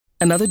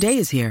Another day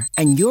is here,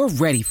 and you're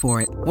ready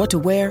for it. What to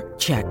wear?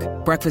 Check.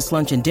 Breakfast,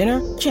 lunch, and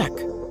dinner? Check.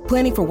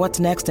 Planning for what's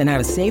next and how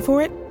to save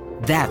for it?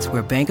 That's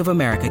where Bank of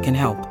America can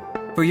help.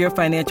 For your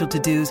financial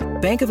to-dos,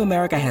 Bank of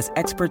America has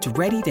experts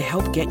ready to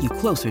help get you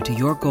closer to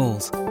your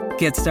goals.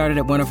 Get started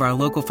at one of our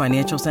local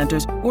financial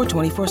centers or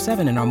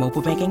 24/7 in our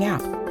mobile banking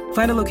app.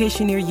 Find a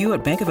location near you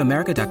at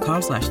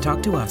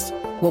bankofamerica.com/talktous.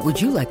 What would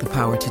you like the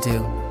power to do?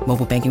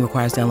 Mobile banking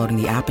requires downloading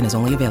the app and is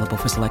only available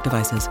for select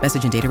devices.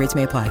 Message and data rates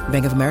may apply.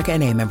 Bank of America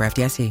N.A., member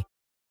FDIC.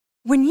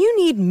 When you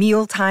need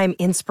mealtime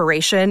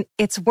inspiration,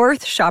 it's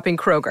worth shopping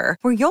Kroger,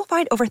 where you'll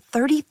find over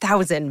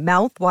 30,000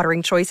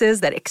 mouth-watering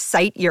choices that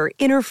excite your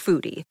inner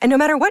foodie. And no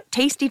matter what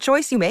tasty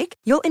choice you make,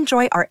 you'll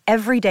enjoy our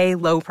everyday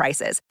low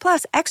prices,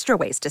 plus extra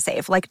ways to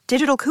save, like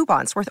digital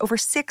coupons worth over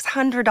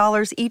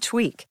 $600 each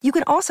week. You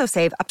can also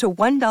save up to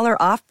 $1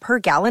 off per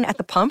gallon at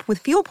the pump with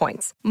fuel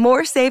points.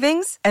 More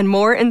savings and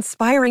more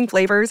inspiring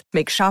flavors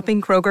make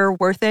shopping Kroger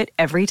worth it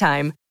every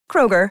time.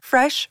 Kroger,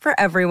 fresh for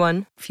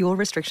everyone. Fuel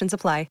restrictions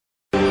apply.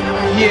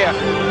 Yeah,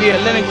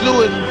 Lennox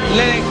Lewis.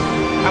 Lennox,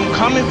 I'm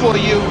coming for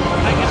you.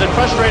 Is it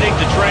frustrating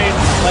to train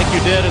like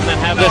you did and then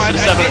have this in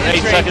 7 or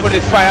 8 seconds? For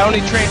this fight. I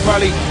only trained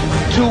probably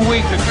 2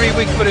 weeks or 3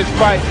 weeks for this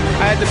fight.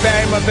 I had to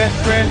bury my best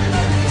friend,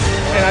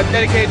 and I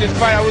dedicated this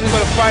fight. I wasn't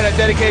going to fight. I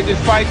dedicated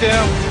this fight to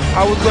him.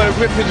 I was going to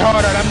rip his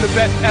heart out. I'm the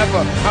best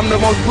ever. I'm the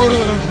most brutal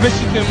and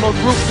vicious and most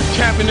ruthless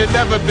champion there's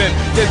ever been.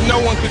 There's no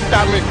one can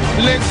stop me.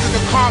 Lennox is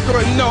the conqueror.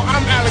 No,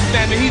 I'm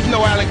Alexander. He's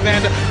no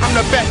Alexander. I'm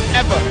the best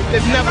ever.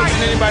 There's never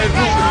been anybody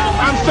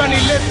ruthless. I'm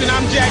Sonny Liston.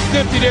 I'm Jack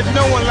Dempsey. There's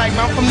no one like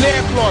me. I'm from the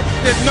aircloth.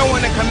 There's no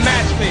one that can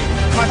match me.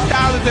 My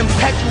style is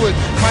impetuous.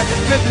 My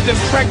defense is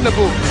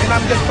impregnable. And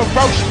I'm just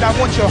ferocious. I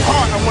want your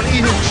heart. I want to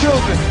eat his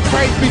children.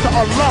 Praise be to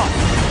Allah.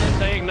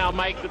 Saying now,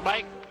 Mike.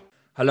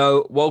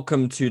 Hello,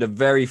 welcome to the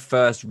very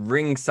first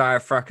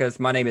Ringside Fracas.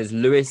 My name is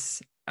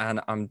Lewis, and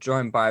I'm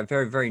joined by a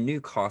very, very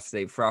new cast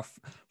today for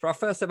our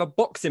first ever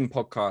boxing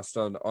podcast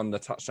on the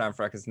Touchdown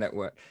Fracas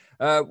Network.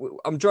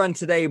 I'm joined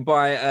today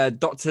by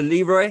Dr.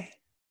 Leroy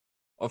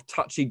of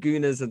Touchy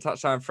Gooners and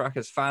Touchdown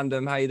Fracas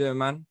fandom. How you doing,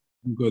 man?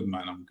 I'm good,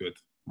 man. I'm good.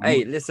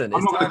 Listen,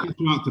 I'm not going to cut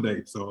you out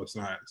today, so it's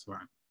all right. It's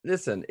fine.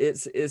 Listen,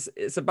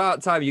 it's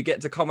about time you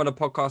get to come on a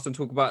podcast and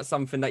talk about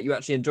something that you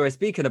actually enjoy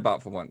speaking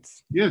about for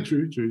once. Yeah,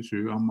 true.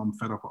 I'm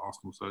fed up at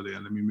Arsenal, so yeah,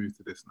 let me move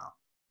to this now.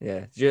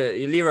 Yeah,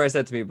 Leroy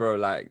said to me, bro,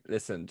 like,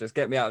 listen, just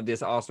get me out of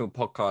this Arsenal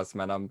podcast,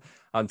 man.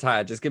 I'm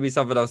tired. Just give me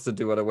something else to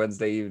do on a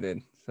Wednesday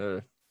evening.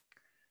 So,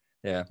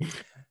 yeah.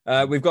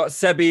 We've got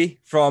Sebi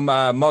from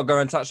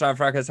Mogger and Touchdown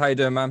Fracas. How you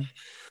doing, man?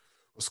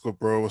 What's good,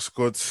 bro? What's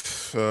good?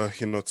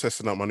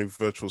 Testing out my new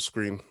virtual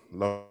screen.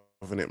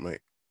 Loving it,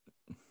 mate.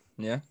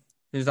 Yeah.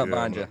 Who's that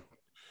behind man.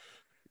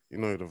 You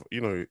know the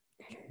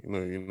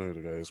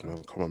guys,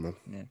 man. Come on,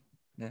 man.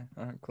 Yeah.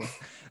 All right, cool.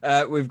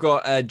 We've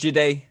got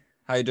Jide.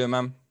 How you doing,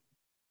 man?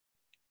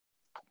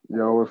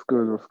 Yo, what's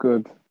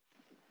good?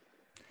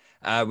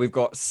 We've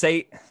got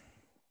Sate.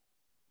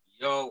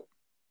 Yo.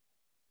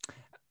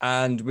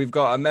 And we've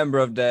got a member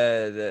of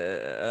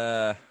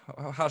the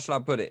how shall I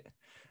put it?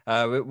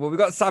 We've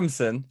got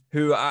Samson,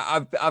 who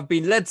I've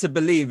been led to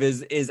believe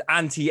is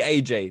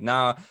anti-AJ.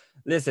 Now,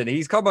 listen,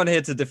 he's come on here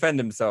to defend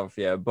himself,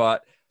 yeah.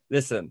 But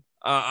listen,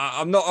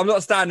 I'm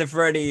not standing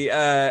for any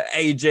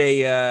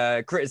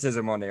AJ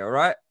criticism on here. All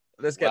right,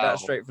 let's get that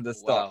straight from the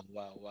start.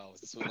 Wow.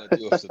 This is what I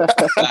do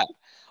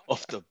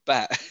off the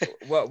bat.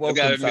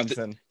 Welcome,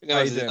 Samson.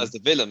 You're going as the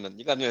villain, man.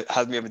 You got to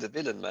have me as the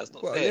villain, man. It's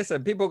not fair.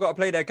 Listen, people got to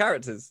play their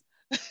characters.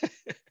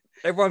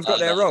 Everyone's got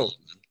their role.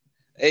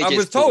 I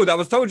was told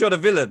you're the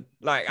villain.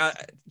 Like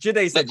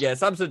Jide said, yeah.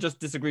 Samson just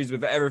disagrees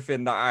with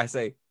everything that I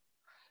say.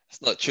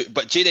 It's not true,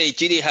 but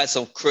Jide had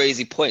some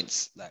crazy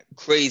points, like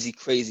crazy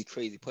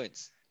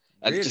points,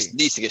 and It just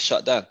needs to get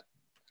shut down.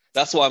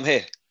 That's why I'm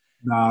here.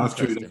 Nah, that's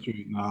true.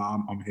 Nah,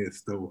 I'm here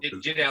still.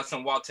 Jide has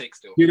some wild takes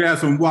still. Jide has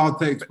some wild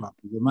takes,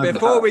 man.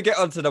 Before we get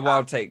onto the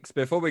wild takes,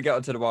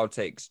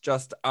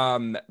 just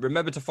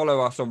remember to follow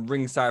us on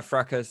Ringside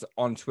Fracas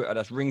on Twitter.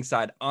 That's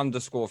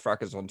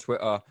Ringside_Fracas on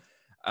Twitter.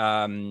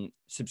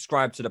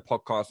 Subscribe to the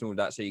podcast and all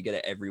that, so you get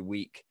it every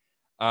week.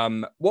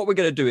 What we're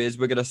gonna do is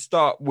we're gonna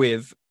start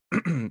with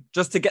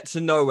just to get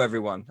to know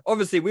everyone.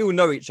 Obviously, we all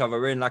know each other.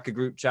 We're in like a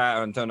group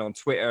chat and on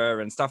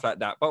Twitter and stuff like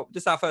that. But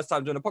this is our first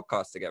time doing a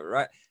podcast together,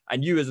 right?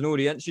 And you as an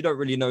audience, you don't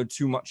really know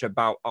too much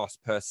about us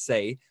per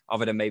se,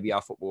 other than maybe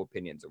our football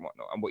opinions and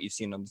whatnot and what you've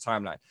seen on the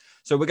timeline.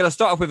 So we're going to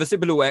start off with a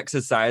simple little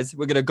exercise.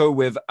 We're going to go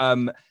with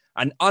an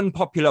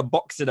unpopular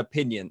boxing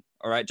opinion,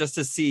 all right? Just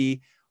to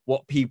see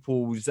what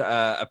people's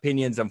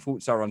opinions and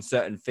thoughts are on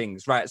certain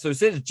things, right? So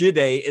since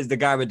Jide is the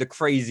guy with the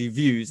crazy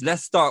views,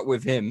 let's start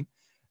with him.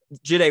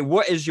 Jide,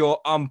 what is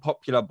your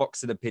unpopular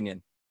boxing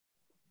opinion?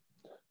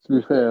 To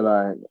be fair,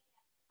 like,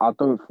 I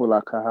don't feel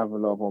like I have a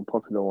lot of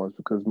unpopular ones,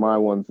 because my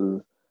ones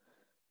is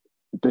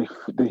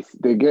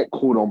they get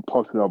called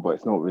unpopular, but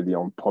it's not really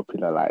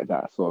unpopular like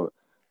that. So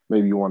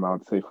maybe one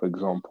I'd say, for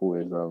example,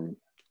 is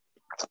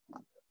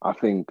I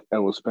think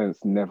Errol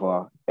Spence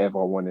never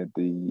ever wanted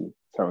the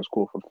Terence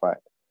Crawford fight.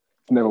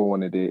 Never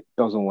wanted it,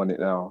 doesn't want it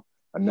now,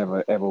 and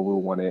never ever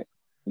will want it.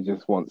 He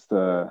just wants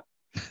to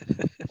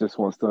Just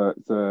wants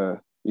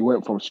to. He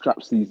went from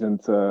strap season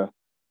to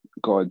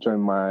gotta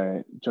join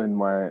my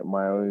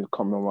own,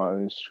 come on my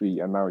own street,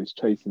 and now he's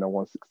chasing a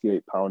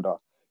 168 pounder.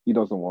 He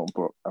doesn't want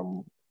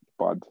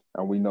Bud,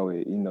 and we know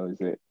it. He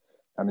knows it,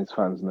 and his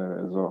fans know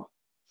it as well.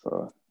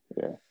 So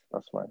yeah,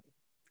 that's fine.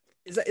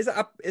 Is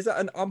that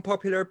an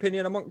unpopular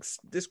opinion amongst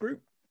this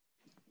group?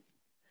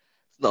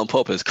 It's not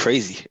unpopular. It's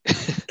crazy.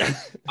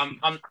 I'm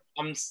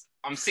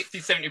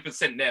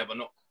 60-70% there, but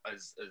not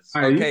as.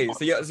 Okay,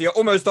 so you're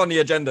almost on the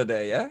agenda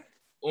there, yeah.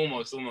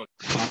 Almost.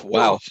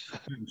 Wow.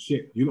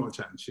 Shit, you're not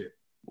chatting shit.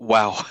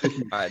 Wow. All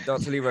right,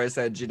 Dr. Leroy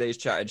said Jide's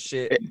chatting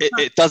shit.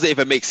 It doesn't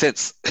even make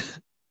sense.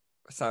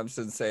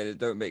 Samson saying it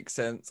don't make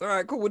sense. All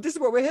right, cool. Well, this is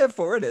what we're here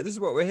for, isn't it? This is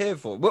what we're here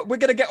for. We're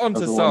going to get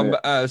onto some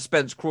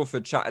Spence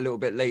Crawford chat a little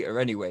bit later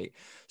anyway.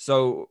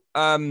 So,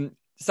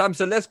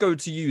 Samson, let's go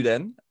to you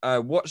then.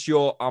 What's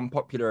your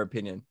unpopular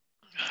opinion?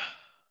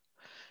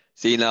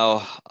 See,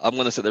 now, I'm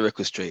going to set the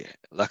record straight.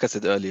 Like I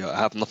said earlier, I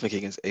have nothing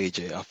against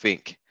AJ. I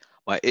think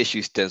my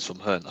issue stems from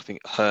Hearn. I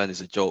think Hearn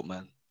is a joke,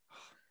 man.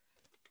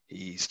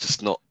 He's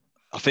just not.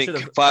 I think I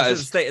should have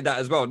stated that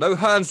as well. No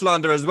Hearn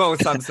slander as well,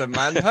 Samson,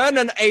 man. Hearn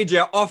and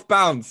AJ are off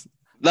bounds.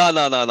 No. You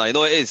know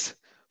what it is?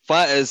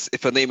 Fighters,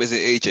 if her name isn't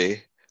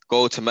AJ,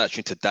 go to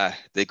Matchroom to die.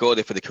 They go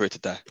there for the career to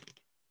die.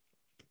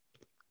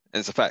 And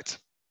it's a fact.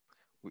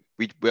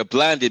 We're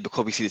blinded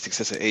because we see the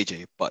success of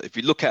AJ. But if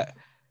you look at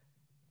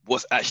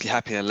what's actually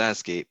happening in the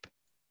landscape,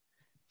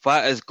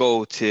 fighters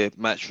go to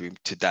Matchroom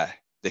to die.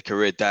 Their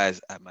career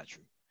dies at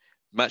Matchroom.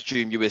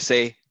 Matchroom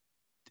USA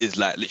is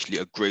like literally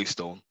a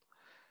gravestone.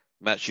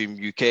 Matchroom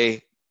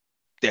UK,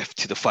 death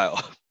to the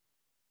fighter.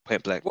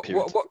 Point blank.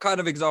 What kind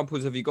of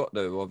examples have you got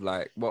though of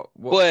like what?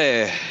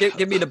 Boy,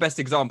 give me the best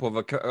example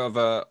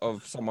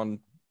of someone.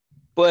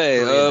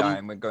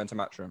 Dying when going to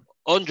Matchroom.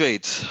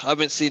 Andrade, I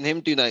haven't seen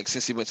him do that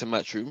since he went to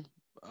Matchroom.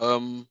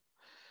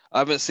 I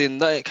haven't seen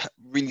that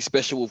really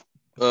special.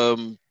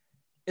 Isn't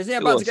he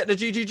about to get the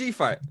GGG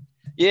fight?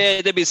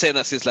 Yeah, they've been saying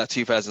that since like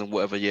 2000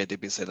 whatever year. They've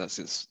been saying that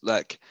since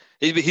like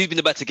he's been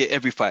about to get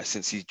every fight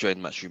since he's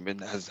joined Matchroom and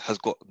has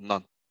got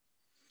none.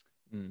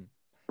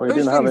 But he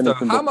didn't have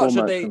anything how much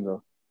before are they? Matchroom,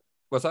 though.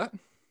 What's that?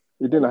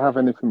 He didn't have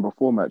anything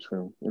before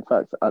Matchroom. In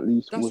fact, at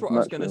least that's what I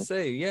was going to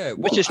say. Yeah,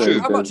 which is true.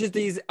 How much is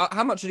these?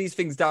 How much are these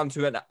things down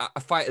to a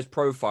fighter's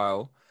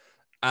profile,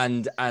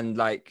 and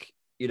like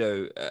and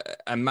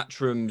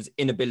Matchroom's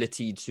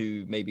inability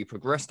to maybe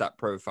progress that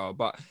profile?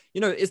 But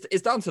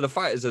it's down to the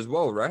fighters as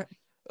well, right?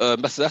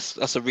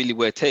 That's a really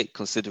weird take,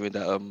 considering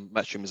that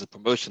Matchroom is a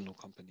promotional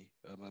company.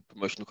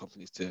 Promotional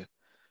companies to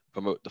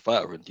promote the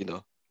fighter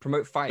and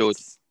promote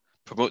fights.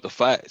 Promote the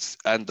fights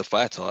and the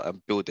fighter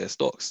and build their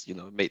stocks,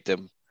 make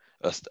them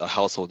a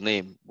household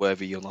name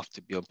wherever you're enough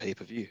to be on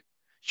pay-per-view.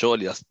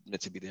 Surely that's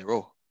meant to be their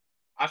role.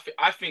 I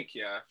think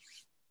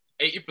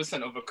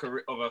 80%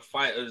 of a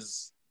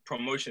fighter's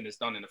promotion is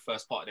done in the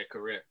first part of their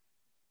career.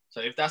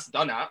 So if that's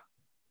done at,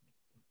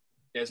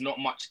 there's not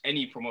much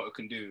any promoter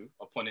can do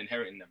upon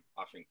inheriting them,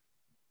 I think.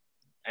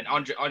 And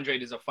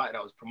Andrade is a fighter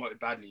that was promoted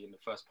badly in the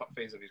first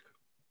phase of his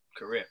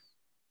career.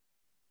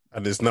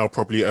 And is now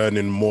probably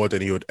earning more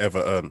than he would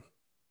ever earn.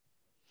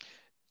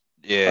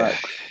 Yeah,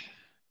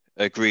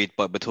 agreed.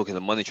 But we're talking the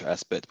monetary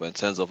aspect. But in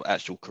terms of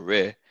actual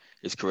career,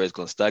 his career has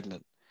gone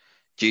stagnant.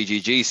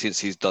 GGG,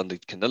 since he's done the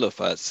Canelo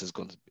fights, has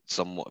gone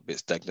somewhat a bit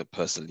stagnant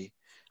personally.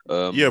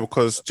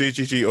 Because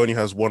GGG only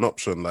has one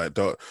option. Like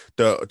the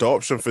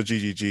option for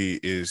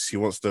GGG is he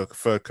wants the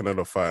third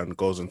Canelo fight and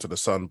goes into the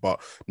sun, but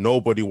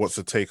nobody wants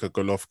to take a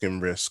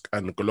Golovkin risk,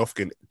 and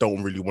Golovkin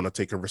don't really want to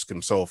take a risk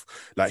himself.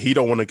 Like he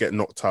don't want to get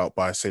knocked out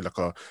by say like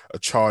a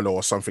Charlo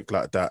or something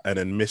like that, and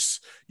then miss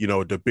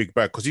the big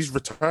bag because he's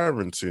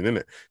retiring soon, isn't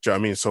it? Do you know what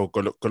I mean? So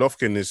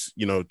Golovkin is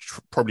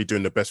probably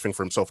doing the best thing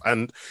for himself,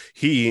 and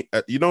he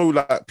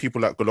like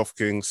people like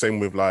Golovkin,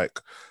 same with like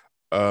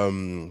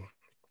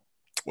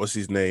what's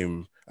his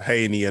name?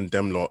 Haney and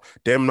them lot.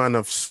 Them man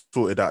have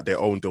sorted out their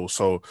own deal.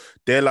 So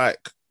they're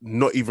like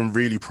not even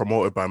really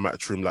promoted by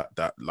Matchroom like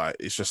that. Like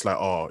it's just like,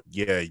 oh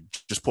yeah,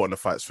 just put on the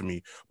fights for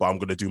me, but I'm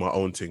gonna do my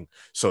own thing.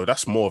 So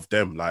that's more of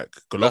them. Like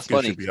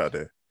Golovkin should be out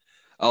there.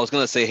 I was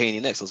gonna say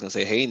Haney next. I was gonna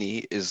say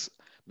Haney is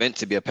meant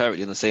to be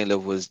apparently on the same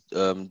level as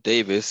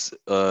Davis,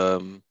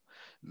 Lopez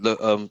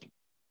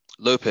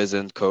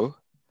and co.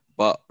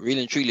 But really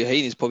and truly,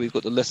 Haney's probably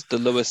got the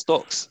lowest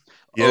stocks.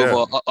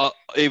 Yeah.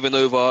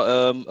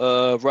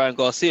 Over Ryan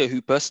Garcia, who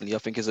personally I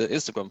think is an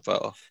Instagram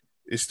fighter.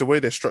 It's the way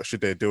they're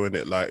structured. They're doing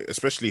it, like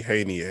especially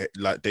Haney.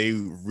 Like they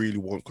really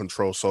want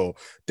control, so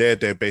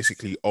they're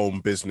basically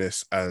own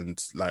business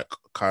and like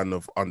kind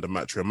of under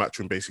Matchroom.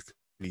 Matchroom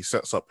basically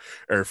sets up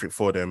everything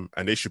for them,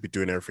 and they should be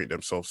doing everything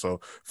themselves. So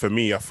for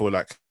me, I feel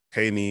like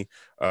Haney,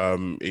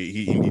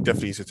 he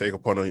definitely needs to take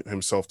upon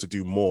himself to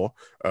do more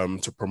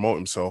to promote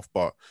himself,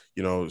 but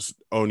it's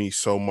only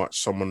so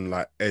much someone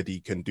like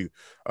Eddie can do,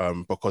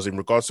 because in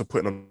regards to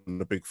putting on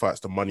the big fights,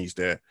 the money's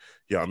there.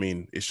 Yeah, I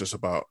mean, it's just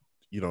about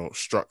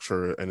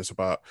structure, and it's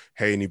about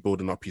Haney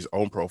building up his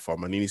own profile,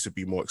 man. He needs to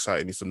be more excited.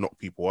 He needs to knock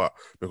people out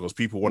because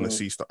people want to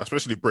see stuff,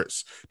 especially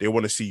Brits. They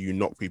want to see you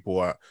knock people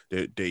out.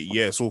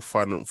 It's all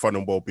fun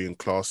and well being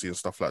classy and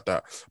stuff like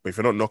that. But if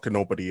you're not knocking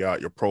nobody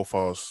out, your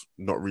profile's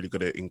not really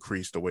going to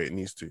increase the way it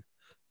needs to.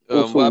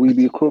 Also,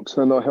 Weeby Crooks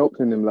are not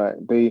helping him. Like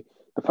the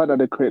fact that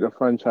they created a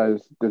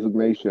franchise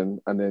designation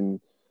and then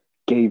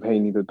gave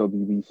Haney the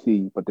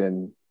WBC, but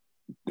then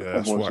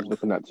everyone's just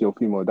looking at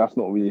Teofimo, that's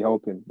not really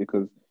helping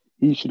because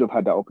he should have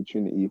had that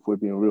opportunity if we're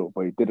being real,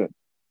 but he didn't.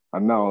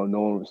 And now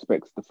no one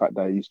respects the fact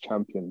that he's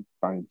champion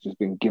by just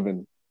being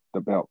given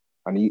the belt.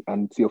 And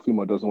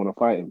Teofimo doesn't want to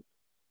fight him.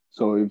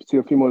 So if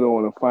Teofimo don't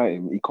want to fight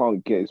him, he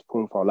can't get his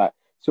profile. Like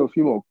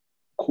Teofimo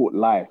caught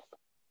life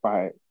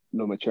by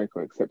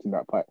Lomachenko accepting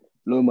that fight.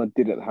 Loma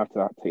didn't have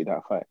to take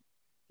that fight.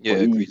 Yeah,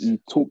 he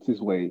talked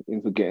his way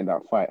into getting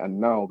that fight. And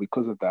now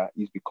because of that,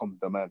 he's become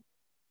the man.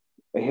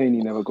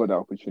 Haney never got that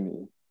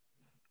opportunity.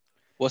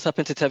 What's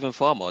happened to Tevin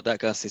Farmer? That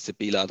guy seems to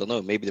be like, I don't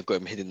know, maybe they've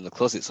got him hidden in the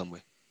closet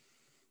somewhere.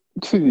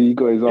 He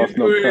got his ass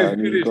knocked out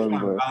and he's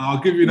gone.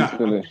 I'll give you that.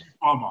 Farmer.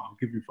 I'll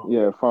give you Farmer.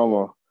 Yeah,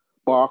 Farmer.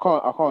 But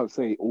I can't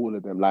say all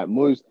of them. Like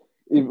most,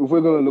 if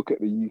we're gonna look at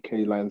the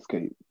UK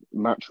landscape,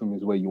 Matchroom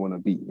is where you want to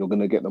be. You're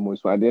gonna get the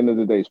most. At the end of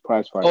the day, it's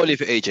prize fight. Only if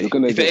you're AJ.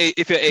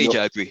 If you're AJ,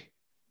 I agree.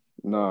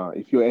 Nah,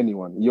 if you're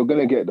anyone, you're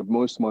gonna get the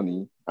most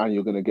money and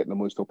you're gonna get the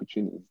most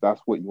opportunities.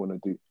 That's what you want to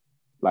do.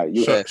 Like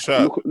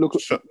look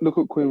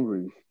at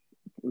Quimbury.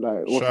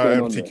 Like what's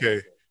going on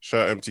there?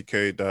 Shout out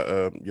MTK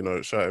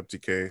that shout out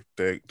MTK.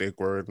 They're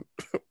growing.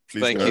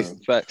 Please, thank guys. you.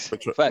 Facts. We're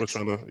trying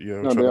to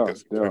get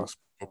some things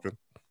popping.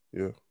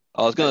 Yeah.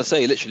 I was gonna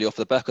say literally off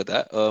the back of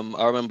that.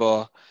 I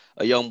remember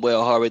a young boy,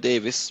 Harry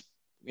Davis.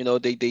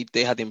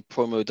 They had him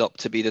promoted up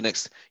to be the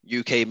next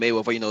UK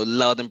Mayweather.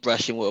 Loud and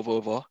brashing,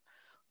 whatever.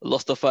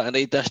 Lost the fight and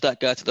they dashed that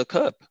guy to the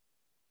curb.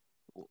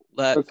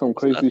 Like that's some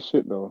crazy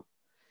shit though.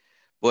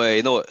 Boy,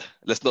 you know what?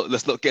 Let's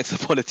not get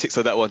into politics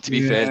on that one. To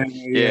be fair,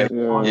 yeah.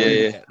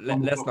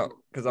 Let's not,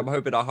 because I'm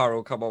hoping Ahara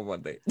will come on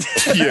one day.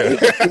 Yeah,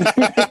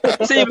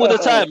 see him all the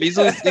time. He's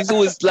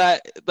always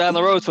like down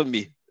the road from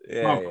me.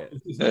 Anyway,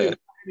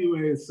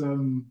 it's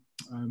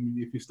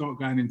if you start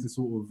going into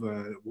sort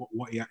of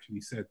what he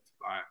actually said,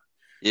 like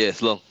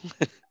it's long.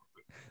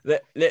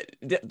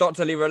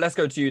 Dr. Leroy, let's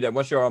go to you then.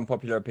 What's your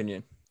unpopular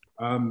opinion?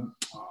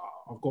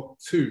 I've got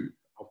two,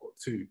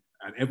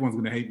 and everyone's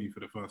gonna hate me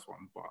for the first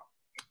one, but.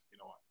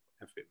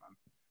 F it, man.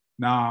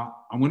 Now,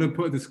 I'm going to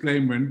put a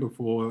disclaimer in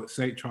before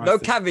Sate tries No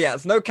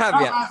caveats. No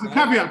caveats. That's a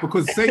caveat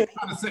because Sate's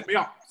trying to set me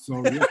up.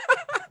 So, yeah.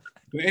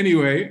 But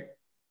anyway,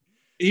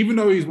 even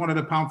though he's one of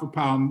the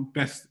pound-for-pound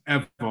best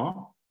ever,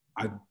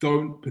 I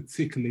don't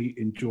particularly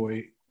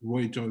enjoy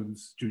Roy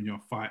Jones Jr.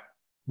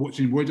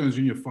 watching Roy Jones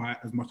Jr. fight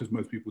as much as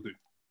most people do.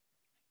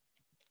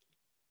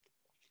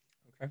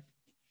 Okay.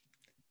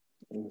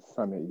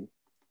 Insanity.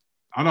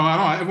 I know.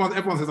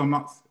 Everyone says I'm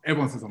nuts.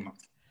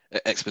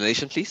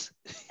 Explanation, please.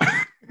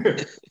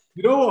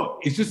 You know what?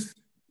 It's just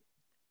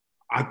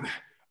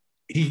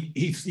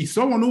he's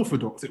so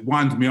unorthodox. It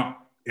winds me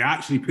up. It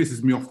actually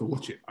pisses me off to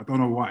watch it. I don't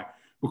know why.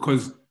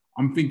 Because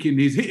I'm thinking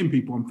he's hitting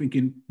people. I'm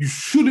thinking you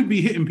shouldn't be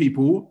hitting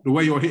people the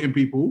way you're hitting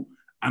people,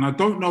 and I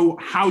don't know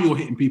how you're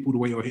hitting people the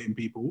way you're hitting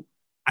people,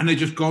 and they're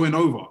just going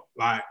over.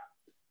 Like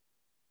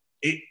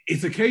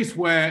it's a case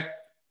where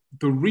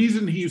the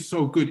reason he's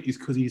so good is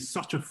because he's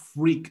such a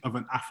freak of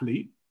an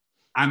athlete,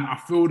 and I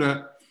feel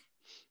that.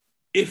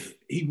 If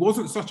he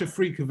wasn't such a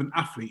freak of an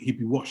athlete, he'd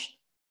be washed.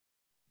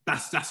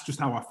 That's just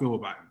how I feel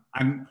about him.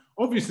 And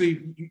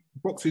obviously,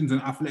 boxing's an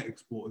athletic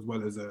sport as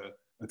well as a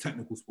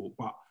technical sport.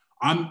 But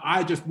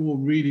I just more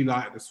really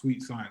like the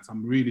sweet science.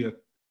 I'm really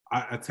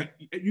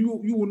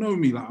you all know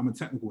me, like I'm a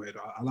technical head.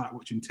 I like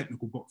watching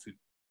technical boxing.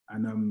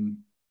 And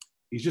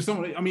he's just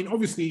someone. I mean,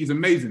 obviously he's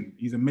amazing.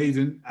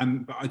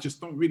 But I just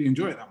don't really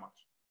enjoy it that much.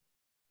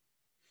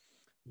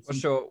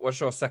 What's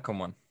your second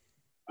one?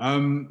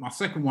 My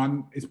second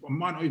one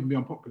might not even be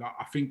unpopular.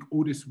 I think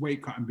all this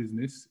weight cutting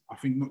business, I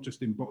think not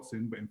just in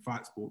boxing, but in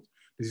fight sports,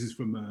 this is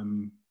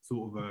from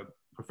sort of a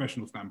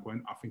professional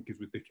standpoint, I think is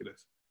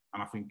ridiculous.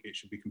 And I think it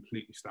should be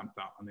completely stamped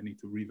out and they need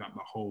to revamp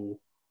the whole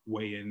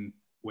weigh-in,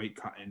 weight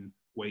cutting,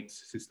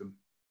 weights system.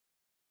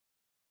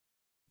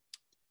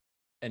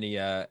 Any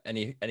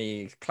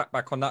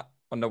clapback on that?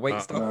 On the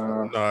weight stuff?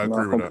 No, I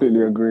agree with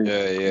completely agree.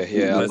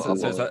 Yeah.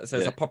 So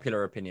it's a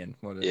popular opinion.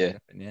 Yeah.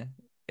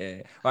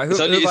 Right,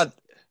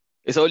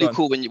 it's only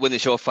cool when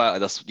it's your fighter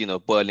that's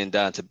boiling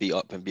down to beat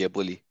up and be a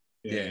bully.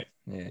 Yeah.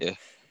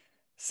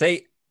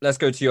 Say, let's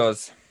go to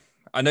yours.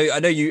 I know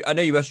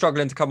you were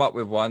struggling to come up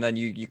with one, and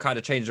you kind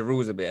of changed the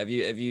rules a bit. Have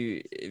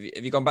you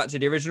gone back to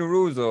the original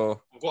rules,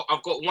 or?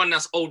 I've got one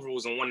that's old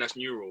rules and one that's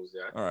new rules.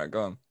 Yeah. All right,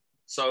 go on.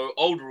 So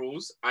old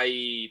rules,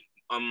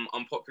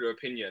 unpopular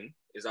opinion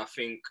is I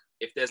think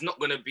if there's not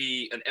going to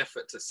be an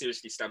effort to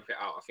seriously stamp it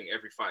out, I think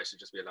every fighter should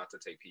just be allowed to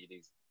take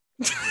PEDs.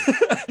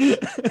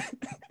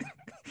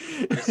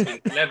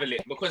 Level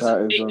it because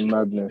that is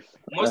madness.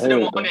 Most of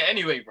them are on it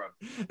anyway, bro.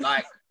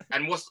 Like,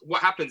 and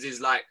what happens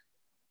is like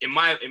in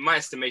my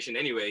estimation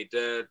anyway,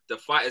 the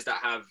fighters that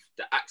have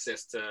the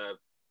access to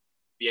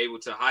be able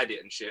to hide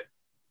it and shit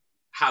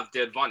have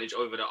the advantage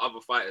over the other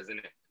fighters in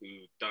it who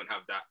don't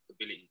have that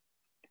ability.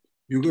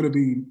 You're gonna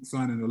be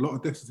signing a lot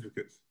of death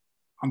certificates,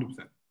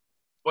 100%.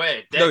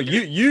 Wait, no,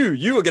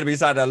 you are gonna be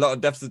signing a lot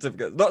of death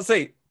certificates. Not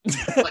say.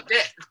 But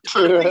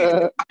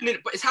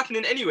it's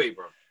happening anyway,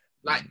 bro.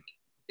 Like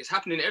it's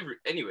happening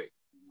anyway.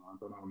 I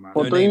don't know, man.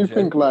 But don't you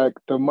think like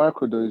the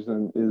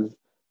microdosing is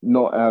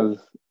not as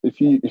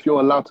if you're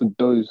allowed to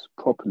dose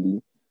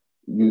properly,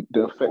 the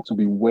effects will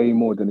be way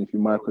more than if you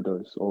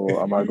microdose?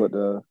 Or am I got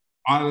the?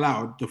 I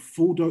allowed the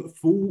full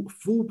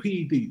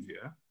PEDs.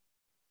 Yeah,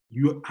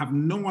 you have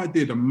no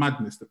idea the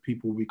madness that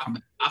people will be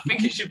coming. I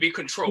think it should be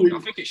controlled. I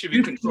think it should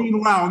be controlled.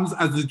 15 rounds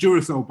as the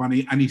Duracell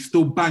bunny, and he's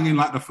still banging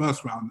like the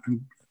first round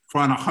and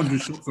trying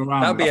 100 shots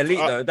around. That'd be elite,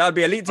 though. That'd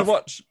be elite to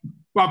watch.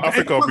 I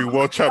think I'll be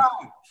world champ.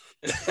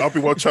 I'll be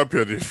world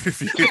champion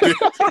if you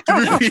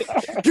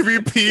give me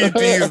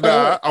PEDs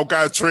now. I'll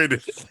go and train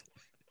it.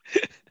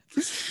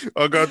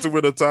 I'll go to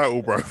win a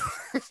title, bro.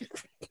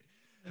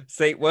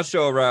 Say, what's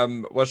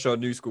your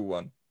new school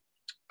one?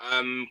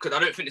 Because I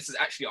don't think this is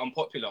actually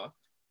unpopular,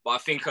 but I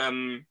think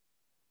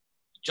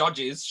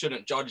judges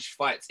shouldn't judge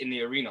fights in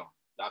the arena.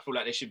 I feel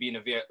like they should be in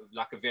a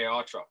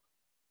VAR truck.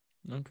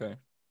 Okay.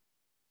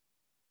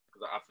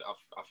 Because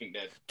I think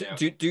they're...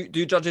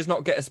 Do judges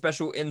not get a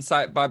special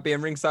insight by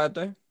being ringside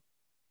though?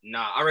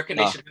 Nah, I reckon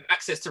they should have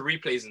access to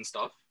replays and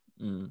stuff.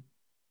 Mm.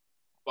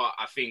 But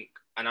I think,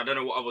 and I don't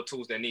know what other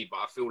tools they need, but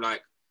I feel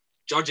like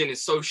judging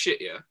is so shit,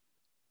 yeah?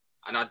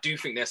 And I do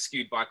think they're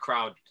skewed by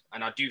crowd.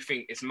 And I do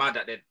think it's mad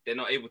that they're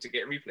not able to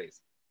get replays.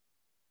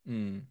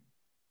 Mm.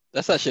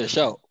 That's actually a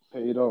shout.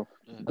 Paid off.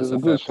 That's a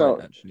good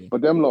shout. Actually.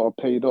 But them lot are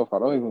paid off. I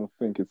don't even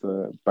think it's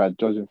a bad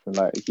judging thing.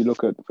 Like, if you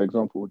look at, for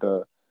example,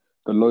 the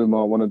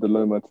Loma, one of the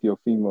Loma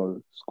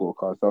Teofimo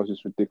scorecards, that was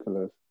just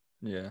ridiculous.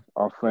 Yeah.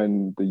 Our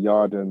friend, the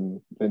Yard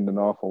and Lyndon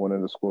Arthur, one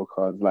of the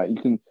scorecards. Like,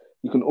 you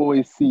can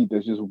always see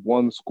there's just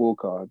one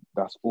scorecard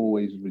that's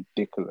always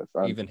ridiculous.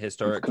 And even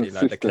historically,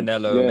 like the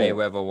Canelo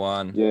Mayweather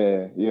one.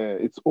 Yeah,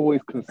 it's always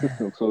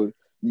consistent. So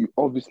you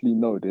obviously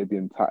know they're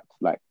being tapped.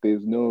 Like,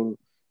 there's no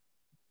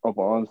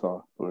other answer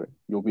for it.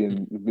 You've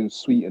been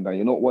sweetened that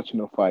you're not watching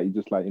a fight. You're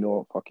just like, you know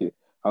what, fuck it.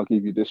 I'll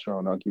give you this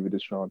round. I'll give you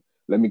this round.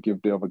 Let me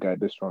give the other guy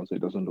this round so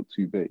it doesn't look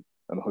too big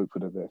and hope for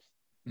the best.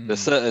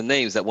 There's certain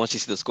names that once you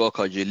see the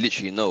scorecard, you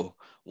literally know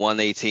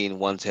 118,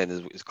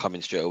 110 is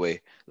coming straight away.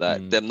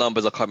 Like them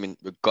numbers are coming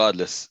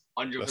regardless.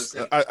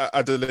 100%.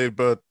 Adelaide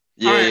Bird.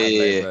 Yeah.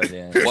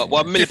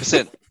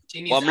 1,000,000%.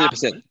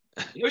 1,000,000%.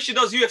 You know she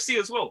does UFC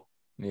as well.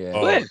 Yeah.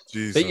 Oh,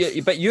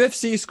 Jesus. But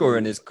UFC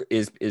scoring is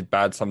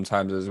bad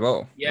sometimes as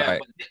well. Yeah,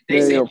 like, but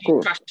they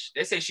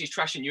say she's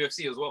trashing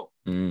UFC as well.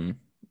 Mm.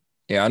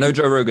 Yeah, I know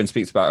Joe Rogan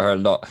speaks about her a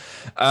lot.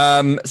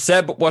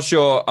 Seb, what's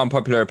your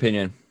unpopular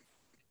opinion?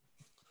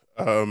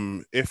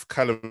 If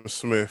Callum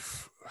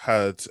Smith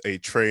had a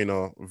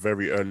trainer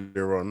very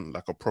earlier on,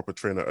 like a proper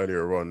trainer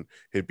earlier on,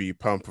 he'd be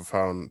pound per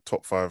pound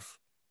top 5.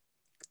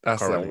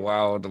 That's currently. A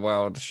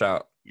wild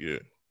shout. Yeah.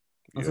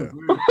 Pound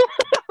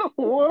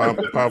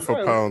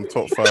for pound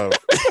top 5.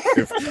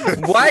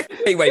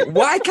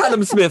 Why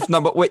Callum Smith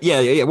number?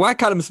 Why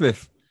Callum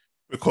Smith?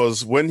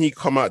 Because when he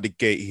come out the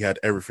gate, he had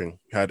everything.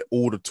 He had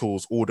all the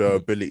tools, all the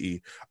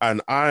ability.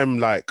 And I'm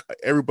like,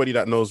 everybody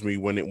that knows me,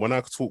 when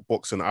I talk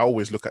boxing, I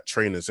always look at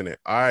trainers, innit?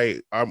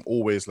 I'm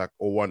always like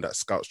one that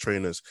scouts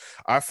trainers.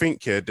 I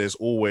think there's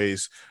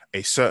always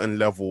a certain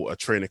level a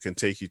trainer can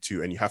take you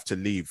to, and you have to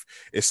leave.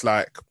 It's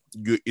like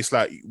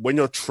when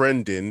you're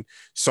trending,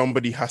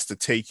 somebody has to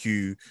take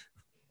you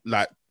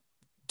like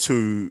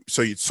you're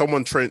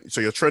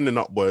trending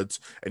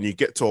upwards and you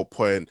get to a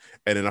point,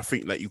 and then I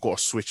think like you got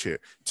to switch it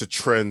to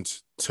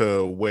trend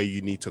to where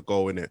you need to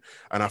go in it.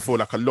 And I feel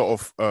like a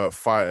lot of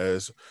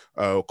fighters,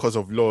 because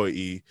of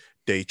loyalty,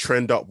 they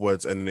trend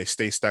upwards and they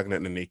stay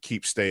stagnant and they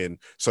keep staying.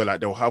 So like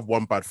they'll have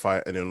one bad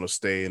fight and then they'll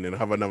stay, and then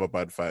have another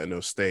bad fight and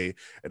they'll stay,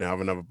 and then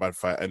have another bad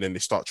fight, and then they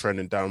start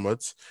trending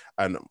downwards.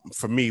 And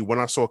for me, when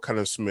I saw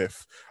Callum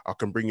Smith, I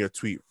can bring you a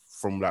tweet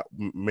from like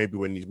maybe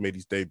when he made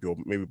his debut or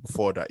maybe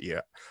before that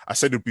year. I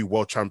said he'd be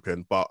world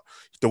champion, but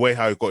the way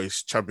how he got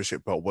his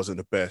championship belt wasn't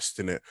the best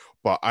in it.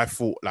 But I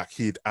thought like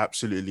he'd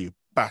absolutely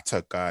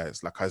batter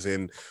guys, like as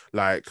in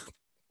like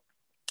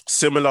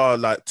similar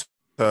like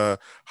to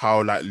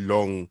how like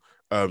long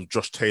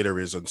Josh Taylor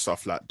is and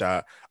stuff like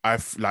that.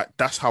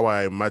 That's how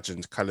I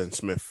imagined Callum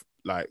Smith,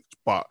 like,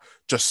 but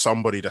just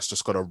somebody that's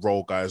just gonna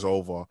roll guys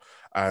over.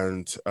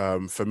 And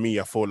for me,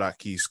 I feel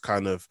like he's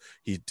kind of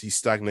he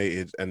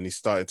stagnated and he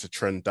started to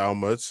trend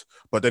downwards,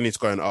 but then he's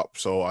going up.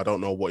 So I don't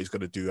know what he's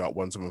going to do at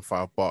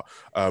 175. But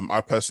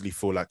I personally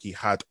feel like he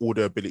had all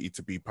the ability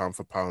to be pound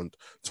for pound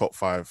top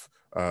 5.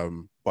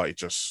 But it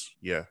just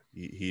he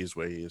is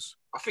where he is.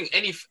 I think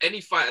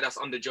any fighter that's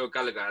under Joe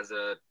Gallagher has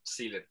a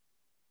ceiling,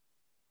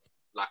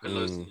 like a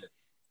low ceiling.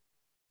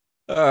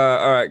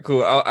 All right,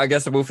 cool. I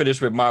guess we'll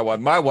finish with my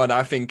one. My one,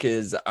 I think,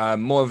 is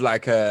more of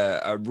like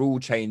a rule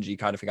changey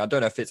kind of thing. I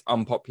don't know if it's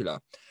unpopular,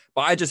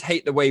 but I just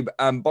hate the way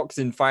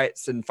boxing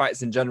fights and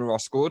fights in general are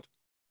scored.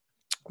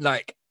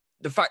 like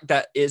the fact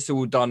that it's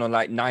all done on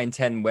like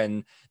 9-10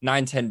 when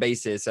 9-10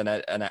 basis and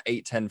an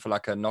 8-10 for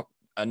like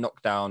a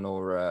knockdown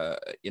or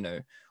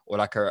or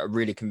like a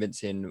really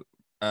convincing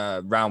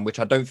round, which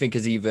I don't think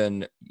is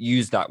even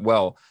used that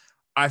well.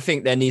 I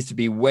think there needs to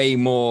be way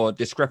more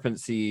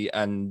discrepancy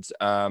and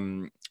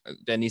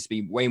there needs to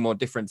be way more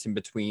difference in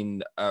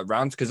between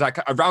rounds, because like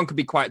a round could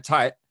be quite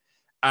tight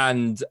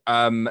and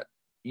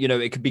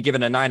it could be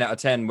given a 9 out of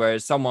 10,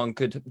 whereas someone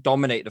could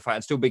dominate the fight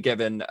and still be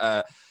given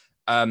a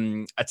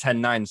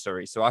 10-9.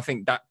 Sorry. So I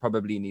think that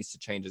probably needs to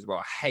change as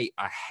well.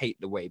 I hate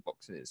the way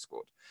boxing is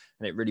scored,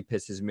 and it really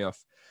pisses me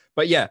off.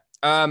 But yeah,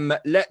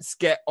 let's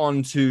get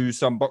on to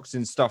some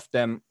boxing stuff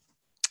then.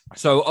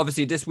 So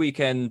obviously this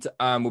weekend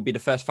will be the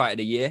first fight of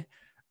the year,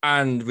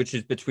 and which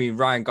is between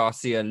Ryan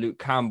Garcia and Luke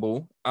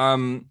Campbell.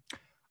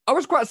 I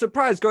was quite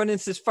surprised going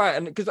into this fight,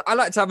 and because I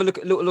like to have a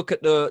little look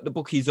at the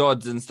bookies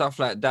odds and stuff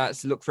like that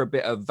to look for a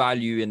bit of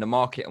value in the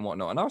market and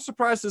whatnot. And I was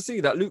surprised to see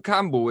that Luke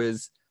Campbell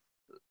is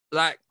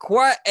like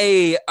quite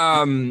a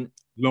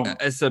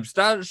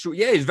substantial.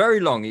 Yeah, he's very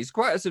long. He's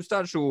quite a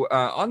substantial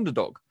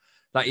underdog.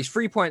 Like he's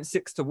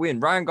 3.6 to win.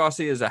 Ryan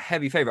Garcia is a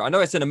heavy favorite. I know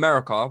it's in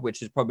America,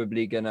 which is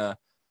probably gonna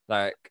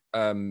be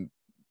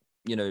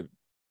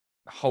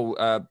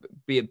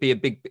a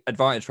big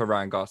advantage for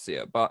Ryan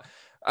Garcia. But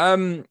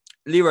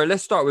Leroy,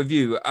 let's start with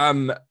you.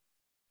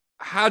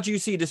 How do you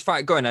see this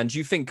fight going? And do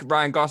you think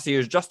Ryan Garcia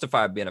is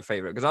justified being a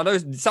favorite? Because I know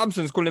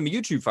Samson's calling him a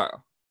YouTube fighter.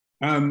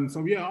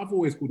 So yeah, I've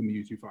always called him a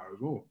YouTube fighter as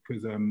well,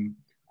 because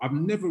I've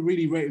never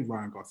really rated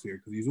Ryan Garcia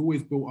because he's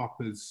always built up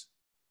as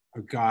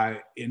a guy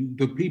in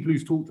the people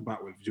who's talked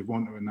about with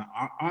Gervonta and that.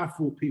 I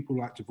thought people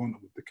like Gervonta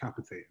would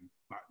decapitate him.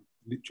 Like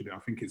literally, I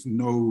think it's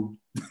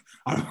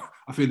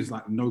I feel it's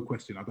like no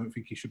question. I don't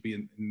think he should be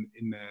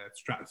in their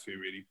stratosphere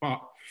really.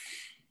 But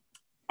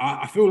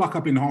I feel like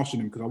I've been harsh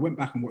on him because I went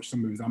back and watched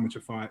some of his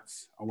amateur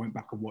fights. I went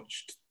back and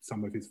watched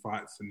some of his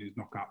fights and his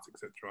knockouts,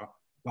 etc.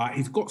 Like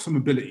he's got some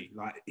ability.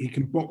 Like he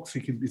can box.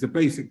 He's a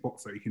basic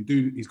boxer.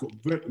 He's got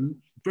very,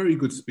 very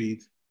good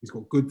speed. He's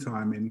got good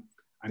timing,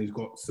 and he's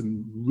got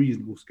some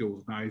reasonable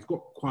skills. Now he's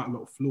got quite a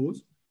lot of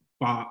flaws,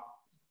 but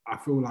I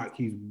feel like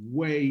he's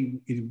way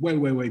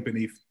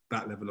beneath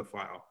that level of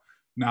fighter.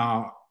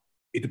 Now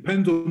it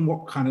depends on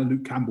what kind of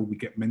Luke Campbell we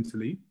get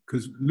mentally,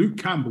 because Luke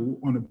Campbell,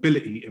 on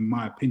ability, in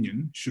my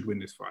opinion, should win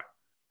this fight,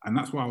 and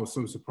that's why I was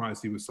so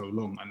surprised he was so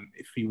long. And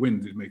if he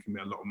wins, he's making me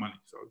a lot of money.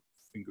 So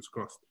fingers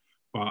crossed.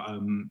 But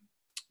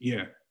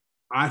yeah,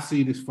 I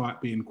see this fight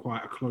being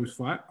quite a close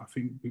fight. I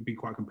think it'd be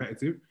quite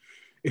competitive.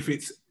 If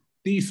it's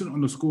decent on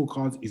the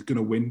scorecards, he's going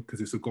to win because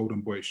it's a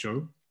Golden Boy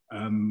show.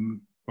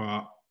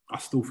 But I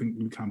still think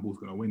Luke Campbell's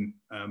going to win.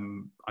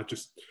 I'm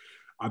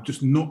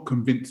just not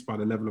convinced by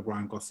the level of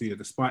Ryan Garcia,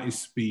 despite his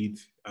speed,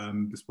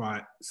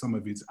 despite some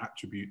of his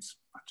attributes.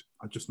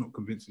 I'm just not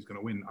convinced he's going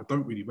to win. I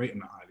don't really rate him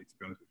that highly, to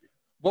be honest with you.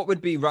 What would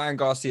be Ryan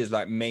Garcia's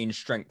like main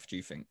strength, do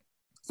you think?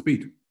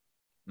 Speed.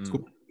 He's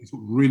got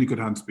really good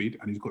hand speed,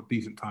 and he's got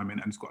decent timing,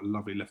 and he's got a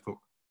lovely left hook,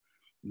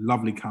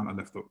 lovely counter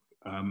left hook.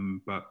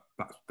 But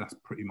that's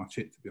pretty much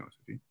it, to be honest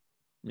with you.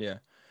 Yeah.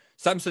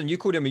 Samson, you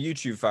called him a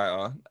YouTube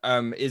fighter.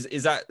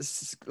 Is that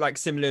like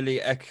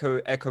similarly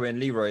echoing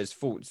Leroy's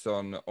thoughts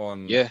on?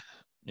 Yeah.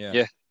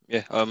 To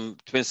be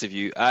honest with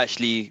you, I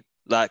actually,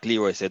 like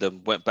Leroy said,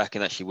 went back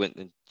and actually went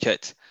and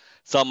checked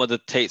some of the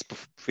tapes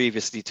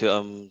previously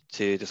to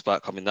this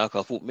fight coming now. I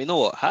thought, you know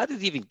what? I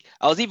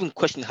was even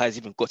questioning how he's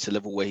even got to the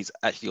level where he's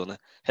actually on a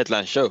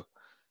headline show.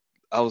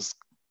 I'm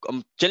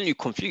genuinely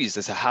confused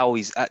as to how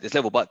he's at this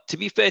level. But to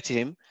be fair to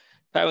him,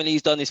 apparently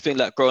he's done this thing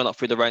like growing up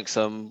through the ranks,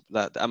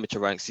 like the amateur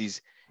ranks. He's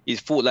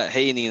fought like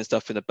Haney and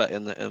stuff back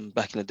in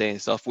the day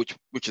and stuff, which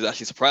is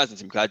actually surprising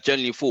to me because I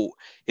genuinely thought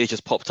he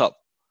just popped up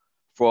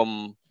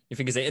from. You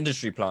think it's an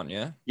industry plant,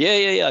 yeah?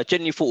 Yeah. I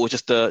genuinely thought it was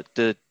just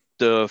the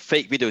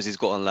fake videos he's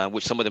got online,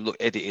 which some of them look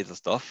edited and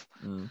stuff,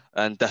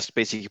 and that's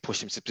basically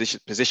pushed him to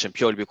position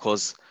purely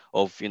because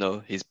of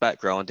his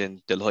background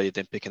and De La Hoya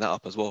then picking that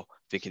up as well,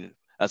 thinking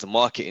as a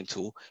marketing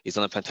tool he's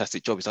done a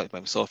fantastic job. He's done it by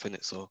himself in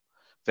it, so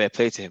fair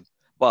play to him.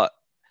 But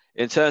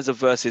in terms of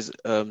versus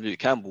Luke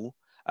Campbell,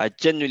 I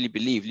genuinely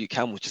believe Luke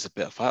Campbell's just a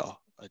better fighter.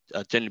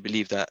 I genuinely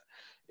believe that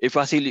if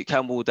I see Luke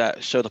Campbell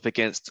that showed up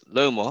against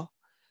Loma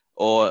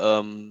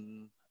or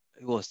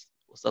what's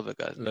the other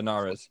guy?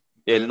 Linares.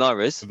 Yeah,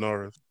 Linares.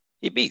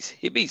 He beats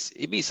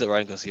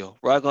Ryan Garcia.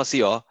 Ryan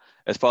Garcia,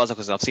 as far as I'm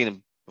concerned, I've seen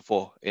him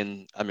before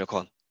in Amir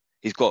Khan.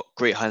 He's got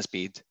great hand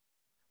speed,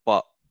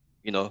 but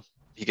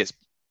he gets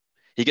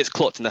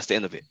clocked and that's the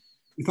end of it.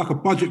 It's like a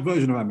budget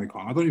version of Amir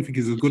Khan. I don't even think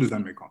he's as good as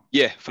Amir Khan.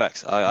 Yeah,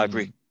 facts. I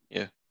agree.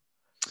 Yeah.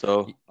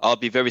 So I'll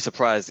be very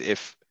surprised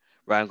if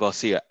Ryan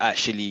Garcia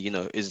actually,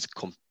 is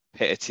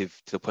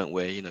competitive to the point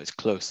where, it's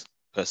close,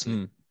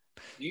 personally.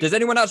 Does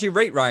anyone actually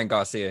rate Ryan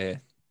Garcia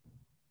here?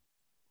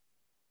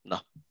 No.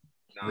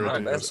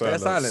 There's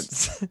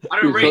silence. I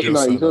don't rate him.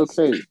 No, he's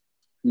okay.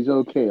 He's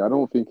okay. I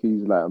don't think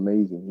he's like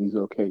amazing. He's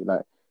okay.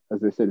 Like,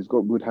 as they said, he's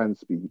got good hand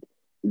speed.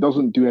 He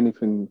doesn't do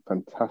anything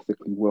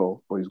fantastically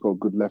well, but he's got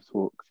good left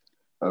hook.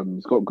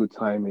 He's got good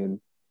timing.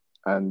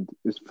 and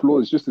his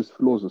flaws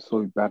are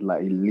so bad.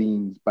 Like he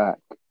leans back.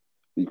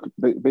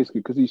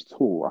 Basically, because he's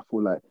tall, I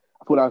feel like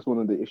that's one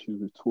of the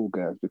issues with tall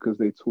guys. Because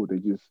they're tall, they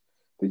just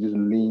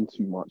lean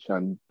too much,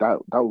 and that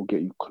will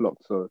get you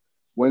clocked. So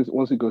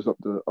once he goes up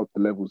the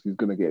levels, he's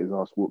gonna get his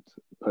ass whooped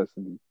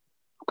personally,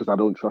 because I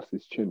don't trust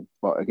his chin.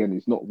 But again,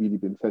 he's not really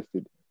been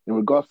tested in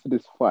regards to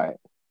this fight.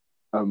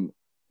 The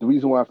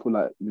reason why I feel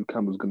like Luke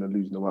Campbell's gonna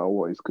lose no matter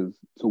what is because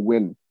to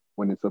win,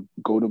 when it's a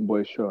Golden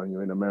Boy show and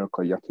you're in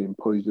America, you have to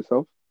impose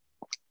yourself.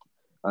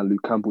 And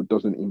Luke Campbell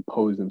doesn't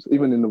impose himself.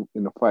 Even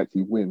in the fights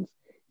he wins,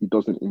 he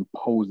doesn't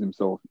impose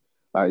himself.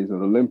 Like, he's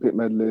an Olympic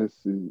medalist.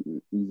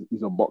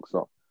 He's a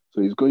boxer,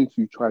 so he's going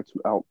to try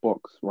to outbox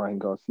Ryan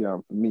Garcia.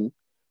 And for me,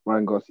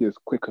 Ryan Garcia is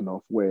quick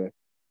enough where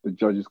the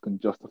judges can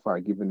justify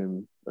giving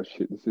him a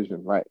shit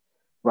decision. Like,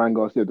 Ryan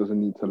Garcia doesn't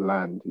need to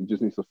land. He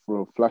just needs to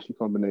throw a flashy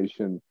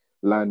combination,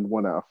 land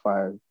 1 out of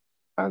 5,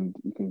 and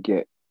you can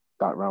get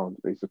that round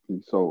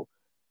basically. So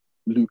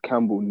Luke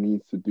Campbell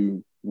needs to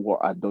do what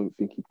I don't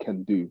think he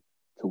can do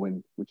to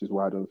win, which is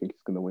why I don't think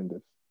he's going to win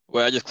this.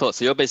 Well, I just thought,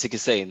 so you're basically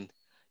saying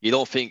you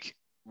don't think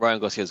Ryan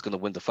Garcia is going to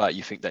win the fight.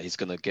 You think that he's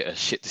going to get a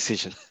shit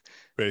decision.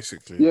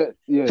 Basically. Yeah,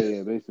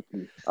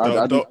 basically.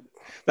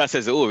 That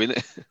says it all, isn't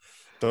it?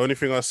 The only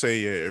thing I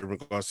say in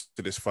regards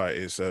to this fight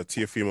is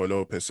Teofimo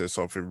Lopez said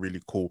something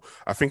really cool.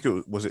 I think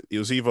it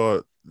was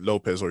either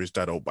Lopez or his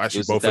dad, or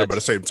actually both of them at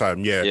the same time.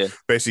 Yeah.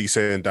 Basically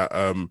saying that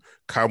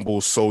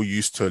Campbell's so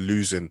used to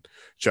losing.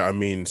 Do you know what I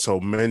mean? So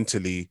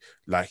mentally,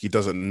 like, he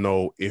doesn't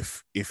know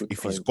if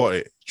he's got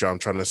it. Do you know what I'm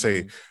trying to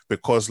say?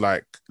 Because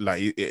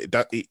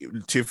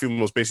Teofimo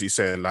was basically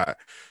saying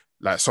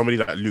like somebody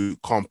like Luke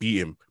can't beat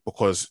him,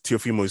 because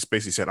Teofimo is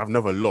basically saying, I've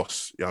never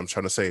lost. Yeah, I'm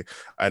trying to say.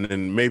 And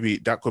then maybe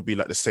that could be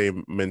like the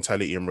same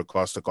mentality in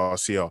regards to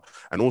Garcia.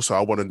 And also,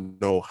 I want to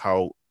know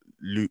how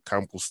Luke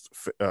Campbell's,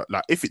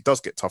 like, if it does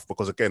get tough,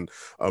 because again,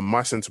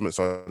 my sentiments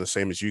are the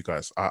same as you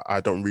guys. I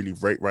don't really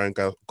rate Ryan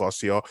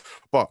Garcia,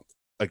 but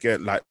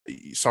again, like,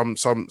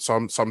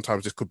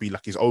 sometimes this could be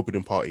like his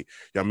opening party. You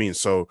know what I mean?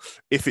 So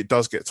if it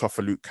does get tough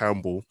for Luke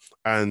Campbell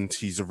and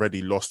he's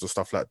already lost and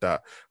stuff like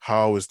that,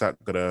 how is that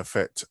going to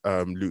affect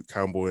Luke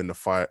Campbell in the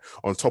fight?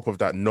 On top of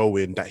that,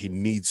 knowing that he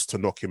needs to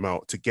knock him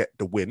out to get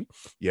the win,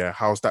 yeah,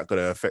 how's that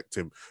going to affect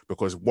him?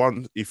 Because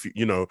if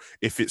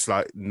it's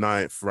like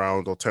 9th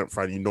round or 10th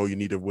round, you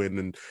need a win,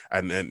 and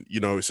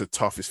it's it's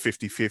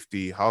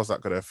 50-50, how's that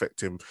going to affect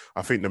him?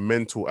 I think the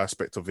mental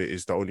aspect of it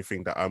is the only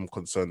thing that I'm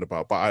concerned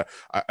about. But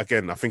I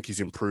think he's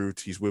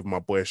improved. He's with my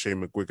boy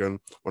Shane McGuigan,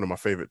 one of my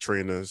favorite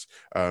trainers.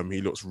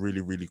 He looks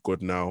really, really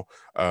good now.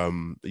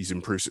 He's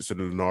improved since the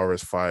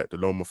Linares fight. The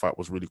Loma fight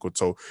was really good,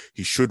 so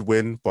he should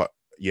win. But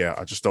yeah,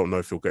 I just don't know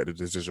if he'll get the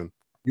decision.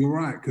 You're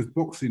right, because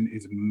boxing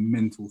is a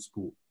mental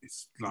sport.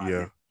 It's like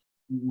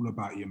all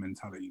about your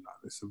mentality. Like,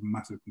 it's a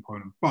massive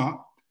component.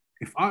 But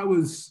if I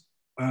was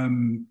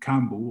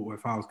Campbell, or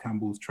if I was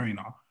Campbell's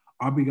trainer,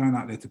 I'd be going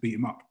out there to beat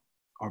him up.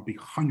 I'd be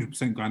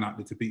 100% going out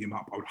there to beat him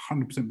up. I would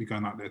 100% be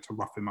going out there to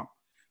rough him up.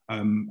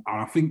 And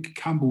I think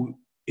Campbell,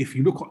 if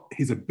you look at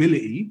his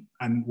ability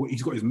and what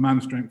he's got, his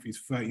man strength,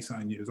 he's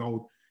 30-something years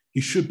old,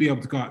 he should be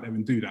able to go out there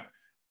and do that.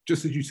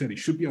 Just as you said, he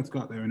should be able to go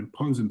out there and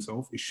impose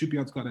himself. He should be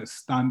able to go out there and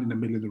stand in the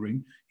middle of the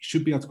ring. He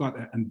should be able to go out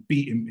there and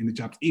beat him in the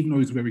jabs, even though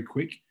he's very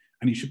quick.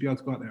 And he should be able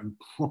to go out there and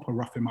proper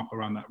rough him up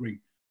around that ring.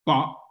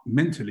 But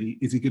mentally,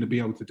 is he going to be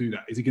able to do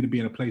that? Is he going to be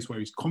in a place where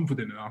he's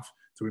confident enough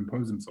to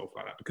impose himself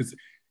like that? Because,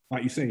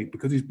 like you say,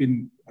 because he's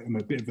been on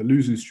a bit of a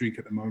losing streak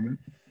at the moment,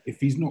 if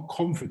he's not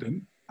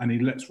confident and he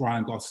lets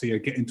Ryan Garcia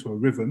get into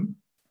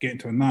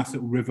a nice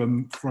little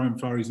rhythm, throwing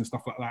flurries and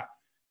stuff like that,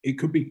 it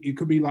could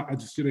be like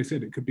they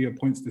said, it could be a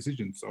points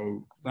decision.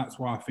 So that's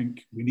why I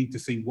think we need to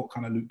see what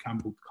kind of Luke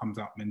Campbell comes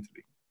out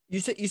mentally. You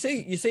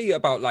say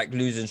about like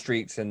losing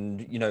streaks, and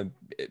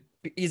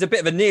he's a bit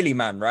of a nearly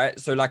man, right?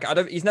 So like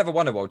he's never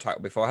won a world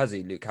title before, has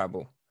he, Luke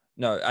Campbell?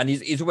 No, and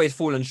he's always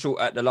fallen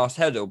short at the last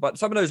hurdle. But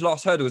some of those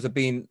last hurdles have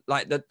been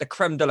like the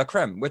creme de la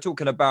creme. We're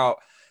talking about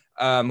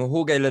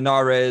Jorge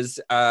Linares,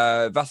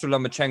 Vasyl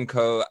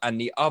Lomachenko,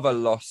 and the other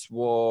loss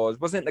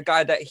wasn't it the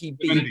guy that he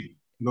beat?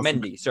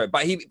 Mendy, sorry,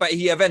 but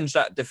he avenged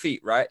that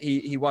defeat, right?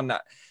 He won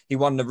that. He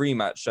won the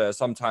rematch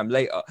sometime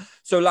later.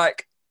 So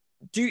like,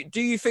 do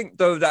you think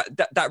though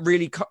that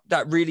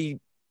really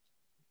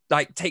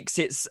like takes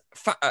its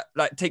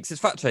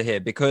factor here?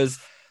 Because,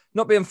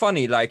 not being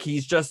funny, like,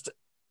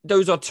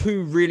 those are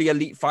two really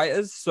elite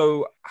fighters.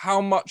 So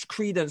how much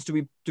credence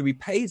do we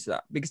pay to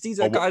that? Because these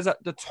are guys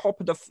at the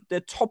top of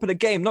the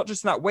game, not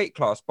just in that weight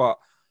class, but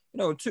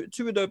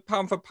two of the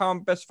pound for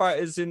pound best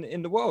fighters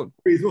in the world.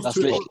 He's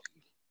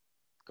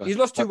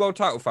lost two world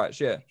title fights,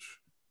 yeah.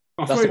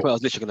 That's the point I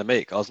was literally going to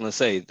make. I was going to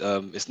say,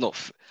 it's not.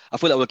 I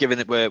feel like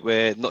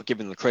we're not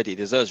giving him the credit he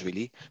deserves,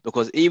 really,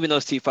 because even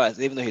those two fights,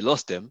 even though he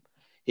lost them,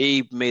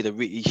 he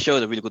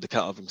showed a really good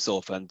account of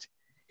himself, and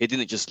he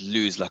didn't just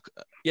lose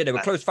they were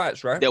close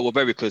fights, right? They were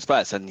very close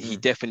fights, and he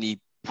definitely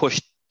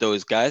pushed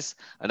those guys,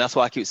 and that's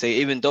why I keep saying,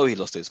 even though he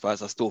lost those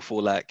fights, I still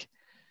feel like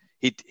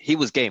he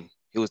was game.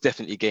 He was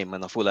definitely game,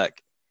 and I feel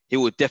like he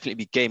would definitely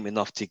be game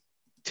enough to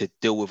to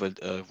deal with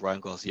a Ryan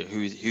Garcia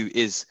who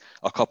is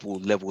a couple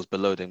levels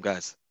below them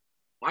guys.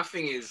 My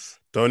thing is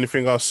The only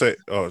thing I'll say,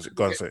 go on,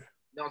 say.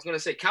 No, I was gonna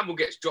say Campbell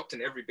gets dropped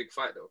in every big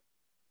fight though.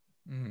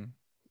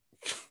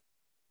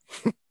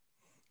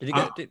 Did he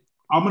get?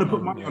 I'm gonna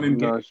put money on him.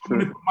 I'm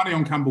gonna put money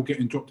on Campbell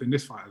getting dropped in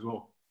this fight as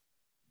well,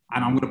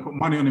 and I'm gonna put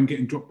money on him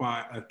getting dropped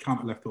by a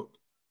counter left hook.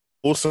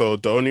 Also,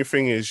 the only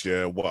thing is,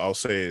 what I'll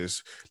say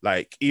is,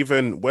 like,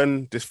 even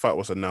when this fight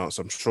was announced,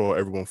 I'm sure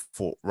everyone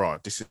thought,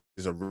 right, this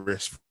is a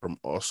risk from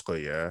Oscar,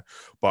 yeah.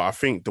 But I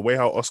think the way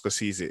how Oscar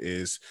sees it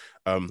is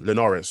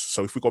Linares.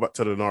 So if we go back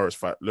to the Linares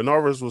fight,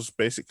 Linares was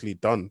basically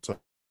done to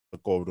the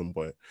Golden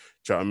Boy.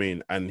 Do you know what I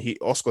mean? And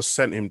Oscar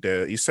sent him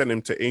there. He sent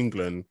him to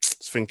England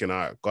thinking, all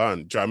right, go on.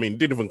 Do you know what I mean? He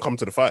didn't even come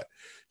to the fight.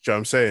 Do you know what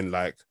I'm saying?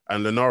 Like,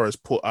 and Linares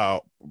put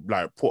up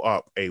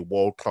a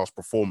world-class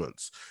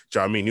performance. Do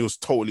you know what I mean? He was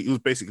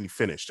basically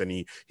finished, and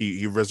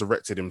he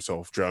resurrected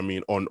himself, do you know what I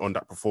mean, on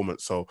that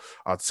performance. So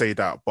I'd say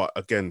that. But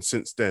again,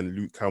 since then,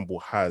 Luke Campbell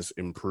has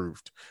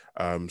improved.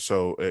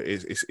 So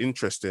it's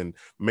interesting.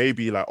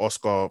 Maybe like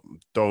Oscar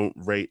don't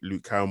rate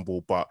Luke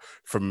Campbell, but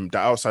from the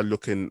outside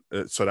looking,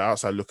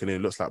 in,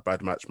 it looks like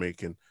bad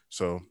matchmaking.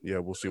 So yeah,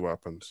 we'll see what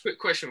happens. Quick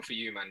question for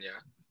you, man.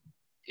 Yeah.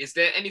 Is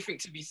there anything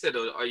to be said,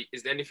 or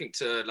is there anything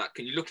to, like,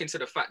 can you look into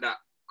the fact that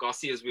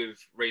Garcia's with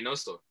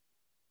Reynoso?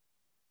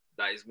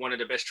 That is one of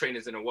the best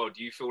trainers in the world.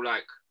 Do you feel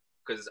like,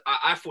 because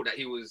I thought that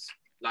he was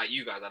like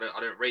you guys, I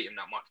don't rate him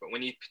that much, but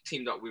when he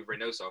teamed up with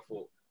Reynoso, I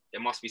thought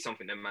there must be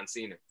something that man's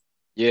seen him.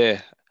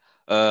 Yeah.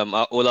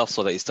 All I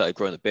saw that he started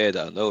growing a beard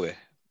out of nowhere.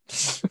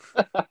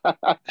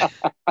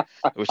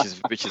 which is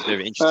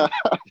very interesting.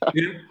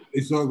 Yeah,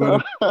 he started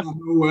going out of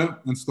nowhere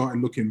and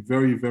started looking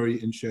very,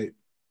 very in shape.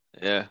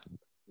 Yeah.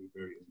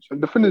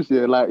 And the thing is,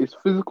 like, his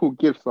physical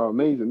gifts are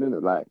amazing, isn't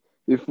it? Like,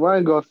 if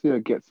Ryan Garcia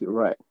gets it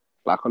right,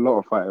 like a lot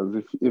of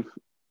fighters, if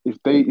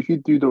you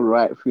do the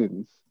right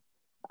things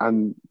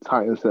and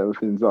tighten certain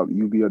things up,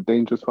 you'll be a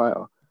dangerous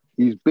fighter.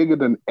 He's bigger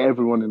than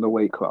everyone in the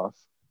weight class.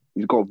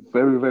 He's got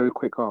very, very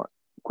quick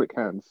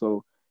hands.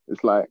 So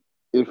it's like,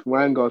 if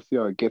Ryan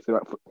Garcia gets it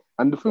right,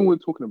 and the thing we're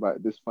talking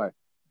about this fight,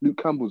 Luke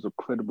Campbell's a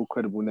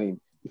credible name.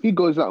 If he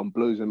goes out and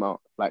blows him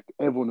out, like,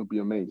 everyone will be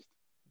amazed.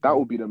 That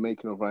will be the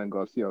making of Ryan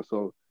Garcia.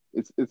 So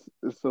it's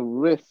a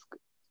risk,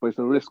 but it's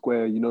a risk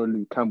where,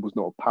 Luke Campbell's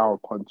not a power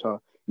puncher.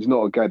 He's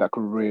not a guy that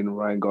can ruin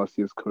Ryan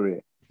Garcia's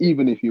career.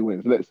 Even if he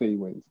wins, let's say he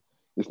wins,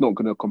 it's not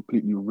going to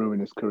completely ruin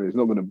his career. It's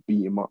not going to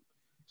beat him up.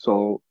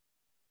 So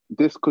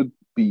this could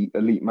be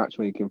elite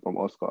matchmaking from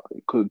Oscar.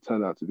 It could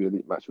turn out to be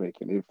elite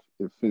matchmaking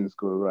if things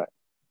go right.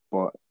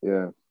 But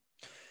yeah.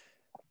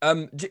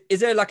 Is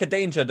there like a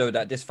danger though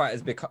that this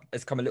fight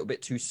has come a little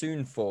bit too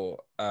soon for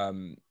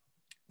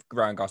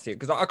Ryan Garcia?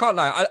 Because I can't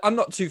lie, I'm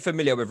not too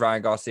familiar with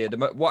Ryan Garcia.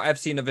 What I've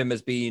seen of him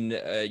has been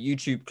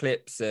YouTube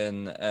clips,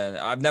 and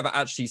I've never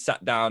actually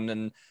sat down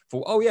and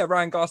thought, oh yeah,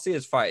 Ryan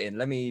Garcia's fighting,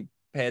 let me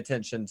pay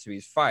attention to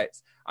his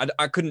fights.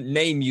 I couldn't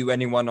name you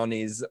anyone on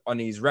his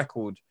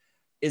record.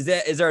 Is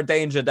there a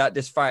danger that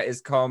this fight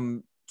has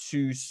come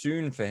too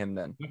soon for him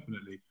then?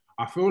 Definitely.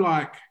 I feel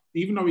like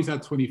even though he's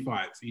had 20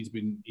 fights, he's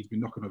been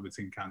knocking over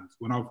tin cans.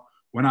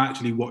 When I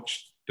actually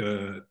watched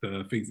the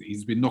things,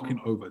 he's been knocking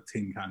over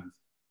tin cans.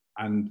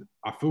 And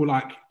I feel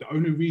like the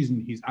only reason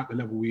he's at the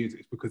level he is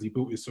because he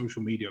built his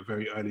social media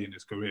very early in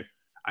his career.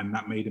 And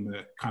that made him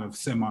a kind of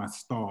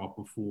semi-star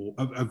before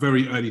a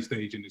very early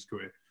stage in his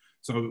career.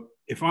 So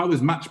if I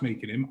was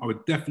matchmaking him, I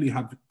would definitely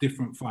have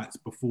different fights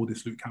before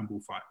this Luke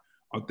Campbell fight.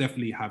 I'll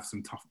definitely have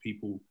some tough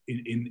people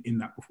in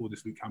that before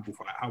this Luke Campbell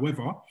fight.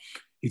 However,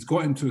 he's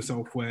got into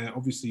himself where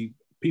obviously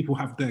people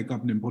have their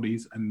governing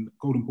bodies, and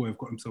Golden Boy have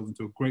got himself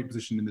into a great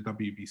position in the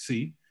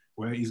WBC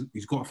where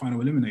he's got a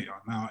final eliminator.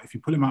 Now, if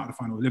you pull him out of the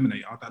final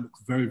eliminator, that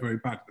looks very, very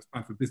bad. That's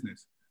bad for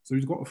business. So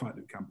he's got to fight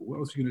Luke Campbell. What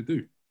else are you going to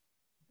do?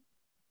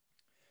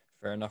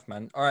 Fair enough,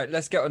 man. All right,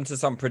 let's get on to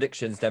some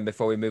predictions then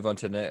before we move on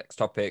to the next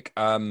topic.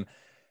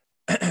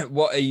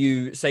 What are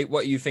you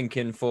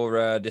thinking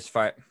for this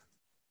fight?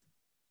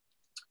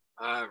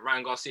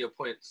 Ryan Garcia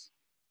points.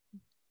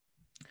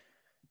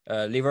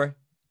 Leroy?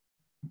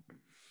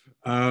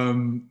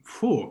 4.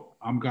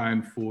 I'm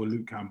going for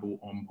Luke Campbell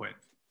on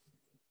points.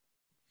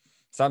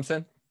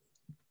 Samson?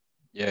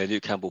 Yeah,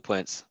 Luke Campbell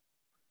points.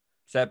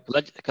 Seb?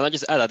 Can I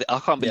just add? I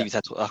can't believe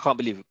I can't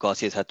believe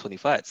Garcia's had 20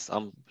 fights.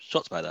 I'm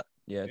shocked by that.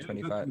 Yeah,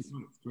 20 fights.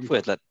 I thought he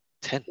had like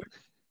 10.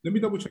 Let me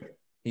double check.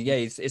 Yeah,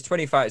 it's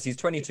 20 fights. He's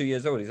 22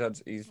 years old.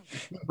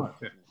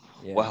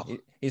 Wow.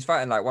 He's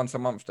fighting like once a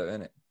month, though,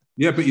 isn't it?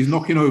 Yeah, but he's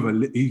knocking over.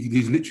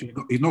 He's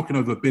knocking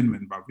over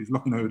Binman, bro. He's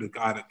knocking over the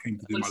guy that came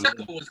to do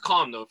Fonseca was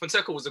calm though.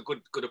 Fonseca was a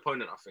good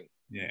opponent, I think.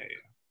 Yeah.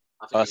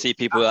 I see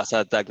people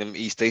outside Dagenham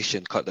East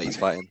Station cut that he's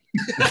fighting.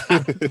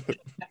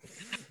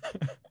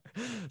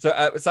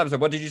 So, Samson,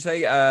 what did you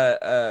say?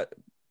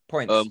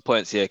 Points.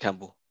 Points. Yeah,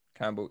 Campbell.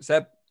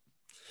 Seb.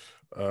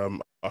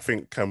 I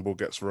think Campbell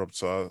gets robbed,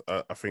 so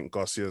I think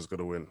Garcia's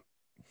gonna win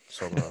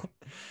somehow.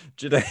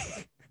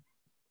 Jide.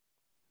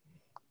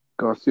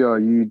 Garcia,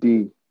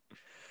 UD.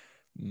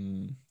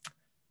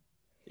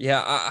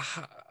 Yeah,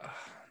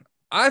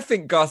 I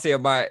think Garcia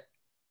might.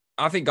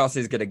 I think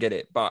Garcia's gonna get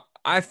it, but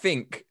I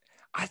think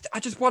I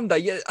just wonder.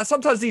 Yeah,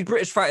 sometimes these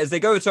British fighters they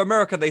go to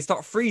America, they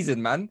start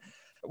freezing, man.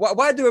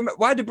 Why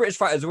do British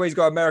fighters always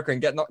go to America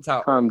and get knocked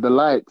out? The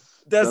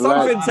lights. There's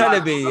something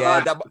telling me,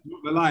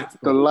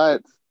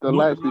 The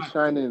lights be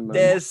shining, man.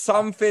 There's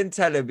something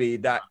telling me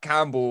that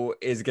Campbell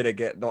is gonna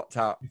get knocked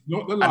out,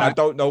 and I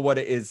don't know what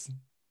it is.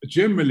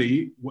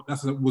 Generally,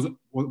 was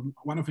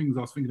one of the things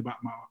I was thinking about.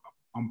 My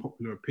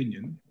unpopular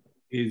opinion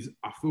is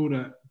I feel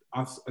that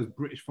us as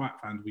British fight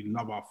fans, we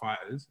love our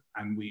fighters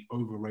and we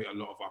overrate a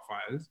lot of our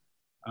fighters.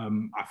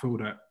 I feel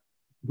that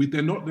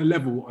they're not the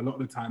level a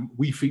lot of the time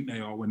we think they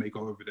are when they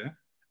go over there,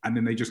 and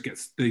then they just get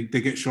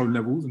shown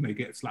levels and they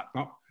get slapped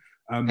up.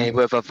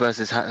 Mayweather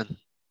versus Hatton.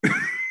 I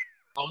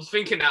was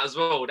thinking that as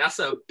well. That's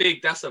a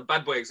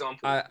bad boy example.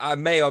 I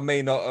may or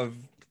may not have.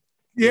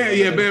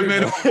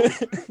 Man.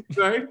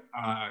 Sorry,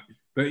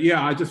 but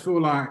yeah, I just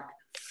feel like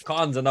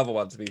Khan's another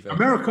one, to be fair.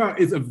 America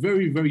is a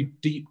very, very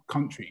deep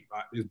country.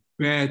 Like, there's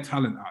bare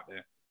talent out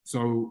there.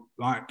 So,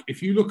 like,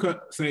 if you look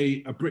at,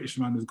 say, a British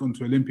man who's gone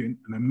to Olympian,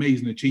 an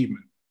amazing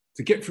achievement,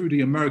 to get through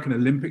the American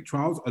Olympic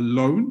trials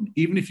alone,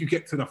 even if you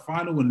get to the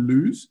final and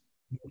lose,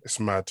 it's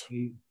mad.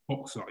 A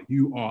boxer,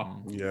 you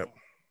are. Yeah.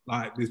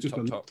 Like, there's just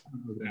top.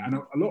 Over there. And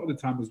a lot of the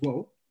time as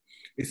well,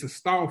 it's a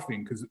style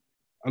thing, because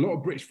a lot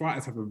of British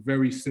fighters have a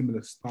very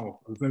similar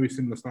style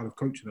of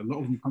coaching. A lot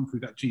of them come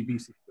through that GB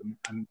system,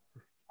 and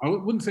I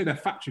wouldn't say they're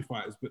factory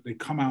fighters, but they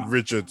come out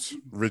rigid.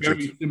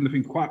 Very similar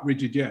thing, quite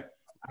rigid, yeah.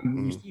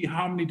 And you see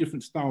how many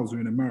different styles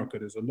are in America.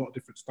 There's a lot of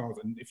different styles,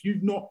 and if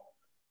you've not,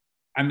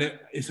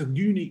 it's a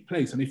unique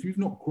place, and if you've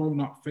not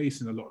grown up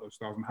facing a lot of those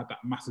styles and had that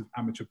massive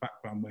amateur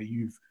background where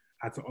you've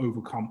had to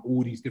overcome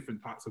all these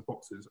different types of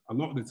boxers, a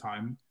lot of the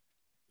time,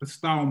 the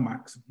style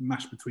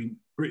match between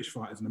British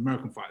fighters and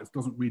American fighters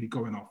doesn't really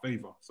go in our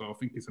favor. So I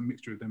think it's a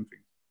mixture of them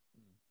things.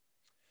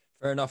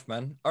 Fair enough,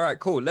 man. All right,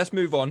 cool. Let's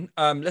move on.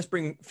 Let's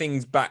bring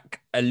things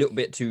back a little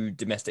bit to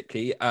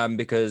domestically,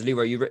 because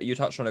Leroy, you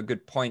touched on a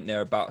good point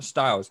there about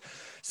styles.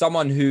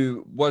 Someone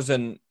who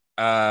wasn't,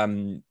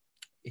 who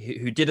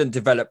didn't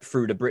develop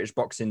through the British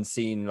boxing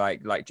scene,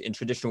 like in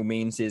traditional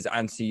means, is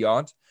Anthony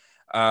Yard.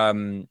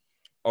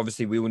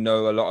 Obviously, we all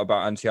know a lot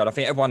about Anthony Yard. I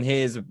think everyone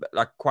here is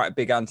like quite a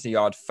big Anthony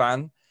Yard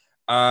fan.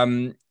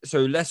 So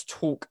let's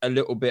talk a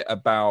little bit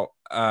about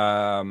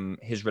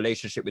his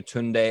relationship with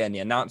Tunde and the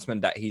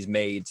announcement that he's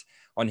made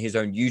on his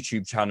own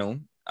YouTube channel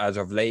as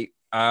of late.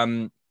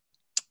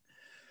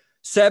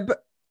 Seb,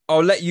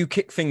 I'll let you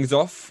kick things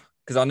off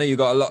because I know you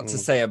got a lot to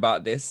say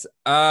about this.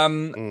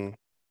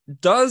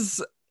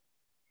 Does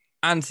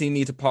Anthony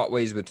need to part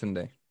ways with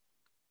Tunde?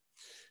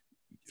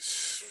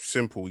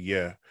 Simple,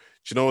 yeah.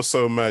 Do you know what's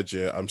so mad?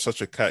 Yeah, I'm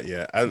such a cat.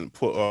 Yeah, and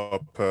put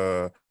up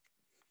a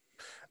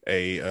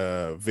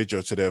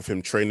video today of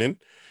him training,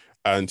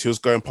 and he was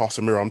going past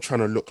the mirror. I'm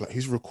trying to look like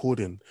he's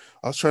recording.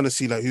 I was trying to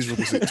see like who's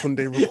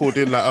Tunde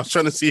recording. Like I was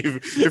trying to see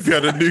if he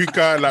had a new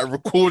guy like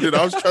recording.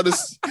 I was trying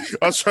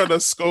to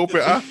scope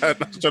it out.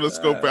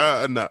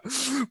 And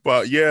that.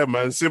 But yeah,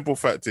 man. Simple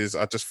fact is,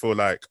 I just feel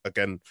like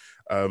again,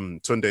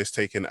 Tunde is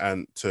taking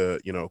Ant to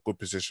a good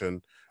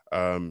position.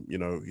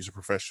 He's a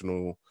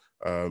professional.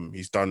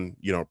 He's done,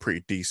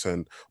 pretty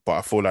decent, but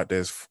I feel like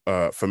there's,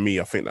 for me,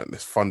 I think that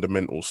there's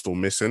fundamentals still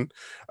missing.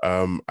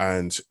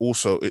 And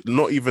also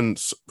not even,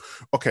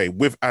 okay,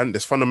 with Ant,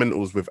 there's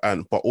fundamentals with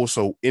Ant, but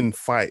also in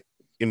fight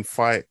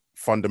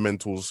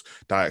fundamentals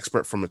that I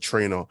expect from a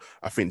trainer,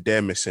 I think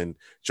they're missing.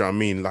 Do you know what I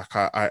mean? Like,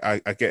 I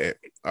get it.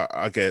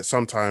 I get it.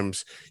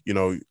 Sometimes,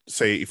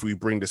 say if we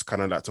bring this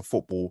kind of like to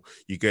football,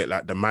 you get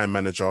like the man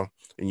manager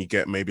and you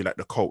get maybe like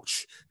the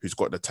coach who's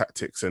got the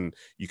tactics and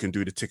you can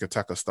do the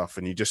tick-a-tacker stuff,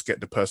 and you just get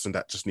the person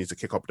that just needs to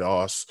kick up the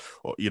arse,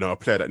 or, a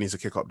player that needs to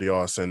kick up the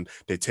arse and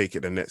they take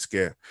it the next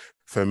gear.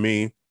 For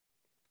me,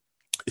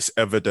 it's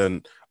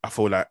evident. I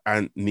feel like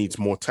Ant needs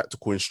more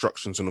tactical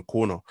instructions in the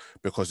corner,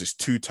 because it's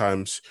 2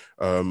 times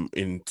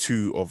in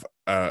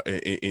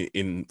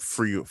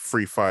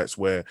three fights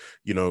where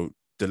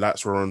the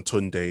lights were on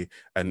Tunde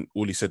and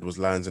all he said was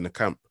lions in the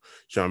camp. Do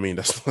you know what I mean?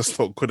 That's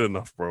not good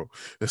enough, bro.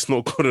 It's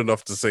not good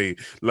enough to say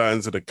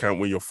lions in the camp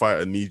when your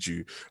fighter needs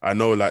you. I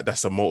know like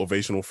that's a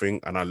motivational thing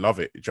and I love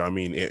it. Do you know what I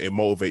mean? It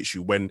motivates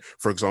you when,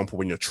 for example,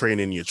 when you're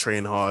training, you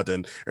train hard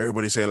and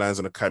everybody say lions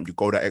in the camp, you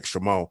go that extra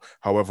mile.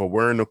 However,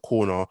 we're in the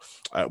corner,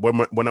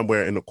 when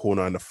we're in the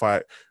corner in the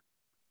fight,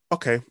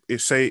 okay,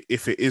 if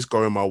it is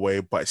going my way,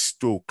 but it's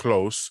still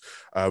close,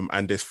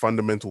 and there's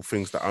fundamental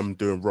things that I'm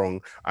doing wrong,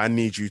 I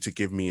need you to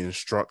give me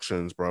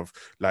instructions, bruv.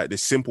 Like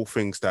there's simple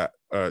things that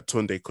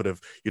Tunde could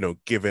have,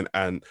 given,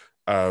 and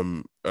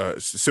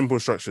simple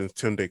instructions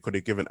Tunde could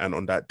have given Ant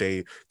on that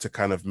day to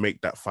kind of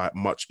make that fight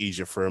much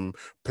easier for him,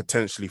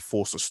 potentially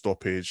force a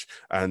stoppage,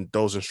 and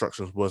those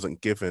instructions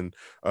wasn't given.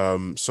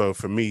 So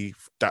for me,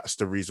 that's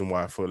the reason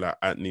why I feel like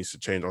Ant needs to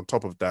change. On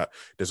top of that,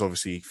 there's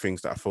obviously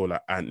things that I feel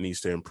like Ant needs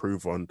to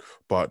improve on,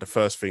 but the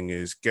first thing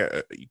is get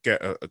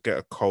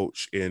a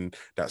coach in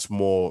that's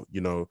more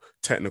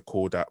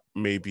technical, that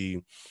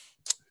maybe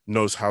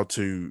knows how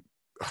to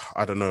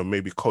I don't know,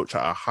 maybe coach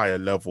at a higher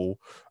level.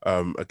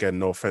 Again,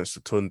 no offense to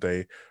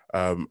Tunde,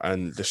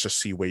 and let's just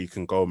see where you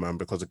can go, man.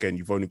 Because again,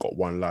 you've only got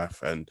one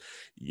life, and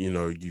you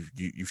know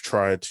you've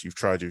tried,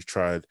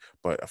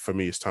 but for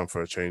me, it's time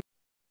for a change.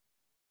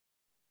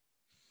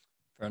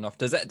 Fair enough.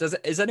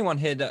 Is anyone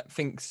here that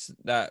thinks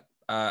that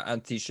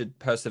Anthony should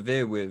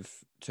persevere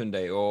with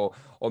Tunde,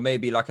 or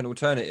maybe like an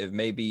alternative?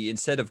 Maybe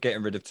instead of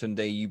getting rid of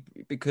Tunde,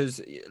 because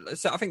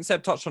I think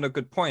Seb touched on a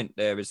good point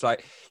there. It's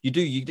like you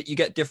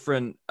get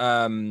different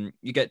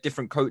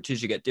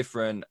coaches, you get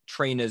different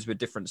trainers with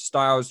different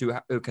styles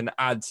who can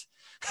add.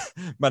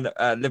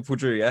 Liverpool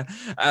drew, yeah.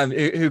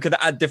 Who can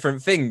add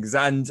different things,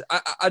 and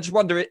I just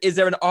wonder: is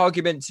there an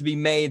argument to be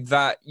made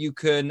that you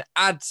can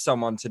add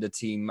someone to the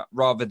team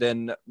rather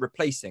than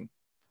replacing?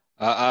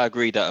 I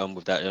agree that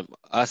with that.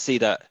 I see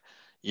that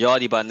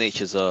Yardi by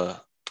nature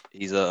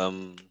he's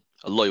a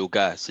loyal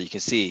guy, so you can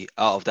see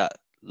out of that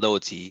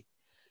loyalty,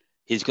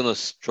 he's gonna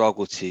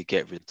struggle to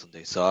get rid of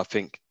Tunde. So I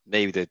think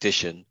maybe the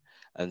addition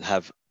and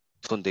have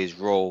Tunde's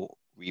role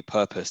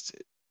repurposed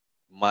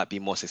might be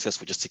more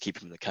successful just to keep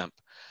him in the camp.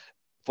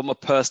 From a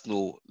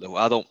personal level,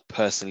 I don't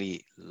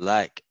personally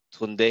like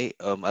Tunde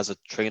as a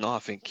trainer. I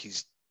think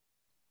he's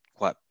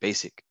quite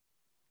basic,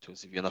 to be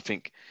honest, and I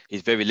think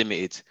he's very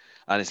limited,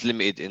 and it's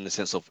limited in the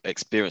sense of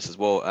experience as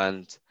well.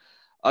 And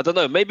I don't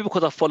know, maybe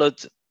because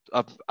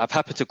I've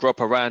happened to grow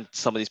up around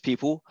some of these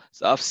people,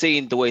 so I've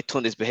seen the way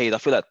Tunde's behaved. I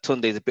feel like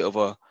Tunde is a bit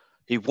of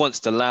he wants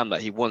the lamb,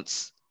 like he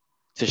wants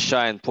to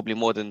shine probably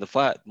more than the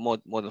fight, more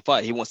than the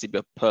fight. He wants to be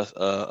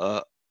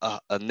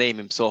a name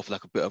himself,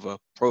 like a bit of a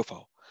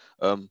profile.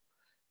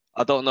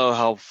 I don't know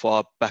how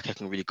far back I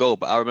can really go,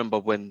 but I remember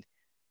when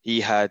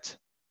he had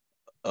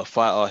a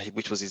fighter,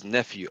 which was his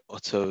nephew,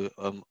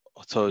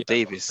 Otto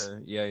Davis.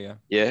 Yeah,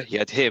 he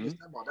had him.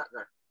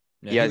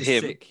 Yeah, he had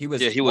him. Sick. He was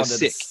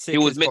sick. He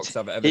was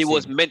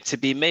meant to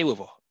be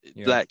Mayweather.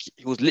 Yeah. Like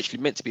he was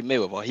literally meant to be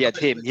Mayweather. He had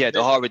him. He had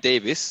O'Hara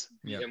Davis.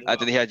 Yeah. And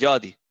then he had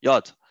Yard.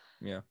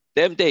 Yeah.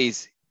 Them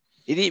days,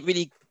 he didn't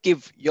really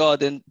give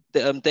Yard and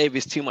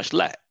Davis too much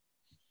light.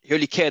 He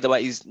only cared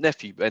about his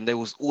nephew, and it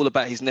was all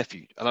about his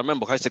nephew. And I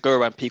remember I used to go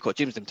around Peacock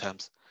gyms them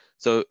times.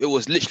 So it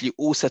was literally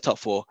all set up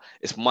for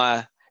it's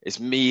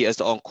me as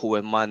the uncle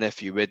and my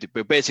nephew.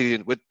 We're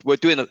basically we're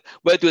doing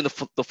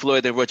the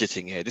Floyd and Roger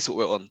thing here. This is what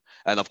we're on.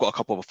 And I've got a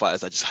couple of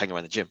fighters that just hang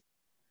around the gym.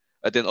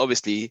 And then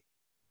obviously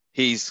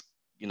he's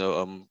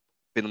been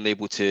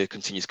unable to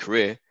continue his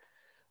career,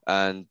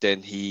 and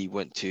then he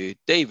went to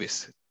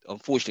Davis.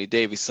 Unfortunately,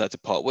 Davis decided to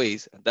part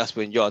ways, and that's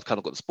when Yard kind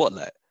of got the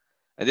spotlight.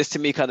 And this to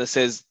me kind of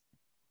says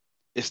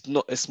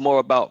it's more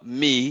about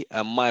me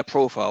and my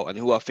profile and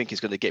who I think is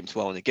going to get me to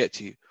where I want to get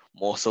to,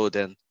 more so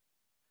than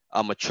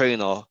I'm a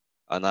trainer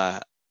and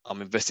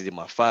I'm invested in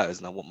my fighters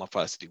and I want my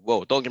fighters to do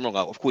well. Don't get me wrong,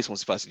 of course he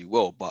wants his fighters to do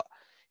well, but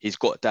he's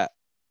got that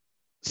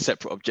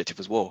separate objective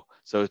as well.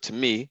 So to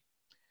me,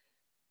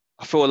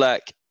 I feel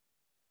like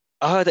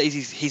I heard that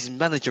he's his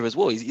manager as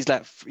well. He's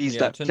like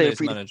player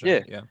free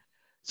manager. Yeah.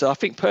 So I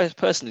think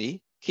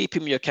personally, keep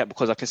him in your camp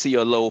because I can see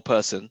you're a loyal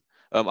person.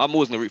 I'm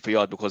always gonna root for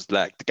Yard because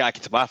like the guy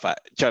came to my fight.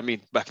 Do you know what I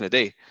mean? Back in the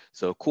day.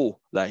 So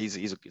cool. Like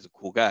he's a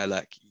cool guy.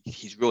 Like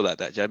he's real like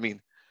that. Do you know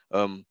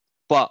what I mean?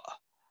 But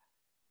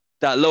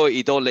that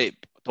loyalty, don't let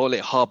it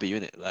harbor you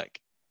in it.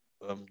 Like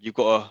you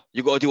gotta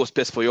do what's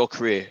best for your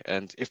career.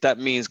 And if that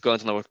means going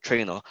to another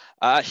trainer,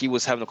 I actually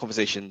was having a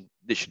conversation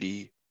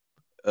literally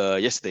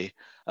yesterday.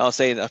 I was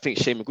saying I think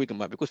Shane McGuigan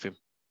might be good for him,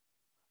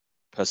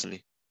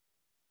 personally.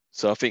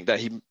 So I think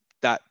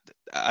that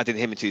adding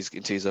him into his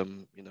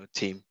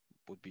team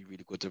would be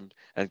really good,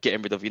 and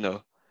getting rid of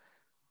the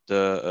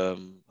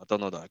I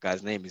don't know that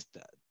guy's name is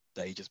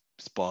that he just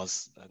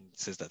spars and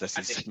says that's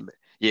his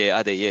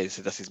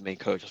so that's his main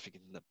coach. I was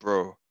thinking that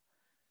bro.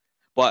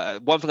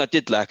 But one thing I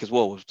did like as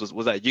well was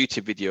that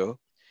YouTube video.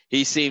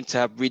 He seemed to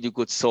have really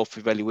good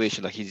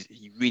self-evaluation. Like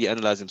he really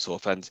analyzed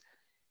himself, and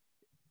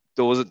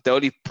there was the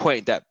only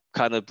point that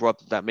kind of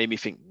that made me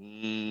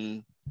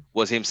think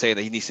was him saying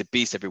that he needs to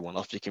beast everyone. I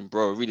was thinking,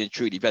 bro, really and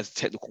truly, if that's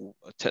a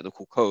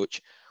technical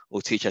coach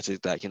or teach how to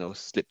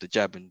slip the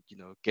jab and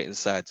get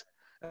inside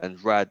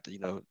and ride.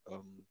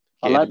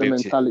 I like the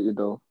mentality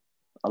though.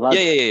 I like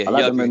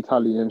the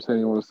mentality. Him saying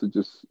he wants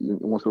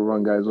to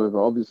run guys over.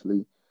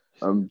 Obviously,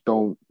 you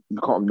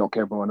can't knock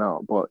everyone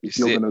out. But if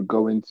you're gonna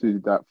go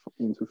into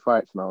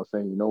fights now,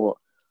 saying you know what,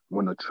 I'm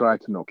gonna try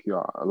to knock you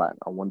out. Like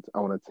I want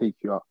to take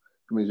you out.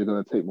 It means you're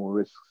gonna take more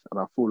risks, and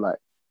I feel like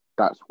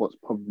that's what's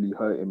probably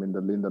hurt him in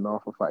the Lyndon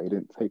Arthur fight. He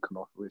didn't take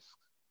enough risks.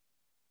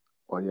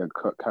 Well, yeah,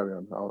 carry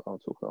on. I'll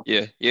talk now.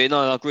 Yeah,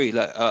 no, I agree.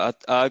 Like,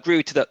 I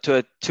agree to that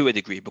to a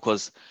degree,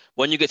 because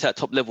when you get to that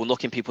top level,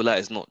 knocking people out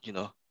is not,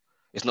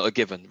 it's not a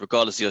given.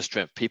 Regardless of your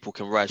strength, people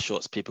can ride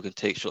shots, people can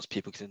take shots,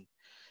 people can,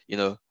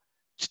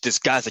 there's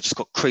guys that just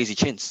got crazy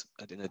chins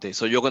at the end of the day.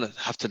 So you're gonna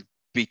have to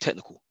be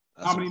technical.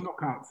 How many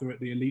knockouts are at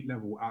the elite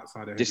level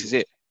outside of? This is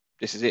it.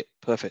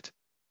 Perfect.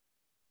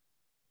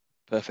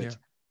 Yeah.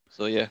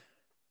 So yeah.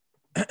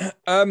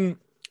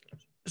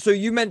 So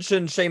you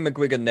mentioned Shane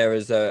McGuigan there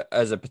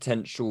as a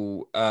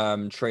potential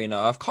trainer.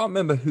 I can't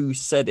remember who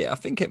said it. I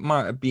think it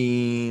might have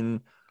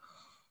been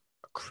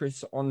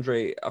Chris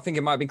Andre. I think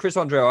it might have been Chris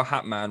Andre or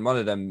Hatman. One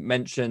of them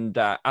mentioned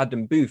that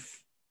Adam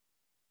Booth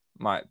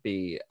might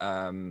be.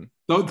 Don't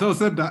tell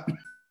said that.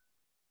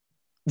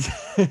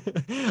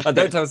 I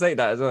don't tell say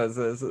that as well.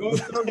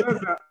 Don't tell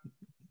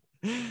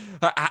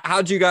that.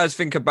 How do you guys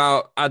think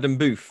about Adam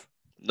Booth?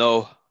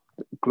 No.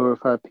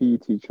 Glorified PE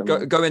teacher.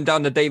 Going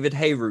down the David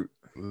Hay route.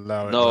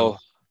 No.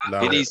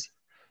 He needs.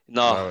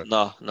 No.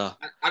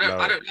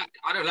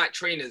 I don't like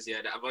trainers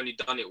that have only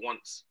done it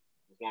once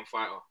with one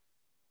fighter.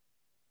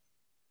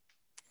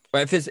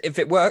 But if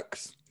it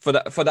works for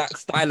that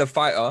style of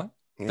fighter,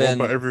 then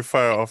what about every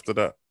fighter after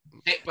that?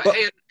 But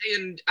Hay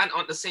and Ant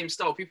aren't the same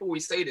style. People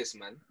always say this,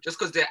 man. Just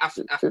because they're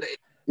athletic.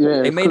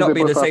 Yeah, it may not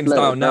be the same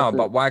style now,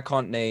 but why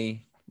can't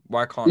they?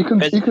 Why can't you can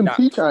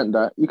teach Ant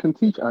that? You can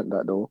teach Ant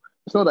that though.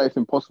 It's not that it's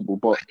impossible,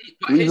 but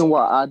the reason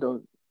why I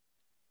don't.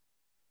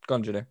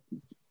 The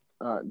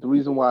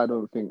reason why I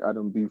don't think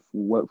Adam Booth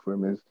will work for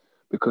him is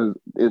because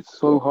it's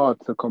so hard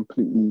to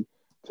completely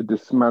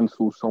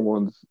dismantle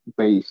someone's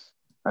base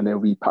and then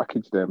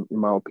repackage them, in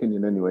my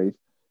opinion, anyways,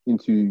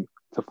 to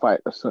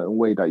fight a certain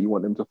way that you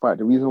want them to fight.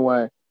 The reason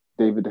why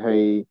David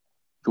Hay,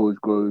 George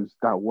Groves,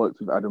 that worked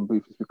with Adam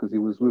Booth is because he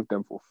was with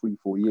them for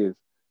 3-4 years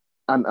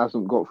and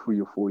hasn't got 3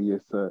 or 4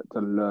 years to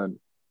learn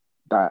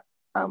that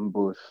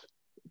ambush,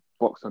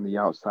 box on the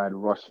outside,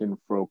 rush in,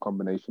 throw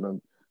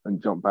combination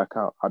and jump back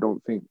out. I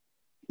don't think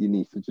he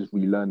needs to just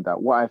relearn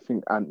that. What I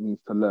think Ant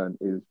needs to learn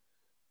is,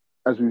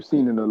 as we've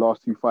seen in the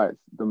last 2 fights,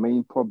 the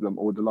main problem,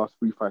 or the last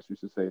 3 fights we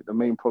should say, the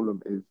main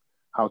problem is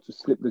how to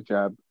slip the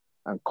jab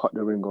and cut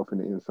the ring off in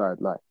the inside.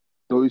 Like,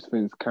 those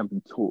things can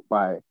be taught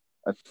by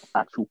an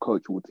actual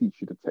coach who will teach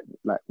you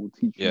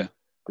you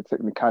the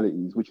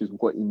technicalities, which is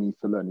what he needs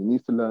to learn. He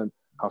needs to learn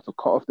how to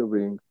cut off the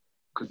ring,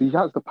 because he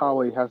has the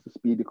power, he has the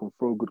speed, he can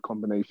throw good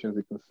combinations,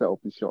 he can set up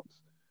his shots.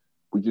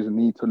 We just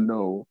need to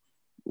know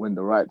when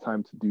the right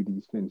time to do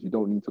these things. You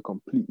don't need to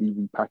completely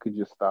repackage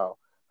your style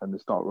and then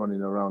start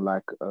running around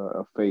like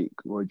a fake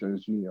Roy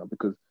Jones Jr.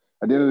 Because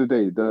at the end of the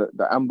day,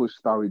 the ambush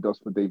style he does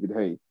for David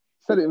Hay,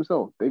 said it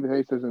himself. David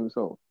Hay says it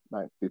himself.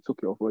 Like, they took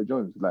it off Roy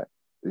Jones. Like,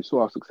 they saw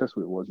how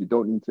successful it was. You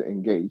don't need to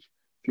engage.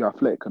 If you're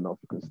athletic enough,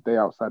 you can stay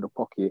outside the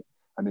pocket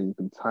and then you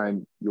can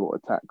time your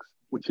attacks,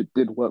 which it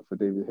did work for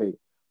David Hay.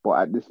 But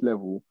at this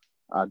level,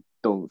 I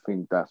don't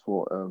think that's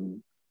what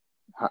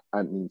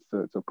Ant needs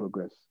to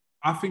progress.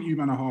 I think you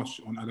man are harsh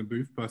on Adam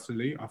Booth,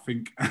 personally. I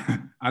think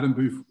Adam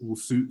Booth will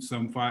suit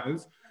some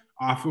fighters.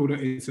 I feel that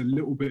it's a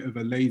little bit of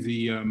a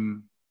lazy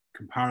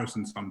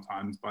comparison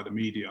sometimes by the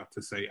media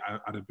to say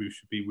Adam Booth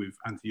should be with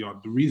Anti-Yard.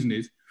 The reason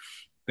is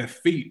their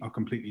feet are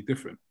completely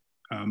different.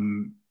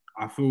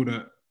 I feel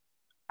that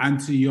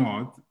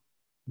Anti-Yard,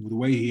 the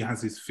way he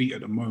has his feet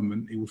at the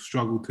moment, he will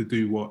struggle to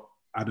do what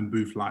Adam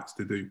Booth likes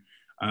to do.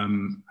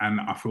 And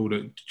I feel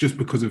that just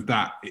because of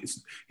that,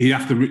 he'd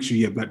have to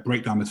literally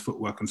break down his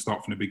footwork and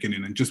start from the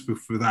beginning. And just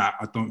for that,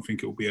 I don't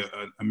think it will be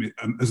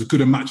as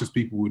good a match as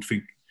people would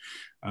think.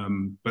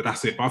 But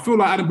that's it. But I feel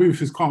like Adam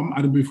Booth is calm.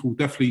 Adam Booth will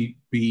definitely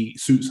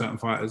suit certain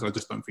fighters. I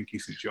just don't think he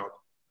suits Yard.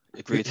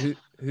 Agreed.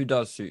 Who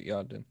does suit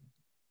Yard then?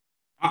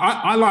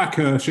 I like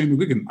Shane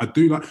McGuigan.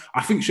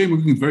 I think Shane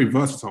McGuigan's very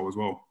versatile as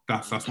well.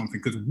 That's one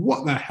thing. Because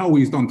what the hell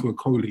he's done to a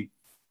Coley.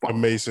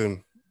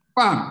 Amazing.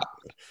 Bam.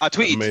 I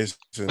tweeted.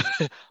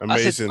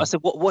 Amazing. I said,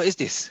 what is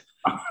this?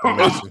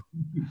 Amazing.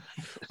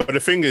 But the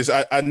thing is,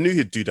 I knew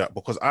he'd do that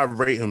because I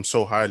rate him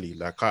so highly.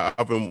 Like,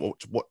 I've been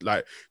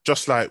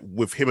just like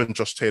with him and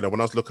Josh Taylor.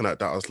 When I was looking at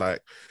that, I was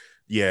like,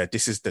 yeah,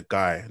 this is the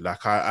guy.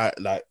 Like,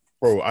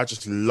 bro, I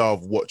just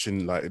love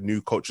watching like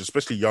new coaches,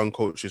 especially young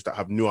coaches that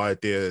have new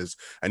ideas.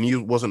 And he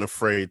wasn't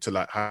afraid to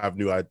like have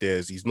new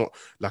ideas. He's not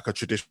like a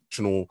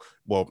traditional,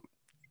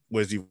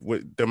 where's he?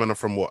 Them man are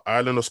from what,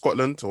 Ireland or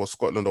Scotland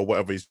or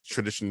whatever. He's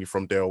traditionally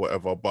from there or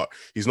whatever, but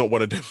he's not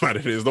one of them, man.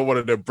 He's not one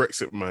of them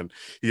Brexit, man.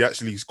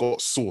 He's got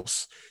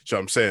sauce, you know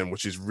what I'm saying,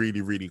 which is really,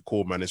 really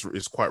cool, man.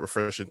 It's quite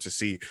refreshing to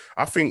see.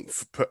 I think,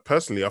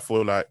 personally, I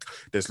feel like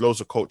there's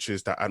loads of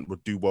coaches that Ant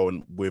would do well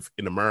with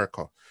in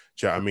America.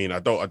 Do you know what I mean? I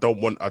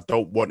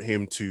don't want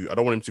him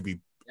to be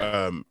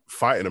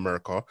fight in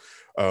America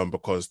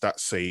because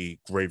that's a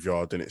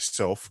graveyard in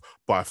itself,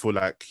 but I feel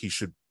like he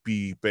should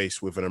be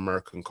based with an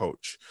American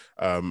coach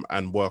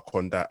and work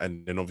on that,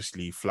 and then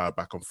obviously fly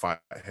back and fight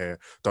here.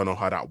 Don't know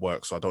how that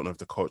works, so I don't know if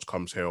the coach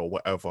comes here or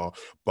whatever,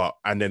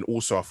 and then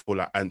also I feel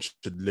like Ant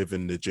should live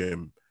in the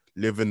gym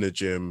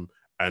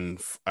and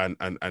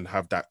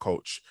have that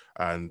coach,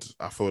 and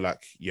I feel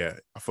like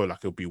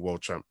he'll be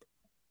world champ.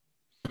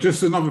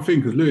 Just another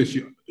thing, because Lewis,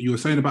 you were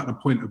saying about the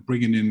point of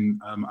bringing in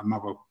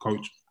another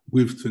coach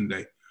with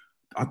Tunde.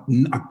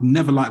 I've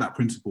never liked that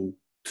principle.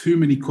 Too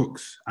many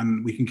cooks,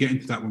 and we can get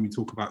into that when we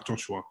talk about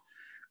Joshua.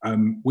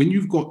 When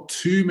you've got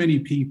too many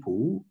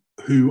people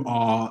who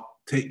are...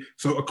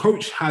 So a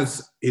coach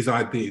has his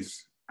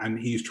ideas, and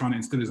he's trying to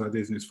instill his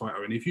ideas in his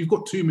fighter. And if you've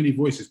got too many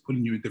voices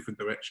pulling you in different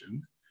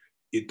directions,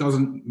 it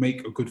doesn't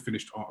make a good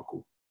finished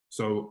article.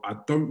 So I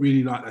don't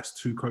really like this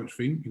two-coach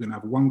thing. You're going to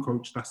have one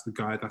coach, that's the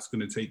guy that's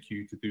going to take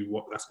you to do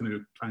what, that's going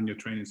to plan your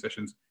training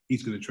sessions.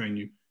 He's going to train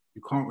you.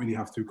 You can't really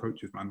have two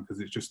coaches, man, because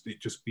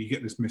you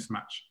get this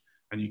mismatch.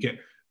 And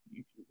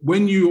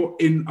when you're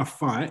in a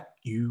fight,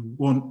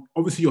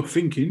 obviously you're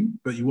thinking,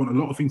 but you want a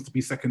lot of things to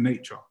be second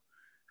nature.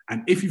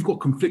 And if you've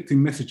got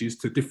conflicting messages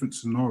to different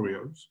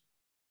scenarios,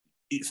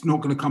 it's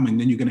not going to come in,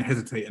 then you're going to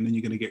hesitate and then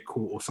you're going to get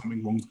caught or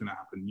something wrong's going to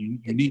happen. You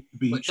need to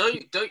be... But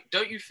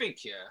don't you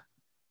think, yeah,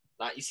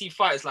 like you see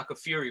fighters like a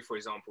Fury, for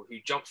example, who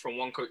jumps from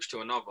one coach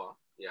to another,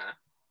 yeah?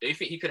 Do you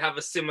think he could have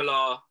a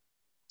similar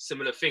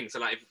thing? So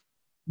like...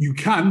 You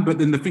can, but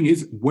then the thing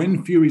is,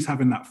 when Fury's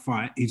having that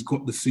fight, he's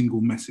got the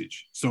single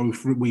message. So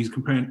he's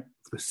comparing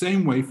the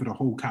same way for the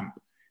whole camp.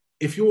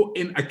 If you're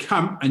in a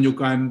camp and you're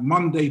going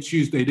Monday,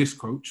 Tuesday, this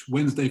coach,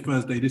 Wednesday,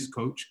 Thursday, this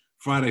coach,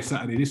 Friday,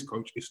 Saturday, this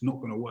coach, it's not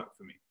going to work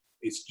for me.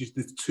 It's just,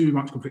 there's too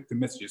much conflicting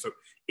messages. So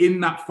in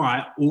that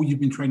fight, all you've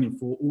been training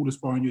for, all the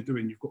sparring you're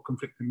doing, you've got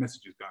conflicting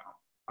messages going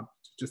on.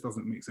 It just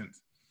doesn't make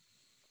sense.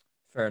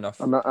 Fair enough.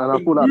 And I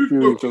feel like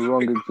Fury is the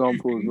wrong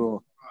example as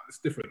well. It's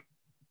different.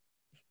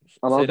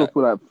 And I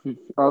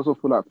also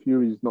feel like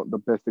Fury is not the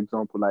best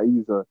example. Like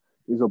he's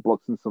a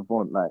boxing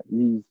savant. Like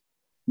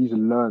he's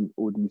learned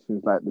all these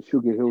things, like the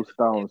Sugar Hill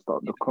style and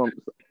stuff, the comps.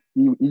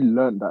 He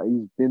learned that.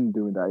 He's been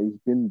doing that. He's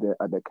been there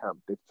at the camp.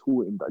 They've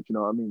taught him that. Do you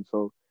know what I mean?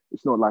 So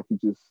it's not like he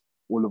just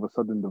all of a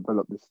sudden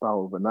developed this style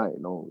overnight.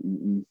 You know,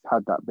 he's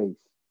had that base.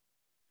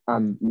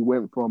 And he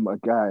went from a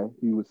guy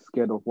who was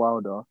scared of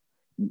Wilder.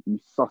 He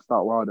sussed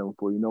out Wilder and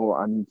thought, you know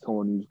what, I need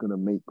someone who's gonna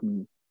make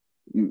me.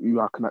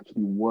 I can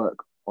actually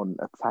work on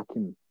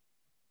attacking.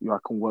 I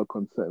can work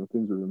on certain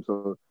things with him.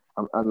 So,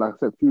 and like I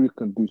said, Fury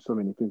can do so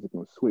many things. He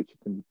can switch, he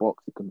can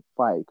box, he can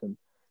fight.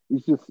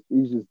 He's just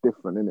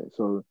different, isn't it?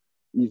 So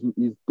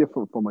he's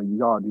different from a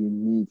yard who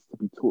needs to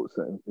be taught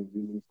certain things. He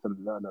needs to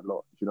learn a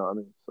lot. Do you know what I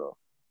mean? So.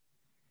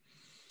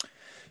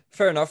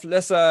 Fair enough.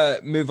 Let's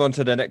move on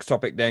to the next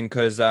topic then,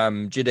 because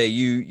Jide,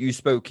 you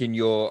spoke in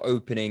your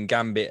opening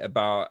gambit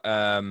about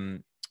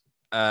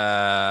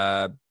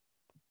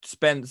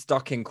Spence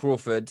ducking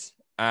Crawford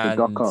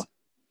and.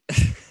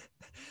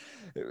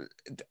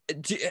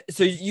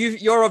 So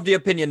you're of the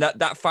opinion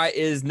that fight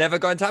is never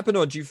going to happen,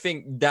 or do you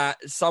think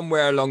that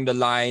somewhere along the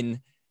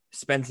line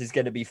Spence is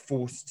going to be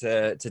forced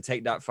to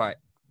take that fight?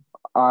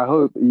 I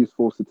hope he's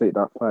forced to take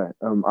that fight.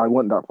 I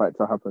want that fight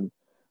to happen.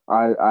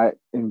 I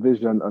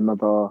envision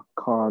another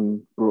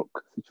Khan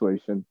Brook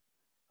situation.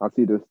 I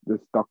see this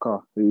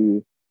Ducker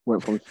who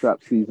went from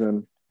strap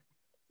season.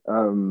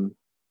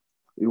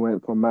 He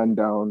went from man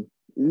down.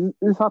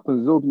 This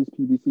happens. All these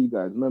PBC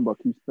guys. Remember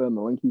Keith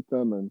Thurman? When Keith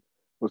Thurman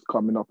was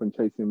coming up and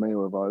chasing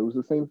Mayweather, it was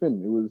the same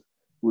thing.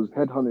 It was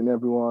headhunting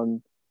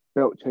everyone,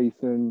 belt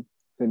chasing.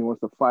 Then he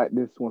wants to fight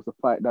this, wants to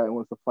fight that, he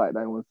wants to fight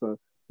that, he wants to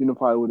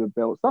unify all the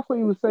belts. That's what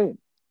he was saying.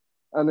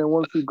 And then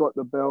once he got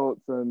the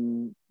belts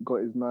and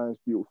got his nice,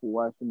 beautiful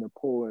wife in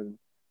Nepal and,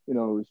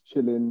 was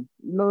chilling,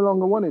 he no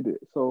longer wanted it.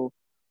 So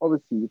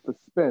obviously for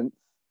Spence,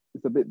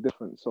 it's a bit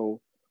different. So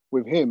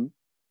with him,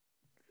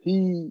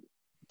 he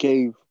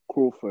gave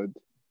Crawford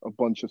a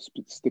bunch of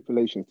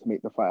stipulations to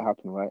make the fight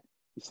happen, right?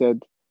 He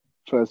said,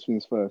 first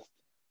things first,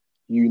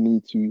 you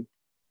need to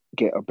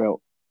get a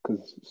belt,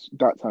 because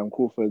that time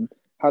Crawford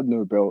had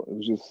no belt.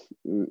 It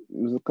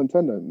was a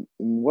contender in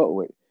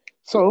welterweight.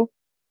 So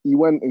he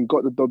went and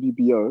got the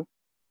WBO.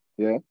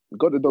 Yeah,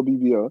 got the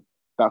WBO.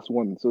 That's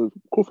one. So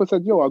Crawford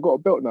said, "Yo, I got a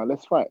belt now.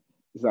 Let's fight."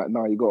 He's like,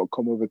 "No, you got to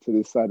come over to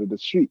this side of the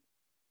street."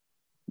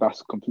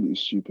 That's completely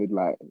stupid.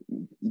 Like,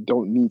 you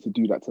don't need to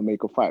do that to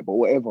make a fight. But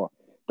whatever.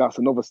 That's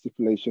another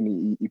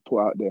stipulation he put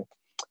out there.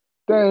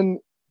 Then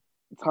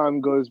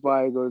time goes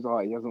by. He goes,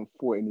 he hasn't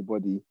fought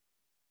anybody.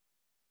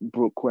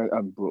 Crawford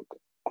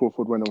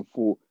went and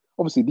fought.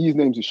 Obviously, these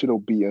names he should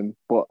have beaten,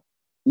 but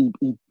he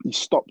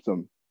stopped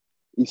them.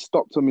 He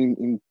stopped them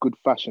in good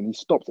fashion. He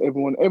stopped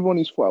everyone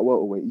who's fought at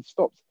welterweight. He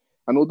stopped.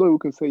 And although we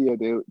can say, yeah,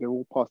 they're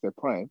all past their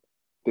prime,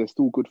 they're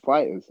still good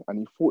fighters. And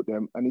he fought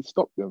them and he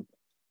stopped them.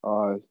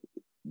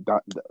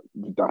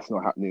 That's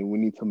not happening. We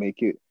need to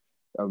make it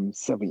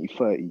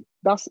 70-30.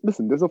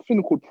 Listen, there's a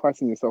thing called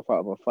pricing yourself out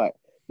of a fight.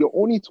 You're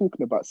only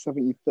talking about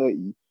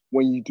 70-30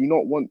 when you do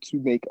not want to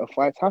make a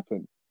fight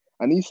happen.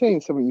 And he's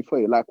saying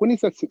 70-30. Like when he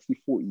said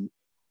 60-40,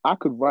 I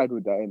could ride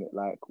with that, innit?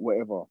 Like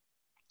whatever.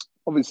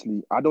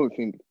 Obviously, I don't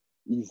think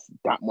he's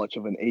that much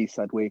of an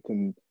A-side where he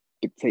can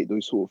dictate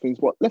those sort of things.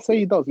 But let's say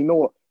he does. You know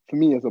what? For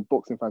me as a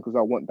boxing fan, because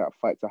I want that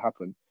fight to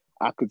happen,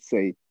 I could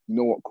say, you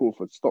know what,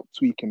 Crawford, stop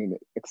tweaking in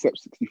it, accept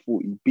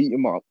 60-40, beat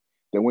him up.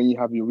 Then when you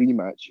have your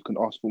rematch, you can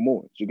ask for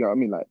more. Do you get what I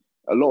mean? Like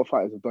a lot of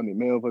fighters have done it.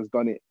 Mayweather's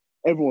done it.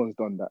 Everyone's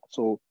done that.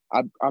 So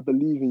I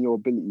believe in your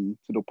ability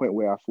to the point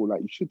where I feel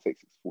like you should take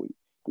 60-40.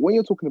 But when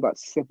you're talking about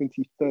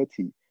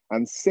 70-30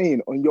 and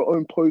saying on your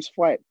own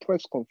post-fight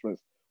press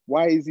conference,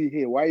 why is he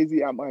here? Why is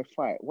he at my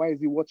fight? Why is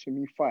he watching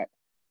me fight?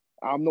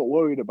 I'm not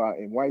worried about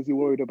him. Why is he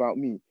worried about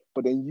me?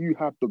 But then you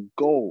have the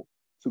goal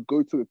to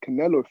go to the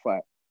Canelo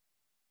fight.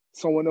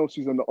 Someone else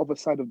who's on the other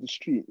side of the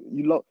street.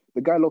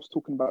 The guy loves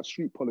talking about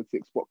street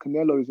politics, but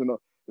Canelo is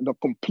the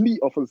complete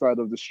opposite side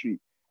of the street,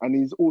 and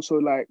he's also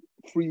like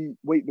 3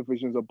 weight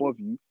divisions above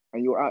you,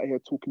 and you're out here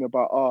talking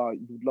about,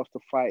 you'd love to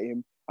fight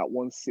him at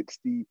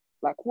 160.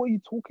 Like, what are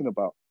you talking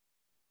about?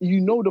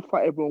 You know the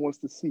fight everyone wants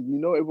to see. You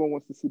know everyone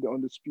wants to see the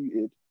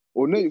undisputed,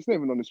 or no, it's not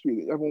even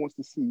undisputed. Everyone wants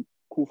to see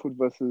Crawford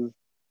versus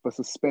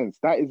Spence.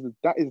 That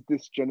is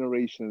this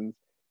generation's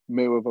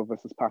Mayweather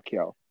versus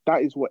Pacquiao.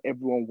 That is what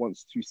everyone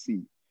wants to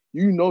see.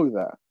 You know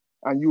that,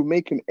 and you're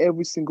making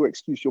every single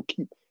excuse. You'll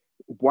keep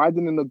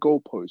widening the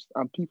goalpost,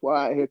 and people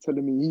are out here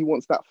telling me he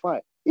wants that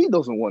fight. He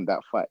doesn't want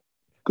that fight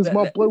because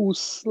my boy will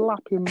slap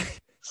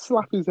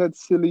his head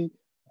silly,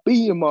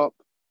 beat him up,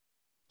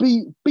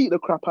 beat the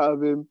crap out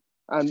of him,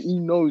 and he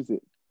knows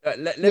it.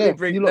 Let me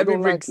bring he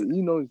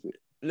knows it.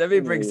 Let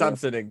me bring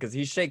Samson in because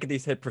he's shaking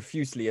his head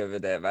profusely over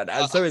there, man.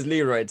 And so is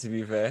Leroy, to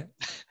be fair.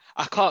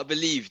 I can't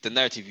believe the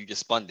narrative you just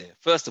spun there.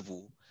 First of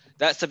all,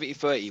 that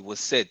 70-30 was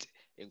said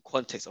in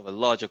context of a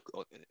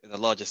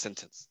larger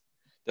sentence.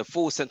 The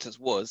full sentence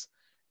was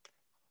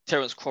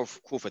Terence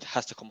Crawford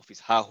has to come off his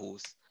high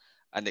horse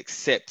and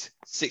accept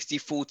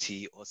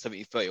 60-40 or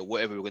 70-30 or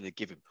whatever we're going to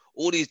give him.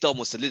 All he's done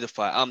was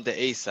solidify, I'm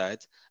the A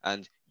side,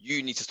 and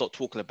you need to stop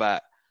talking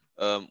about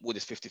all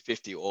this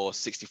 50-50 or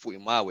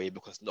 60-40 my way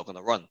because it's not going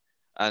to run.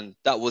 And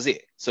that was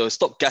it. So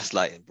stop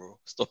gaslighting, bro.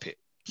 Stop it,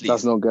 please.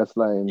 That's not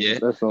gaslighting. Yeah.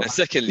 That's not, and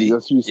secondly,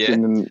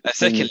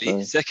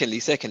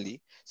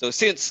 secondly. So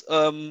since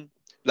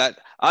like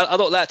I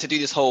don't like to do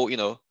this whole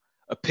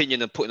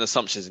opinion and putting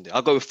assumptions in there.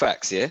 I'll go with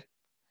facts. Yeah.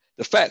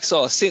 The facts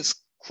are since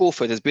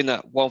Crawford has been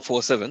at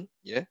 147.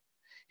 Yeah.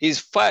 His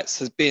fights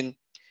has been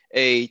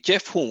a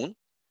Jeff Horn.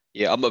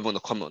 Yeah, I'm not going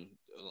to comment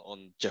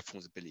on Jeff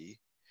Horn's ability.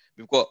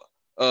 We've got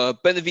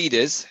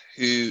Benavidez,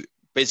 who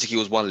basically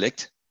was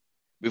one-legged.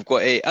 We've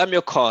got a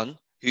Amir Khan,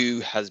 who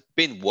has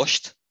been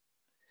washed.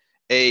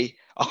 I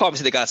can't even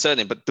say the guy's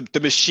surname, but the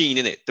machine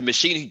in it. The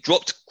machine who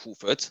dropped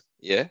Crawford,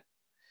 yeah.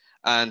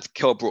 And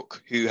Kell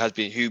Brook, who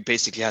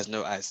basically has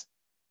no eyes.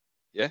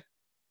 Yeah.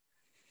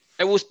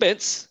 Errol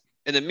Spence,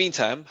 in the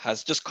meantime,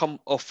 has just come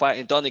off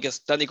fighting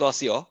Danny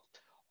Garcia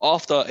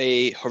after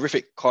a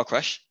horrific car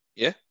crash.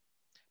 Yeah.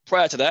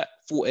 Prior to that,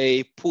 fought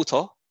a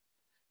Porter.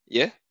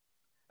 Yeah.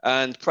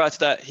 And prior to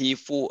that, he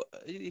fought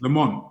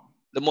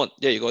Lamont.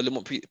 There you go,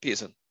 Lamont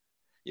Peterson.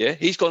 Yeah,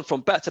 he's gone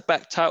from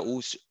back-to-back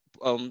titles,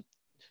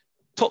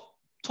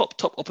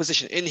 top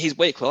opposition in his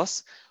weight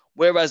class,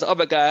 whereas the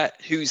other guy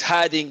who's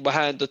hiding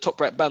behind the top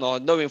right banner,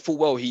 knowing full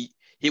well he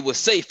was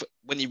safe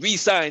when he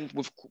re-signed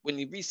with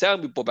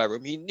Bob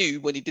Arum. He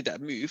knew when he did that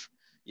move,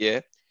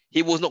 yeah,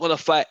 he was not going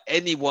to fight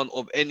anyone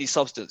of any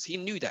substance. He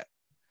knew that.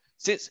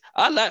 Since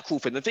I like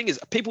Crawford, the thing is,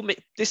 people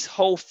make this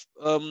whole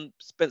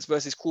Spence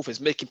versus Crawford is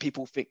making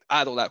people think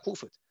I don't like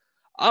Crawford.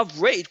 I've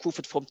rated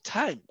Crawford from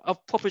time. I've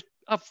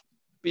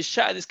been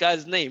shouting this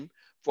guy's name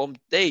from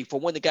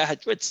when the guy had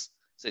dreads.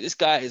 So this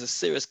guy is a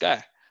serious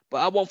guy.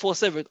 But at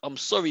 147, I'm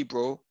sorry,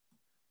 bro.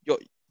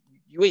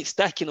 You ain't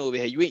stacking over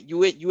here.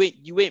 You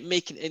ain't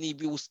making any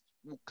real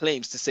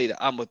claims to say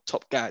that I'm a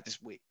top guy at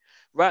this weight.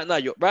 Right now,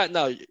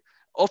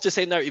 after the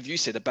same narrative you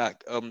said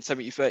about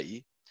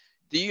 70-30,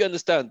 do you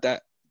understand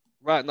that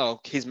right now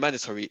his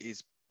mandatory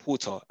is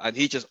Porter, and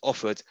he just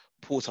offered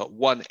Porter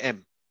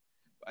 1M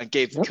and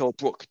gave Kell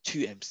Brook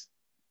 2 M's.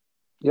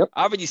 Yep.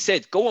 I already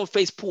said go on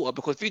face Porter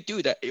because if you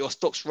do that, your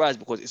stocks rise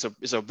because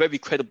it's a very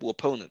credible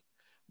opponent.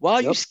 Why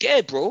are you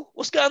scared, bro?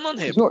 What's going on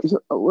here?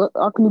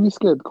 How can you be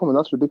scared? Come on,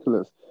 that's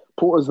ridiculous.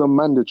 Porter's a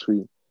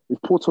mandatory.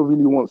 If Porter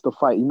really wants to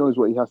fight, he knows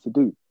what he has to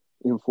do.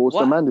 Enforce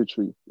the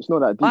mandatory. It's not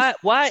that deep.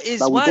 Why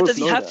does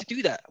he have to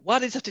do that? Why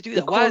does he have to do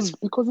that?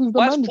 Because he's the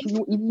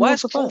mandatory. Why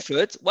is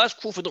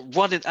Crawford not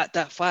running at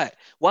that fight?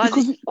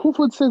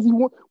 Crawford says he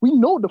wants. We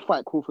know the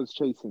fight Crawford's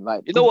chasing.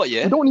 Like, you know what?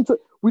 Yeah,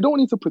 we don't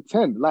need to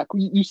pretend. Like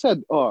you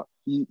said,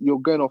 you're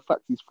going off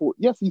facts. He's fought.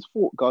 Yes, he's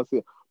fought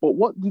Garcia. But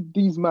what did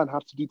these men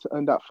have to do to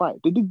earn that fight?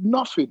 They did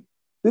nothing.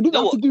 They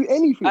didn't have to do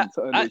anything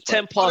to earn at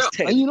 10 past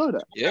 10. And you know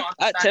that. Yeah.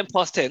 At 10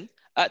 past 10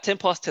 on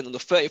the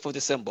 30th of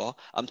December,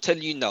 I'm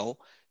telling you now,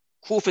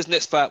 Crawford's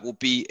next fight will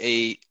be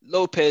a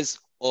Lopez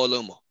or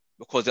Loma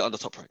because they're under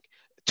top rank.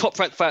 Top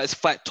rank fighters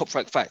fight top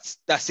rank fights.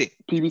 That's it.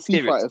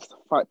 PBC fighters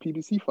fight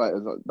PBC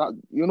fighters. That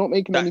you're not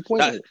making any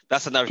point.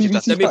 That's a narrative.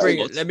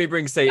 Let me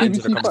bring Say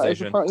into the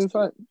conversation.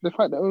 They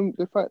fight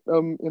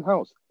in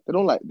house. They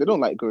don't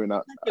like going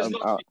out.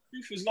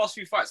 Crawford's last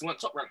few fights weren't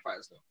top rank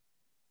fighters though.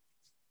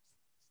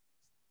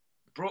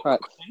 Bro,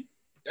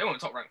 they weren't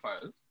top rank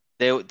fighters.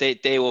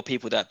 They were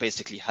people that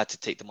basically had to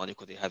take the money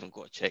because they haven't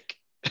got a check.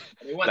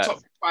 They weren't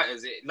top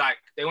fighters.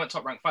 They weren't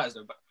top rank fighters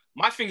though. But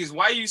my thing is,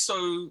 why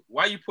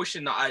are you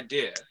pushing the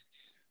idea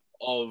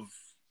of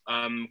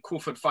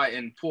Crawford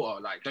fighting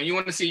Porter? Like, don't you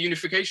want to see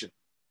unification?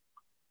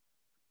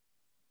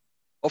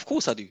 Of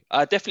course I do.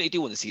 I definitely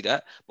do want to see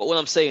that. But what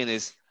I'm saying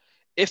is,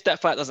 if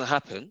that fight doesn't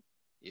happen,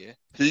 yeah,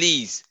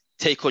 please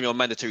take on your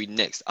mandatory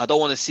next. I don't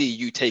want to see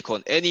you take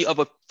on any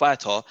other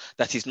fighter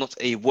that is not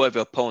a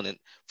worthy opponent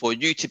for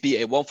you to be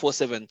a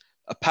 147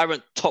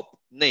 apparent top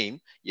name,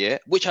 yeah,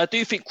 which I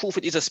do think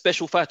Crawford is a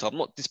special fighter. I'm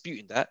not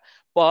disputing that,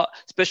 but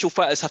special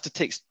fighters have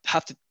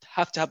to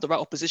have the right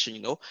opposition.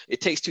 You know,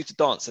 it takes two to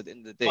dance at the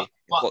end of the day in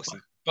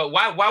boxing. But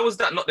why was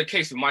that not the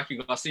case with Mikey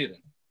Garcia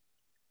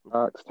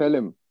then? Tell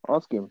him,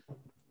 ask him.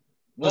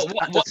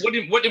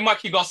 What did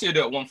Mikey Garcia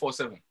do at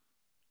 147?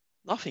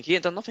 Nothing. He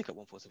ain't done nothing at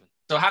 147.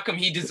 So how come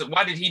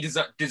why did he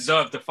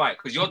deserve the fight?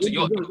 Because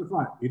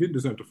he didn't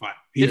deserve the fight.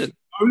 The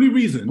only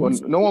reason. Well,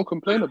 no one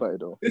complained about it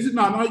though. This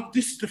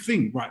is the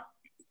thing, right?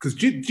 Because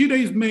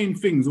Jide's main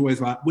thing is always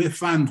like, we're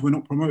fans, we're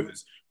not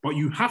promoters. But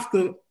you have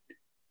to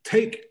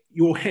take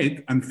your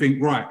head and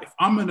think, right, if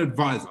I'm an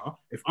advisor,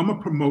 if I'm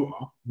a promoter,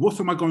 what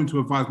am I going to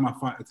advise my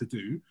fighter to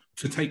do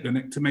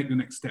to make the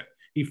next step?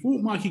 He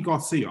fought Mikey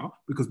Garcia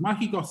because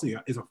Mikey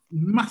Garcia is a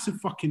massive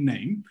fucking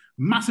name,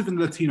 massive in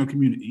the Latino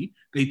community.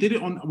 They did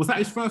it was that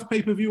his first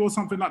pay-per-view or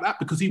something like that?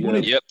 Because he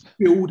wanted to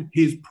build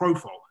his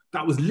profile.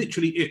 That was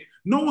literally it.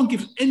 No one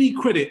gives any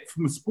credit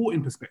from a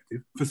sporting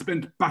perspective for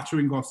Spence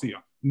battering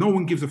Garcia. No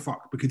one gives a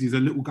fuck because he's a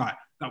little guy.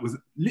 That was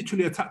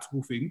literally a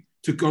tactical thing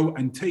to go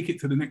and take it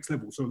to the next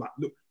level. So like,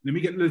 look, let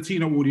me get the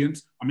Latino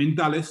audience. I'm in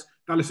Dallas.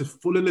 Dallas is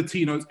full of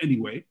Latinos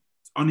anyway.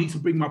 I need to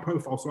bring my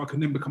profile so I can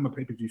then become a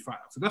pay-per-view fighter.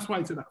 So that's why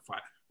I took that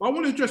fight. But I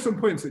want to address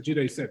some points that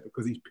Jide said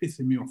because he's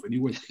pissing me off and he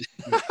always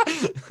pisses me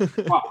off.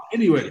 But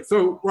anyway,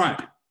 so right.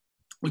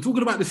 We're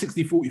talking about the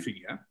 60-40 thing,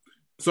 yeah?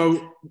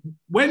 So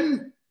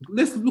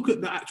let's look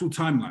at the actual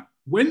timeline.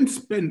 When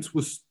Spence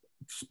was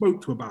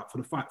spoke to about for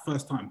the fight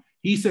first time,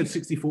 he said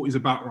 60-40 is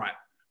about right.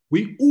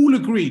 We all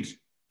agreed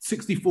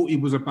 60-40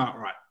 was about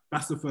right.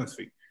 That's the first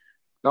thing.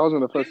 That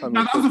wasn't the first time.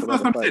 That was the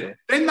first time I said.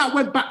 Then that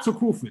went back to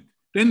Crawford.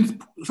 Then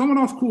someone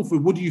asked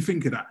Crawford, what do you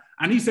think of that?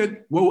 And he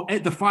said, well,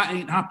 the fight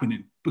ain't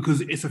happening because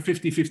it's a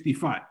 50-50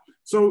 fight.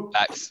 So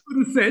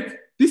Crawford has said,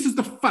 this is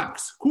the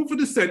facts. Crawford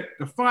has said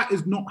the fight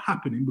is not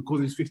happening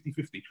because it's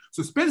 50-50.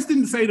 So Spence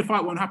didn't say the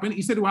fight won't happen.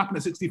 He said it will happen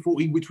at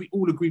 60-40, which we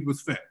all agreed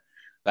was fair.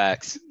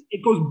 Facts.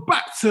 It goes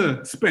back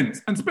to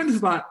Spence. And Spence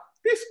is like,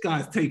 this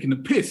guy's taking the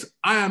piss.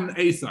 I am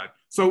the A side.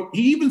 So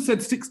he even said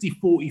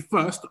 60-40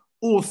 first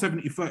or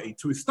 70-30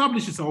 to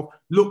establish yourself.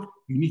 Look,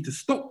 you need to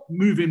stop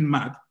moving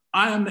mad.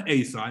 I am the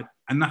A side,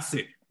 and that's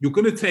it. You're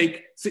going to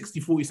take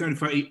 60-40,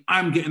 70-30.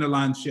 I'm getting a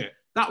lion's share.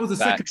 That was the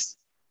second.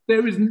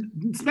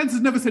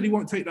 Spencer's never said he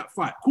won't take that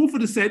fight.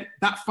 Crawford has said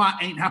that fight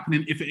ain't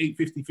happening if it ain't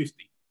 50-50.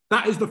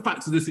 That is the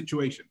facts of the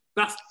situation.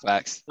 That's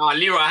facts. Now,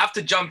 Leroy, I have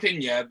to jump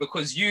in, yeah,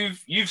 because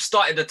you've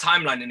started the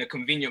timeline in a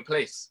convenient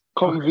place.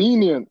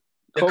 Convenient.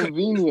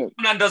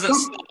 Man doesn't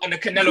start on the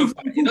Canelo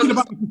fight. He's talking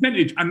about the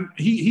percentage, and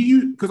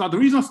he because the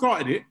reason I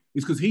started it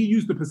is because he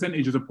used the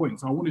percentage as a point.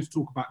 So I wanted to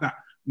talk about that.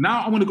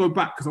 Now I want to go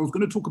back because I was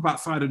going to talk about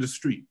side of the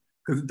street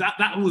because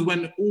that was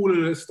when all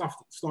of the stuff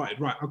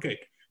started. Right? Okay.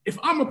 If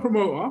I'm a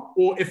promoter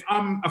or if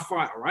I'm a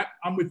fighter, right?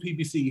 I'm with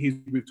PBC. He's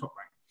with Top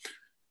Rank.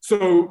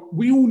 So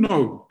we all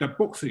know that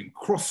boxing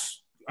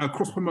cross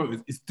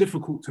promoters is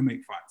difficult to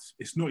make fights.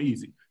 It's not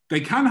easy. They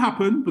can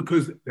happen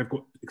because they've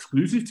got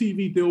exclusive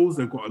TV deals.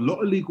 They've got a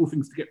lot of legal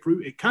things to get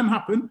through. It can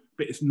happen,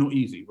 but it's not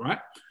easy, right?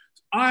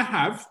 I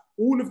have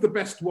all of the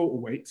best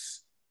welterweights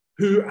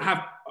who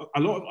have, a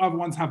lot of other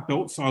ones have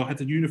belts, so I had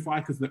to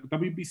unify because the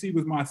WBC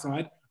was my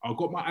side. I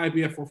got my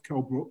IBF off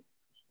Campbell.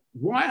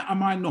 Why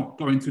am I not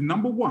going to,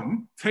 number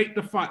one, take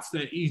the fights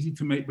that are easy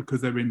to make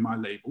because they're in my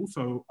label?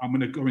 So I'm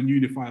going to go and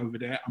unify over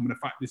there. I'm going to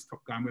fight this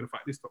top guy. I'm going to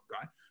fight this top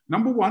guy.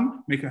 Number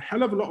one, make a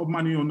hell of a lot of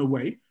money on the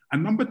way.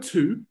 And number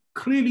two,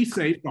 clearly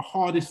save the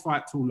hardest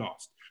fight till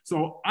last.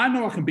 So I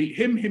know I can beat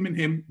him, and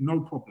him,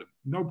 no problem.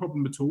 No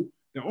problem at all.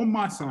 They're on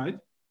my side.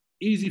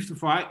 Easy to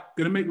fight,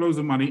 going to make loads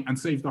of money and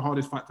save the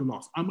hardest fight to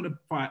last. I'm going to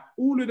fight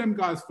all of them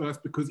guys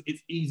first because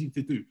it's easy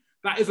to do.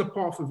 That is a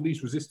path of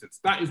least resistance.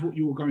 That is what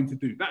you are going to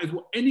do. That is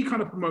what any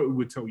kind of promoter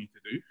would tell you to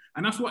do.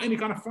 And that's what any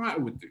kind of fighter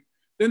would do.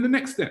 Then the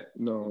next step.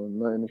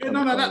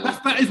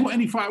 That is what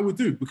any fighter would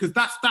do because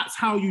that's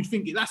how you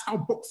think it. That's how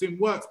boxing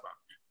works, bro.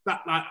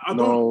 That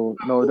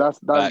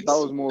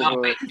was more of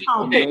a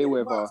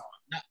Mayweather.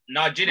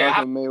 No,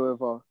 Jide,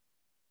 Mayweather.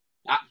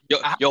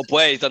 Your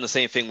boy has done the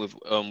same thing with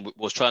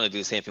was trying to do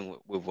the same thing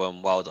with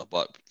Wilder,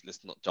 but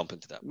let's not jump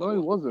into that. No, he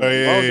wasn't.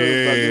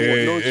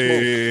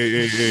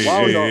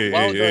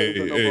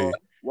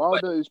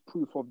 Wilder is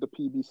proof of the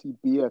PBC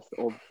BS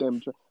of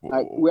them.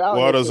 Like we're out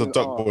Wilder's here saying, a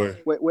duck boy.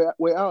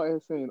 We're out here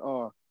saying,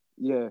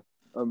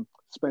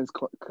 Spence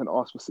can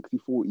ask for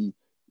 60-40.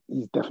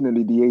 He's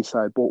definitely the A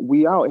side. But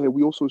we out here,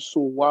 we also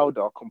saw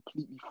Wilder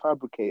completely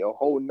fabricate a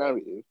whole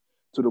narrative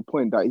to the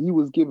point that he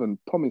was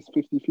promised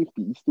 50-50.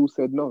 He still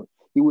said no.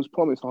 He was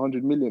promised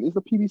 100 million. It's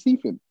a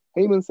PBC thing.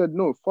 Heyman said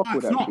no, fuck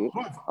with that shit.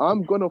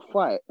 I'm going to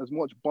fight as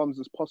much bums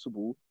as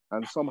possible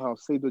and somehow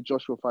save the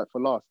Joshua fight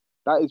for last.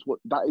 That is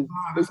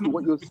basically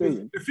what you're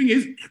saying. The thing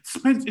is,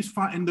 Spence is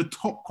fighting the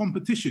top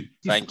competition.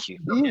 Thank you.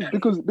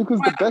 Because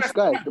the best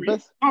guy,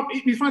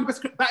 he's fighting the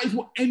best. That is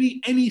what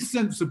any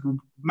sensible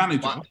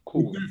manager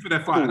will do for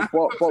their fighter.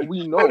 But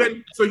we know.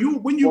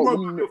 When you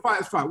wrote back your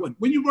fighters fight,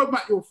 when you wrote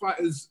back your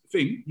fighters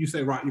thing, you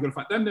say, right, you're going to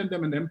fight them, and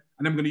them,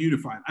 and I'm going to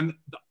unify. And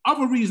the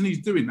other reason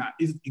he's doing that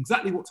is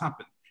exactly what's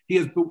happened. He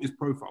has built his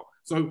profile.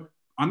 So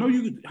I know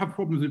you have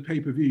problems with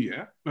pay-per-view,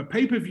 yeah? But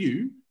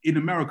pay-per-view in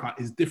America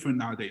is different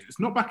nowadays. It's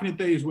not back in the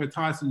days where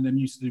Tyson and them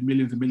used to do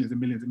millions and millions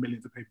and millions and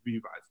millions of pay-per-view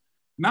buys.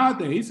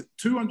 Nowadays,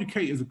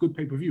 200K is a good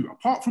pay-per-view.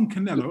 Apart from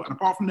Canelo and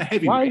apart from the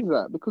heavyweight. Why is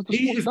that? Because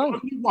he is the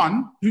only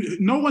one who,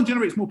 no one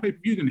generates more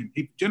pay-per-view than him.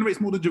 He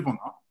generates more than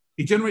Javonta.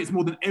 He generates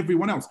more than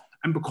everyone else.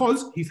 And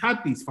because he's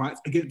had these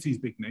fights against these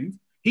big names,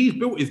 he's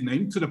built his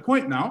name to the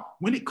point now,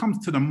 when it comes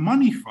to the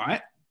money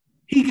fight,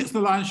 he gets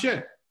the lion's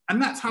share.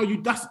 And that's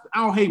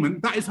Al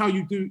Heyman. That is how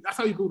you do. That's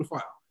how you build a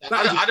fighter.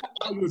 That's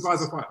how you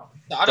advise a fighter.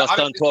 Just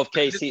done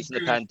 12K seats in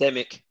the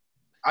pandemic.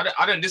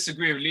 I don't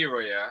disagree with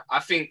Leroy. Yeah, I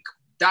think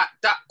that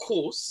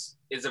course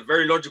is a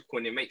very logical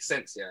and it makes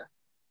sense. Yeah,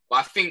 but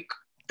I think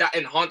that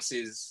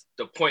enhances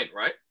the point,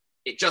 right?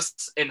 It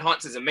just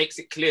enhances and makes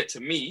it clear to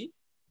me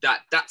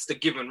that that's the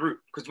given route.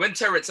 Because when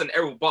Terence and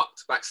Errol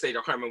bucked backstage,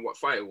 I can't remember what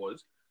fight it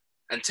was,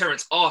 and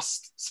Terence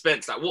asked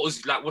Spence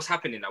what's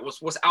happening? Like,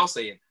 what's Al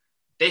saying?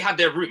 They had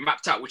their route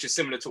mapped out, which is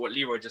similar to what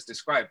Leroy just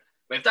described.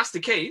 But if that's the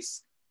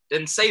case,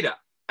 then say that.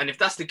 And if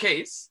that's the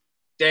case,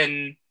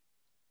 then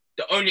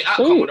the only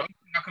outcome or the only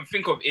thing I can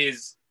think of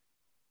is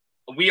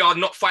we are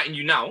not fighting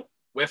you now.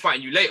 We're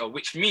fighting you later,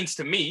 which means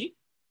to me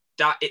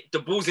that the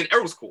ball's in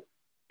Errol's court.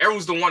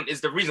 Errol's is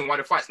the reason why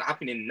the fight's not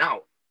happening now,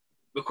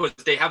 because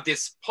they have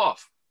this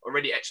path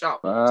already etched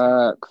out.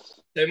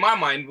 Facts. So in my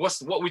mind, what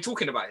are we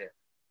talking about here?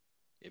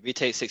 If we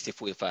take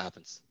 60-40, if that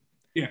happens.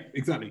 Yeah,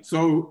 exactly.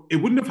 So it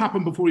wouldn't have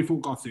happened before he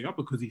fought Garcia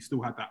because he still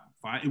had that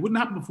fight. It wouldn't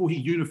happen before he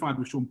unified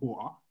with Sean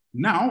Porter.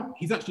 Now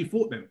he's actually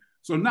fought them.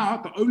 So now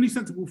the only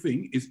sensible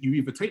thing is you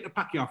either take the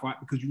Pacquiao fight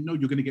because you know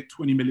you're going to get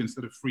 20 million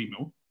instead of 3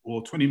 mil,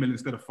 or 20 million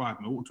instead of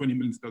 5 mil, or 20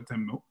 million instead of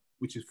 10 mil,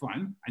 which is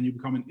fine. And you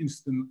become an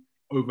instant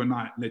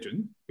overnight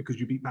legend because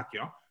you beat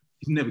Pacquiao.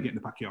 He's never getting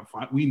the Pacquiao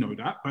fight. We know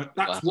that. But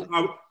that's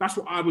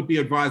what I would be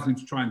advising him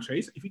to try and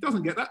chase. If he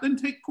doesn't get that, then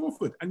take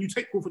Crawford. And you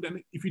take Crawford.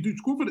 And if you do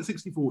Crawford at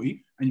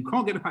 60-40 and you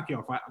can't get the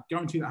Pacquiao fight, I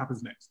guarantee that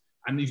happens next.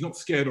 And he's not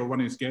scared or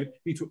running scared.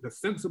 He took the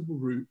sensible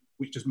route,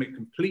 which just makes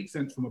complete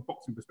sense from a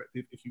boxing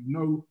perspective if you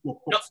know what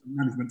boxing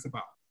management's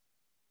about.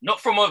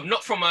 Not from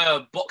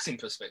a boxing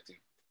perspective.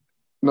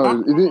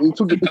 No, it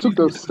took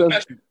the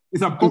sense.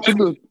 It's a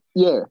boxing.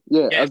 Yeah.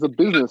 As a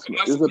businessman,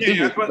 it's a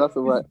business. That's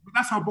the right. But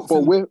that's how boxing.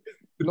 But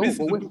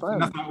we're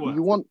fans.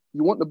 You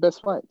want the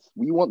best fights.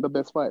 We want the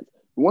best fights.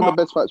 We want the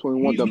best fights when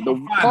we want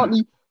them.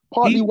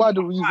 Partly why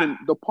the reason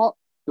a part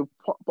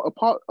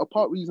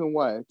reason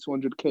why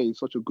 200K is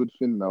such a good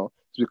thing now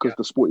is because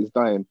the sport is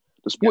dying.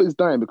 The sport is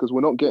dying because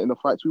we're not getting the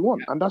fights we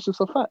want, and that's just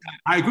a fact.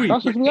 I agree.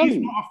 That's just reality.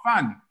 He's not a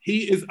fan.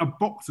 He is a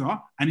boxer,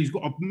 and he's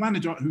got a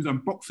manager who's a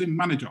boxing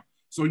manager.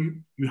 So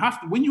you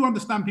have to, when you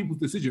understand people's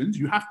decisions,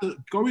 you have to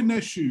go in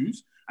their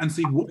shoes and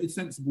see what is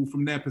sensible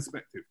from their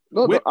perspective.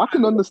 No, I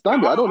can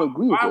understand it. I don't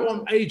agree with it. I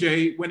want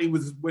AJ when he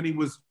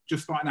was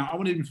just starting out. I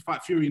wanted him to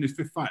fight Fury in his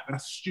 5th fight.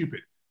 That's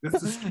stupid.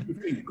 That's a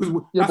stupid thing.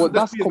 But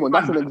that's common.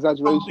 That's an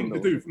exaggeration. To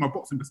do from a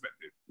boxing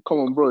perspective. Come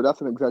on, bro.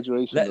 That's an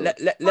exaggeration.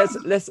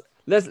 Let's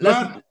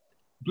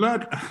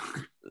blood.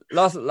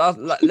 Let's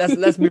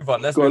move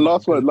on. Last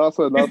word.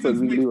 But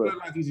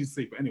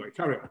anyway,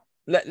 carry on.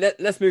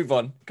 Let's move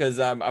on because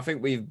I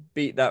think we've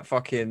beat that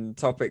fucking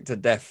topic to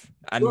death,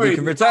 and we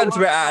can return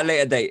to it at a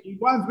later date.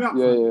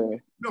 Yeah.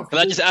 Can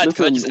I just add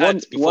before we move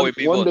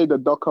on? One day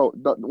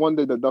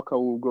the ducker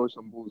will grow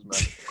some balls,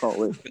 man. Can't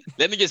wait.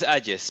 Let me just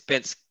add,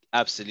 Spence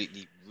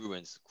absolutely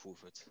ruins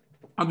Crawford.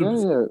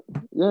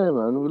 Yeah,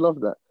 man. We love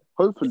that.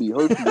 Hopefully he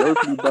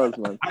does,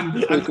 man.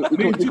 He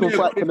can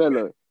fight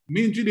Canelo.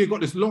 Me and Julia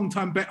got this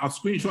long-time bet. I've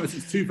screenshot it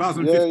since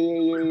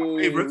 2015. Yeah.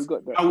 Favorites.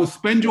 I will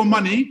spend your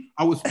money.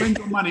 on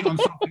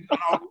something. And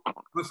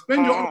I'll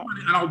spend your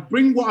money and I'll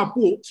bring what I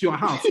bought to your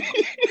house.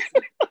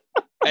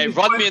 Hey,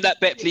 run me in that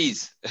bet,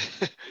 please.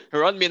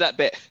 Run me in that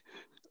bet.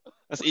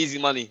 That's easy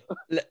money.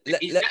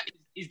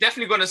 He's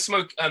definitely going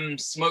to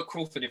smoke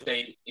Crawford if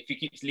he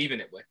keeps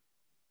leaving it. Boy.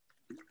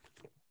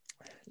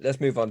 Let's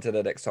move on to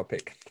the next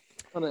topic.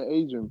 Trying to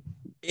age him.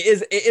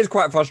 It is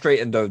quite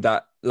frustrating though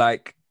that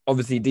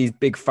obviously these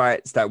big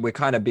fights that we're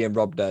kind of being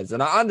robbed as.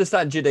 And I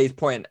understand Jide's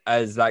point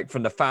as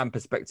from the fan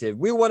perspective,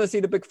 we want to see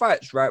the big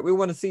fights, right? We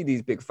want to see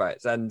these big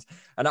fights. And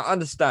I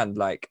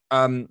understand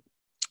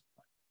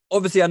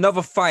obviously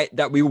another fight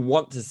that we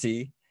want to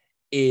see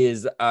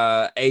is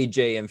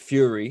AJ and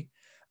Fury.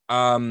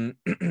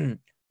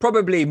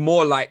 Probably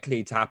more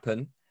likely to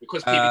happen.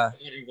 Because people are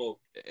involved.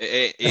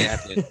 It ain't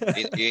happening.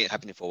 It ain't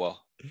happening for a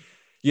while.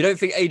 You don't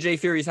think AJ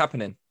Fury is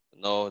happening?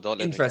 No, don't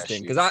let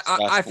Interesting, because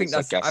I think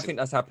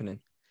that's happening.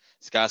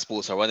 Sky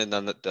Sports are running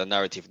the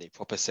narrative and they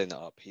proper setting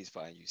it up. He's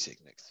fighting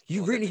Usyk next.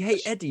 You really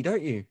hate Eddie,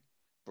 don't you?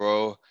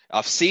 Bro,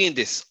 I've seen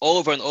this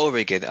over and over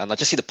again, and I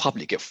just see the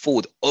public get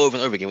fooled over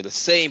and over again with the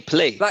same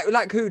play.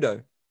 Like who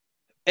though?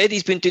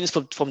 Eddie's been doing this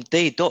from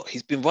day dot.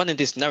 He's been running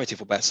this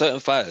narrative about certain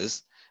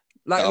fighters.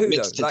 Like who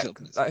though?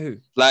 Like who?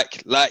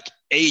 Like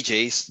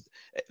AJ's.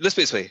 Let's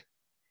put it this way.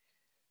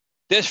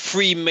 There's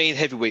 3 main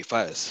heavyweight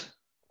fighters.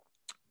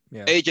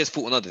 Yeah. AJ's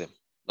fought none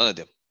of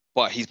them.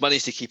 but he's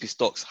managed to keep his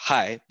stocks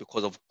high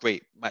because of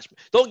great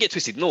matchmaking. Don't get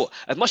twisted. No,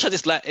 as much as I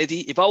dislike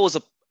Eddie, if I was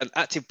an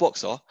active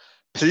boxer,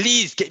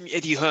 please get me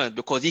Eddie Hearn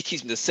because he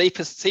keeps me the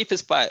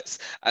safest fights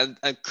and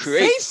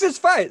creates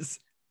safest fights.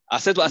 I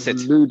said what I said.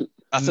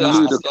 I said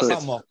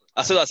what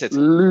I said.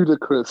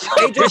 Ludicrous.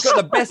 AJ's got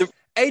the best.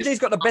 AJ's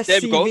got the best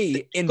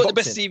CV in boxing. The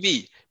best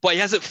CV, but he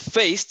hasn't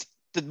faced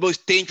the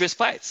most dangerous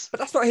fights. But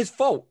that's not his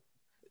fault.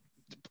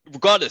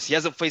 Regardless, he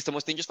hasn't faced the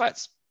most dangerous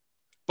fights.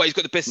 But he's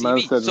got the best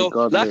CV. So,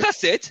 like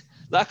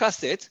I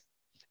said,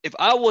 if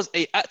I was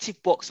an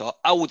active boxer,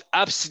 I would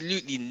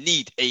absolutely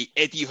need a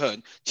Eddie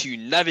Hearn to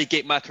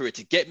navigate my career,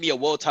 to get me a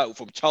world title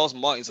from Charles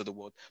Martins of the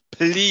world.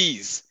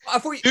 Please. I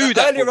thought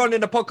earlier on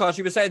in the podcast,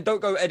 you were saying,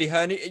 don't go Eddie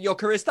Hearn, your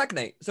career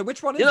stagnate. So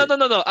which one is it?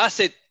 No. I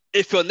said,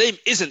 if your name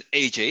isn't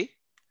AJ,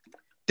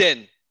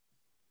 then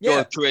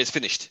your career is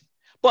finished.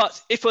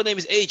 But if your name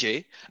is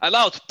AJ, and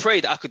I would pray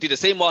that I could do the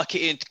same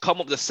marketing, to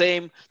come up with the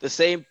same,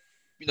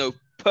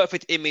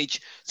 perfect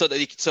image,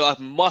 so I've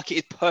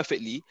marketed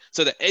perfectly,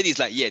 so that Eddie's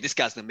like, yeah, this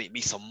guy's gonna make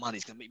me some money.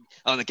 I'm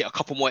gonna get a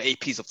couple more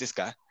APs of this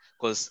guy,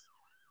 because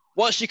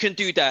once you can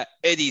do that,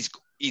 Eddie's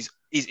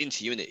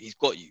into you, innit? He's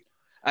got you.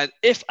 And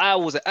if I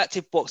was an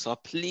active boxer,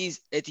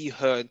 please, Eddie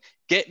Hearn,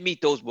 get me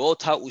those world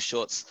title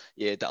shots,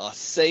 that are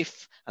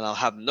safe, and I'll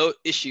have no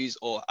issues,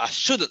 or I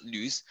shouldn't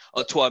lose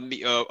until I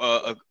meet.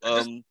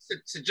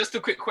 So just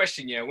a quick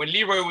question, When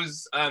Leroy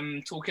was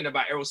talking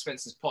about Errol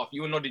Spence's path,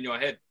 you were nodding your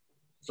head.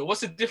 So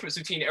what's the difference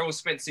between Errol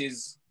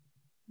Spence's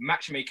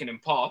matchmaking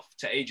and path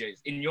to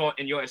AJ's in your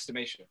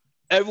estimation?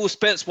 Errol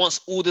Spence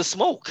wants all the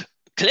smoke,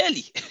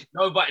 clearly.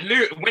 No, but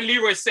when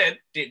Leroy said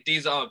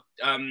these are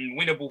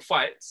winnable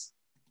fights,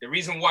 the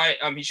reason why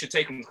he should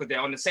take them is because they're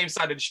on the same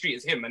side of the street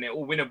as him and they're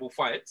all winnable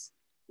fights.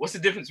 What's the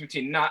difference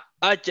between that?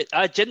 I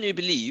genuinely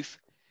believe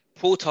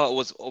Porter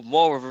was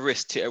more of a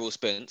risk to Errol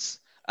Spence,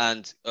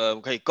 and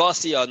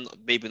Garcia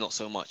maybe not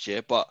so much,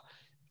 but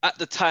at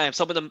the time,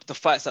 some of the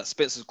fights that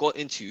Spence has got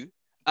into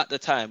at the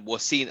time were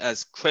seen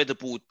as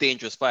credible,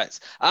 dangerous fights.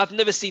 I've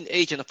never seen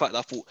AJ in a fight that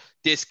I thought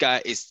this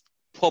guy is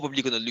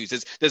probably going to lose.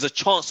 There's a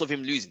chance of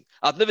him losing.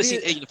 I've never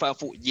seen AJ in a fight I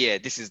thought,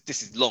 this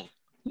is long.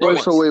 Bro,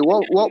 so wait,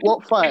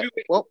 what fight?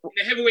 What? In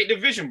the heavyweight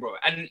division, bro.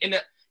 And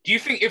do you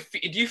think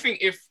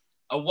if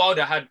a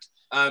Wilder had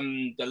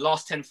the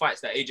last 10 fights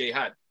that AJ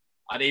had,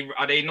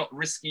 are they not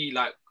risky?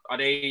 Like, are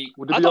they?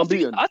 Would it be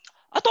unbeaten? I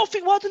don't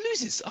think Wilder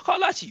loses. I can't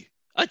lie to you.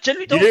 I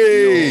generally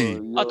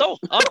don't. I don't.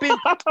 I'm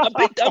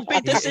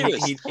being dead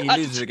serious. He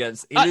loses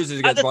against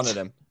one of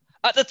them.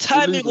 At the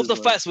timing of the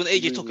fights when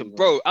AJ took him,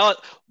 bro.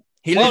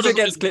 He loses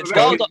against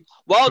Klitschko.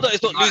 Wilder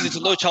is not losing to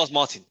no Charles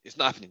Martin. It's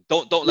not happening.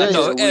 Don't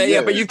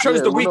lie. But you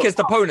chose the weakest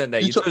opponent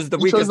there. You chose the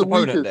weakest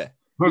opponent there.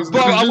 Bro,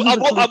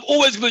 I'm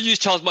always going to use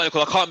Charles Martin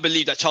because I can't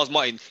believe that Charles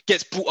Martin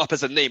gets brought up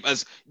as a name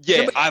as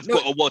I've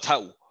got a world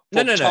title.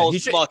 No.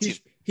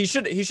 He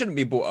shouldn't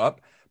be brought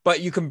up.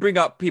 But you can bring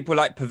up people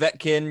like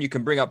Povetkin. You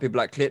can bring up people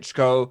like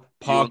Klitschko,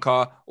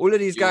 Parker. All of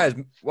these guys.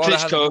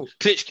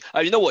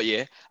 Klitschko. You know what?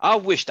 I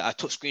wish that I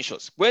took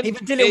screenshots.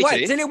 Even Dillian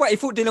White. He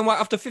fought Dillian White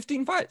after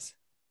 15 fights.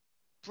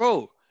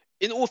 Bro,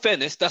 in all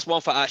fairness, that's one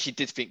fight I actually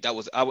did think I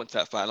went to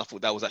that fight and I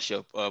thought that was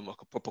actually a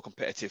proper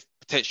competitive,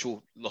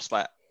 potential loss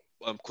fight,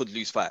 could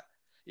lose fight.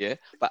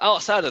 But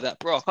outside of that,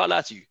 bro, I can't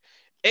lie to you.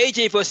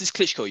 AJ versus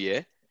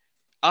Klitschko,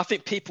 I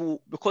think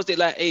people, because they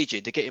like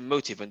AJ, they get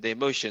emotive and their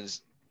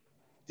emotions,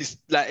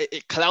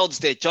 it clouds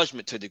their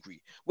judgment to a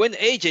degree. When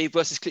AJ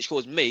versus Klitschko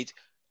was made,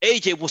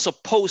 AJ was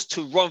supposed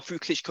to run through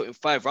Klitschko in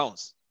 5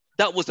 rounds.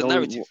 That was the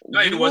narrative.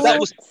 No, he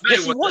wasn't.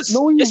 Yes, he was.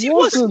 No, he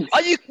wasn't.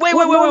 Are you? Wait.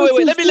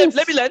 Let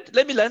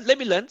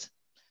me land.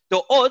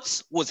 The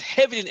odds was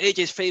heavily in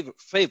AJ's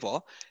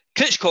favor.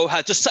 Klitschko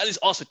had just sat in his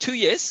ass for 2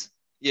 years.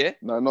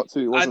 No, not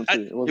 2. It wasn't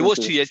 2. It was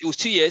 2 years. It was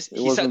 2 years.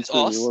 He sat in his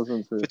ass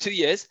for 2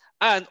 years.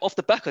 And off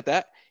the back of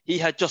that, he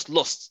had just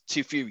lost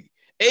to Fury.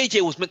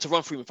 AJ was meant to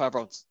run through him in 5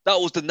 rounds. That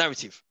was the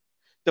narrative.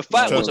 The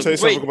fight was a great.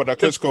 Say something about that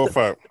Klitschko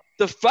fight.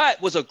 The fight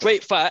was a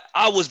great fight.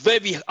 I was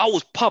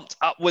pumped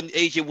up when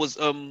AJ went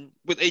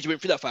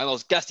through that fight and I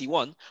was gassed he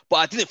won. But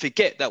I didn't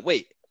forget that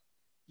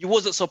you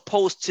wasn't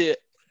supposed to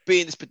be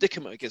in this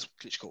predicament against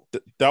Klitschko.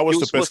 That was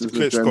the best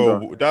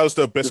Klitschko. That was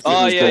the best.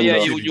 Oh yeah,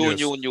 you.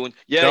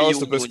 Yeah, that was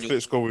the best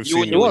Klitschko we've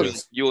seen. It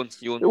was.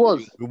 This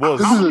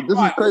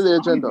is crazy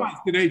agenda. How many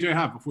fights did AJ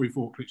have before he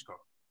fought Klitschko?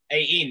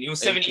 18. He was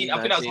 17.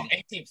 I think that was his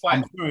 18th fight.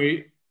 I'm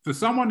sorry. For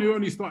someone who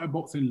only started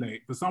boxing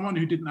late, for someone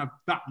who didn't have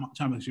that much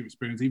championship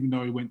experience, even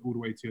though he went all the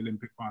way to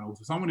Olympic finals,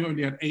 for someone who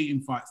only had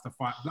 18 fights to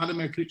fight,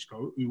 Vladimir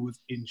Klitschko, who was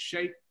in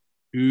shape,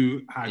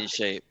 who has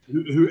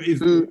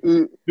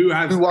the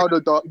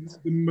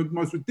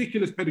most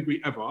ridiculous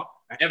pedigree ever.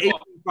 18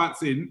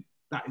 fights in,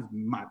 that is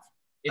mad.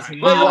 It's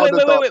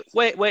mad.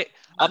 Wait.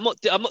 I'm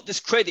not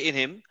discrediting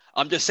him.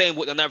 I'm just saying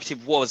what the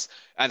narrative was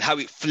and how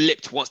it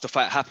flipped once the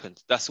fight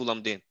happened. That's all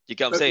I'm doing. You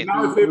get what I'm saying?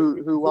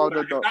 Who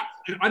Wilder done?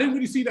 I didn't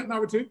really see that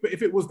narrative, but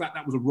if it was that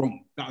was a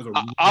wrong. That was a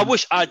wrong.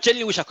 I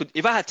genuinely wish I could.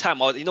 If I had time,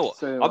 you know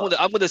what?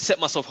 I'm gonna set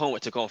myself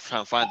homework to go and try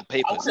and find the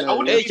papers. I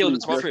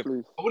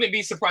wouldn't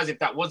be surprised if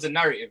that was a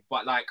narrative,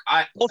 but like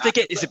don't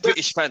forget, it's the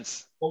British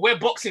fans. Well, we're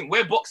boxing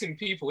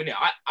people, innit?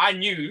 I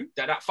knew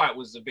that fight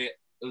was a bit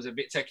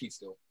techie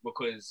still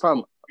because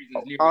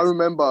I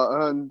remember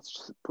Ern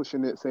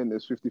pushing it, saying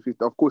it's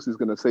 50-50. Of course, he's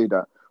gonna say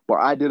that, but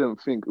I didn't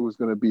think it was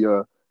gonna be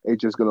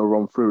AJ's gonna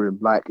run through him.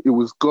 Like it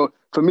was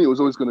for me. It was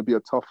always gonna be a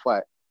tough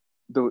fight.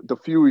 The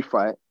Fury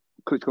fight,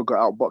 Klitschko got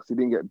outboxed. He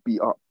didn't get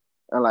beat up,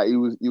 and like he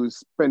was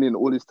spending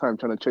all his time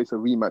trying to chase a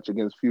rematch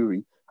against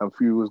Fury, and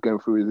Fury was going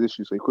through his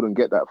issues, so he couldn't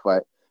get that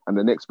fight. And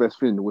the next best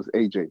thing was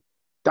AJ.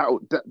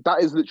 That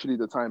is literally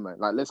the timeline.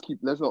 Like let's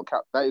not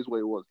cap. That is what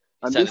it was.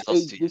 And this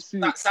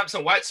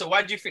Samson White. So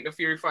why do you think the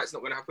Fury fight's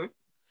not going to happen?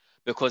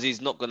 Because he's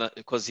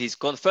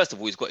gone. First of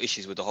all, he's got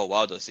issues with the whole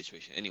Wilder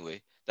situation.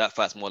 Anyway, that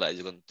fight's more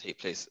likely going to take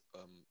place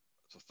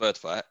for third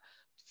fight.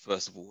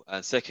 First of all,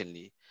 and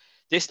secondly,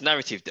 this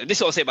narrative. And this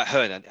is what I say about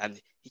Hearn,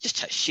 and he just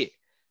chats shit.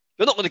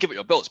 You're not going to give up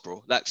your belts,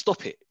 bro. Like,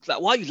 stop it.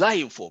 Like, why are you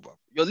lying for, bro?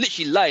 You're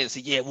literally lying and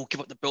say, yeah, we'll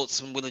give up the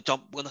belts and we're gonna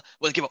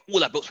give up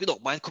all our belts. We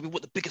don't mind because we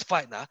want the biggest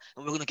fight now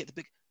and we're gonna get the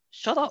big.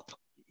 Shut up.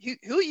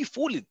 Who are you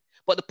fooling?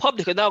 But the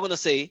public are now gonna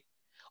say,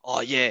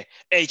 oh yeah,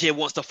 AJ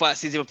wants to fight,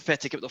 he's even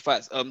prepared to give up the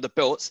fights, the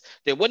belts.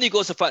 Then when he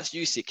goes to fight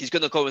Usyk, he's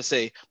gonna go and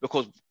say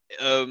because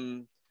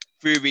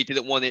Fury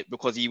didn't want it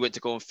because he went to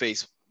go and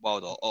face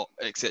Wilder or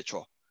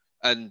etc.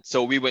 And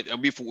so we went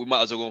and we thought we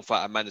might as well go and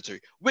fight a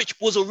mandatory, which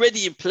was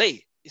already in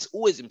play. It's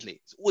always in play.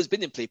 It's always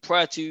been in play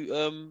prior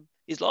to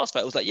his last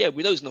fight. It was like, yeah,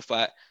 we know he's gonna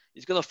fight.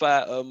 He's gonna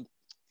fight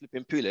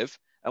flipping Pulev,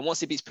 and once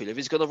he beats Pulev,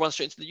 he's gonna run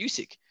straight into the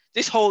Usyk.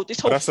 This whole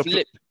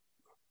flip.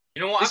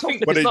 You know what I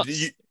think? But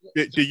the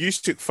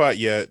Usyk fight,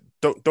 yeah.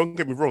 Don't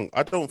get me wrong.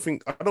 I don't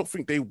think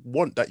they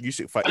want that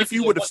Usyk fight. If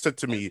you would have said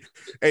to me,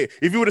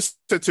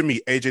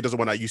 AJ doesn't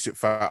want that Usyk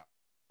fight,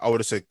 I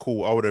would have said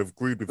cool. I would have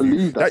agreed with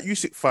you. That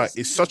Usyk fight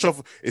is such a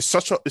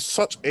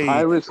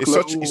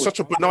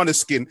banana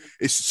skin.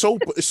 It's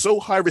so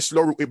high risk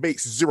low. It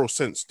makes zero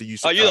sense. The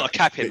Usyk. Oh, you're not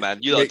capping, man.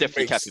 You're not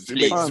definitely capping.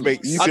 Please. It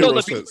makes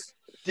zero sense.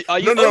 Are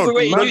you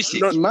overrating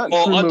Usyk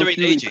or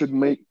underrating AJ? Fury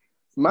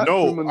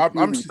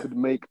could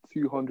make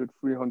 200,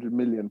 300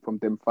 million from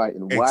them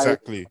fighting.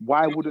 Exactly.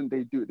 Why wouldn't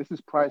they do it? This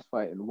is prize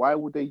fighting. Why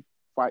would they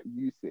fight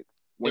Usyk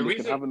when they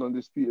can have an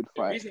undisputed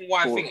fight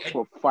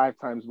for 5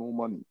 times more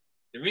money?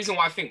 The reason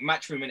why I think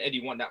Matchroom and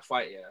Eddie want that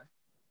fight,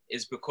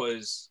 is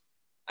because,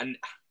 and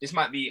this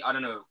might be, I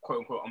don't know, quote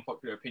unquote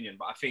unpopular opinion,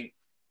 but I think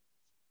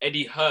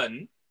Eddie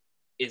Hearn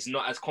is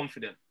not as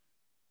confident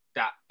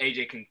that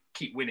AJ can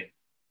keep winning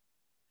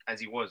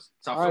as he was.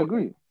 So I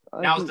agree.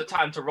 Now's the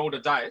time to roll the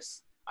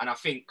dice. And I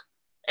think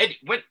Eddie,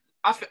 when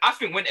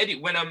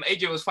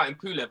AJ was fighting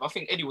Pulev, I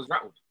think Eddie was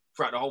rattled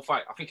throughout the whole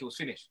fight. I think he was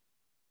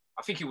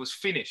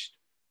finished.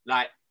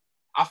 Like,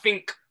 I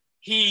think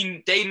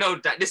they know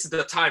that this is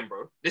the time,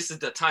 bro. This is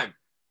the time.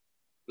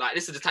 Like,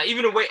 this is the time.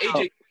 Even the way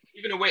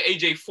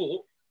AJ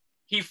fought,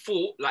 he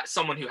fought like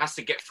someone who has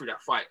to get through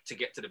that fight to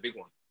get to the big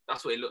one.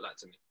 That's what it looked like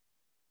to me.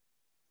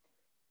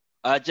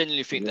 I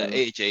genuinely think that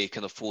AJ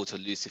can afford to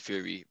lose to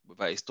Fury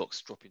without his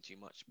stocks dropping too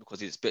much because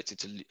he's expected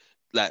to,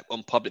 like,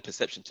 on public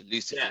perception, to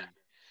lose to Fury.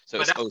 So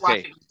but it's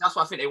okay. That's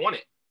why I think they want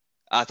it.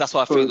 That's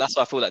why I feel. That's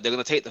why I feel like they're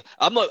gonna take the.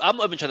 I'm not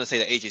even trying to say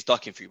that AJ's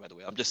ducking Fury. By the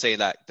way, I'm just saying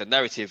that the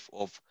narrative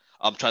of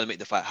I'm trying to make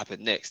the fight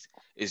happen next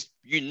is,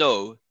 because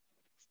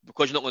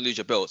you're not gonna lose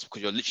your belts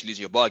because you're literally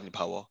losing your bargaining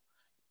power.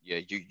 Yeah,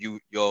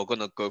 you're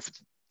gonna go for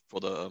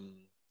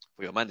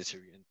your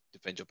mandatory and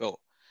defend your belt.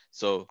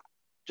 So.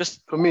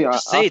 Just for me, I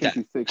think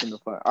he's taking the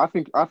fight. I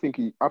think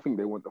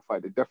they want the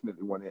fight. They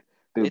definitely want it.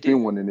 They've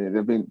been wanting it.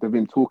 They've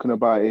been talking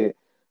about it.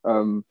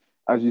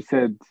 As you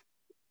said,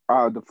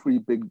 out of the 3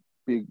 big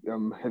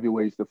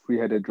heavyweights, the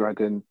 3-headed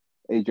dragon,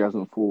 AJ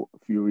hasn't fought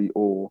Fury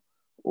or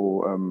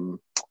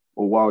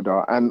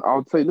Wilder. And I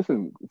would say,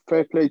 listen,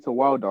 fair play to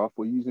Wilder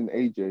for using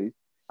AJ,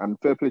 and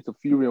fair play to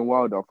Fury and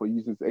Wilder for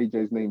using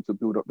AJ's name to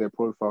build up their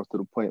profiles to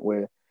the point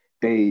where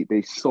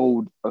they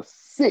sold a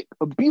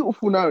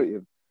beautiful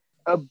narrative.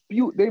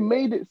 They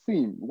made it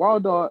seem,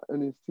 Wilder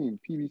and his team,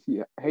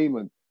 PBC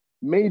Heyman,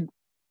 made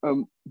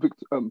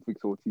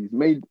Victor Ortiz,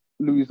 made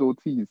Luis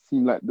Ortiz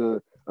seem like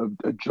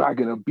a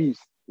dragon, a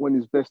beast, when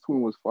his best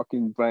twin was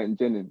fucking Brian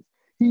Jennings.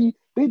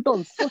 They've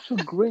done such a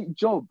great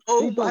job.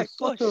 They've done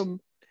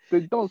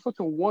such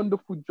a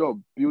wonderful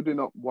job building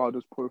up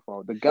Wilder's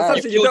profile. The guy,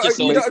 you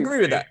don't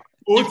agree with that?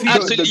 You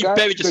absolutely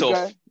buried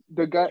yourself.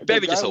 The guy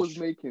was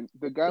making.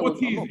 The guy was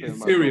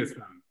serious,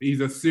 man. He's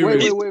a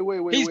serious.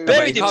 Wait. He's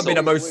buried himself. He can't be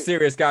the most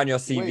serious guy on your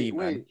CV,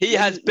 man. He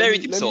has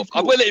buried himself.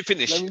 I'm going to let him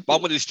finish, but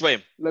I'm going to destroy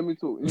him. Let me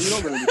talk. You're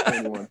not going to destroy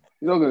anyone.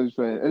 You're not going to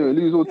destroy anyone. Anyway,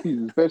 Luis Ortiz,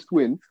 his best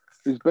win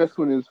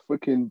is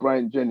freaking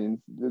Brian Jennings.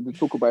 They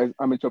talk about his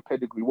amateur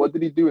pedigree. What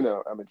did he do in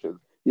the amateurs?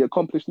 He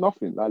accomplished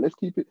nothing. Like, let's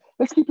keep it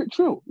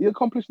true. He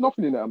accomplished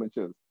nothing in the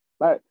amateurs.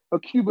 Like a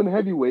Cuban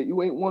heavyweight,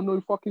 you ain't won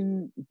no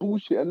fucking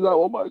bullshit. And like,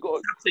 oh my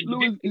god, a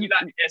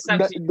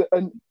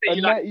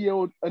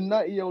 90-year-old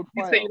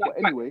fighter. But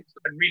anyway,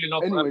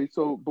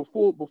 so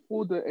before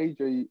the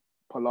AJ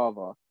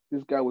palaver,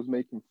 this guy was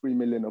making $3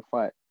 million a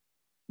fight.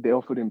 They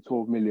offered him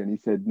 12 million. He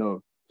said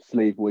no,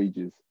 slave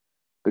wages.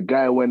 The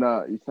guy went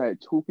out. He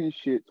started talking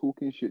shit.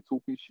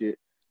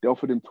 They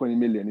offered him 20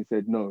 million. He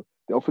said no.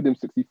 They offered him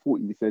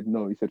 60-40. He said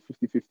no. He said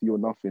 50-50 or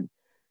nothing.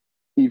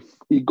 If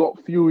he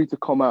got Fury to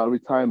come out of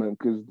retirement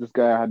because this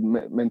guy had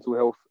mental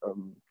health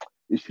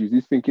issues,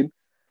 he's thinking,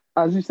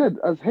 as you said,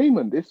 as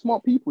Heyman, they're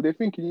smart people. They're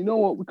thinking, you know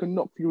what? We can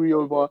knock Fury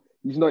over.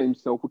 He's not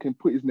himself. We can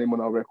put his name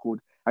on our record.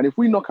 And if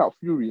we knock out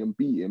Fury and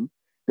beat him,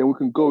 then we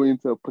can go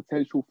into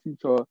potential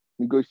future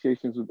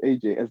negotiations with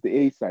AJ as the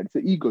A side. It's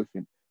an ego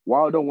thing.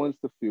 Wilder wants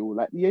to feel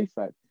like the A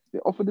side. They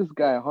offered this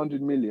guy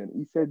 100 million.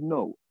 He said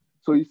no.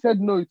 So he said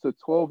no to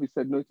 12. He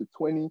said no to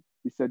 20.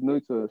 He said no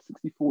to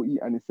 60-40,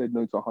 and he said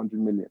no to 100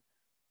 million.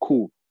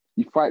 Cool.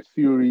 He fights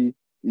Fury.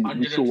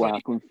 We saw what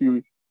happened.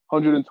 Fury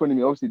 120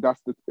 million. Obviously,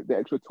 that's the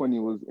extra 20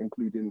 was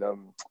including the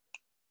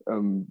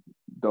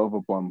other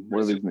bum,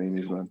 whatever his name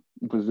is, man.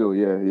 Brazil,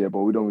 yeah. But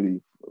we don't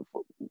really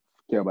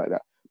care about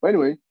that. But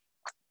anyway,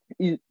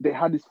 they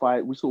had this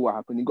fight. We saw what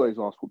happened. He got his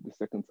ass whooped the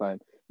second time.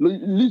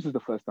 Loses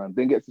the first time,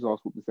 then gets his ass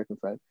whooped the second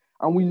time.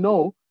 And we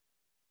know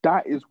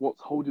that is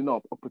what's holding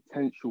up a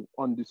potential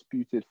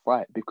undisputed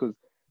fight, because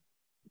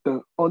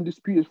the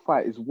undisputed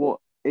fight is what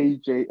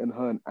AJ and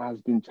Hearn has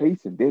been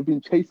chasing. They've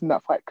been chasing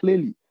that fight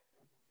clearly.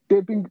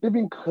 They've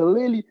been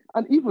clearly,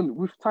 and even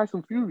with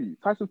Tyson Fury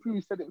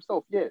said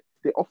himself, yeah,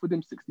 they offered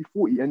him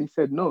 60-40 and he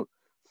said no.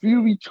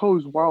 Fury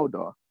chose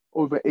Wilder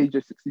over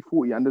AJ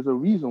 60-40, and there's a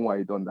reason why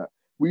he done that.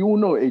 We all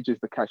know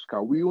AJ's the cash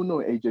cow. We all know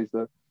AJ's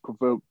the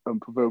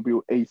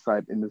proverbial A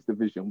side in this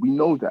division. We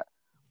know that.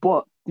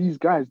 But these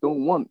guys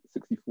don't want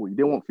 60-40.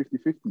 They want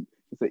 50-50.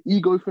 It's an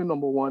ego thing,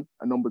 number one.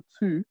 And number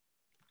two,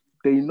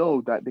 they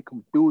know that they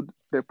can build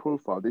their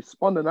profile. They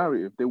spun the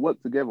narrative. They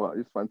work together.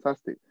 It's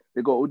fantastic.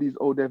 They got all these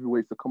old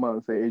heavyweights to come out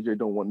and say AJ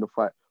don't want the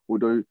fight,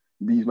 although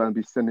these men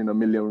be sending $1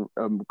 million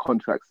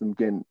contracts and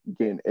getting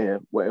air,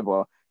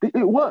 whatever.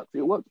 It worked.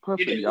 It worked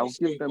perfectly. I'll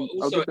give them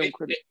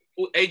credit.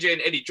 AJ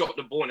and Eddie dropped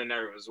the ball in the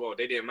narrative as well.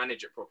 They didn't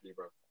manage it properly,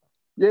 bro.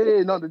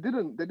 Yeah, no, they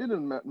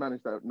didn't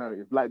manage that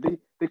narrative. Like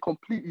they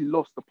completely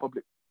lost the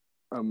public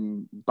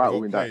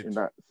battle in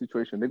that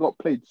situation. They got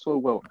played so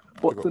well.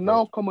 But to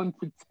now come and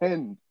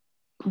pretend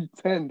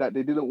that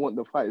they didn't want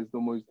the fight is the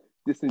most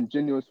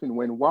disingenuous thing.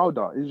 When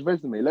Wilder, his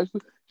resume,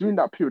 during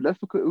that period,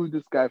 let's look at who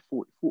this guy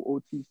fought. He fought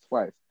Ortiz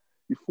twice.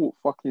 He fought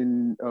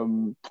fucking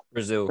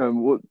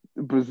Brazil.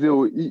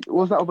 Brazil. What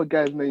was that other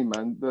guy's name,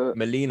 man?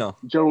 Molina.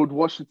 Gerald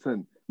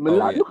Washington. Yeah.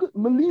 Look at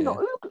Molina.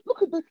 Yeah.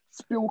 Look at the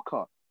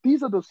Spilker.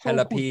 These are the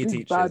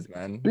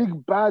so-called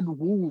big bad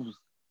wolves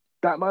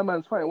that my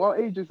man's fighting. While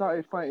AJ's out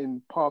here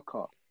fighting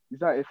Parker,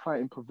 he's out here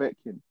fighting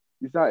Povetkin,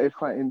 he's out here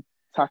fighting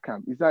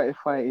Takam, he's out here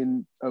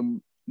fighting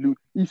Lou.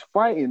 He's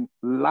fighting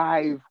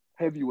live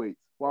heavyweights.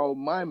 While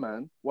my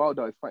man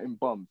Wilder is fighting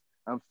bums,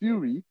 and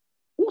Fury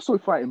also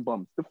fighting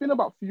bums. The thing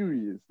about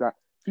Fury is that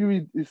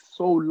Fury is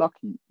so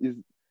lucky. He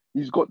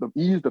is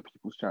the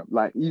people's champ.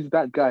 Like, he's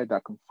that guy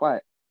that can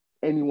fight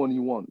anyone he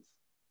wants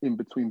in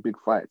between big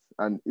fights,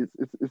 and it's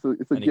a and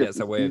gift. He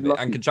gets away with it,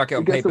 and can chuck it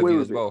on pay-per-view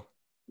as well.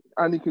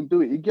 And he can do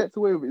it. He gets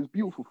away with it. It's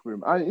beautiful for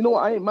him. And you know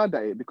what? I ain't mad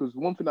at it, because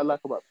one thing I like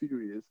about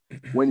Fury is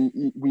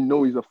when we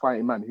know he's a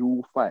fighting man, he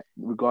will fight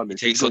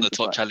regardless. He takes on the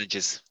top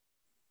challenges.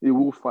 He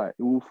will fight.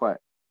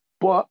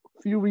 But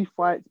Fury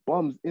fights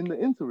bums in the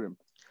interim.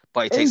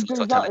 But he takes on the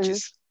top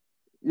challenges.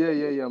 Yeah.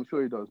 I'm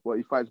sure he does. But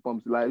he fights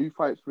bums. Like, he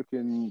fights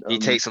freaking. He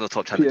takes on the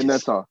top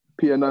challenges.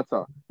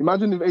 Pianeta.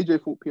 Imagine if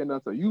AJ fought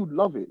Pianeta. You'd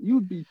love it.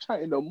 You'd be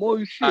chatting the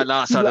most shit. And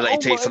that sounded like he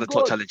takes on the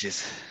top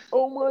challenges.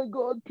 Oh my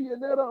God,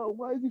 Pianeta.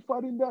 Why is he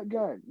fighting that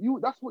guy?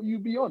 That's what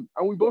you'd be on.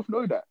 And we both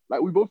know that.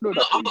 Like, we both know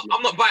that. I'm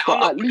not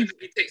biting. At least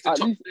he takes the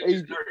top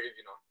AJ, narrative,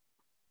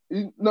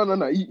 you know.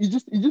 No. He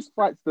just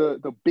fights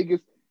the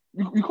biggest.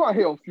 You can't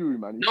hate on Fury,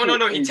 man.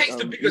 No. He takes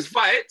the biggest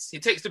fights. He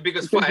takes the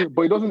biggest fight.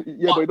 But he doesn't.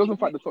 Yeah, but he doesn't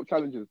fight the top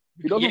challenges.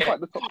 He doesn't fight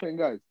the top 10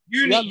 guys.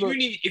 You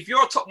need. If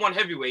you're a top 1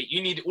 heavyweight,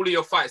 you need all of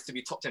your fights to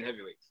be top 10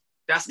 heavyweights.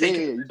 That's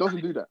taking. Yeah. He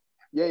doesn't do that.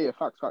 Yeah.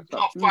 Facts.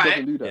 He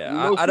doesn't do that.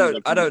 Yeah,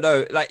 I don't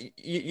know. Like,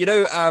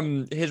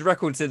 his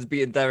record since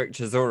beating Derek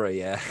Chisora,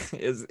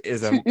 is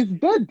it's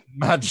dead.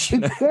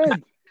 Imagine. It's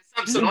dead.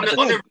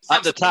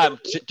 At the time,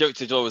 Derek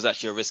Chisora was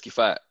actually a risky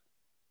fight.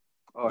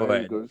 Oh,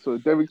 there you go. So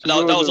Derek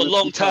that was a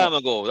long time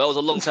ago.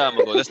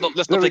 Let's not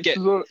forget.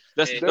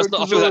 Let's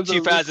not. I feel like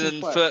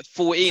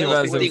 2014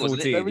 or 15,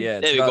 wasn't it? Yeah.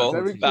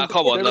 There we go.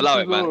 Come on, allow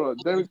it, man.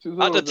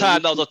 At the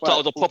time, that was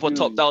a proper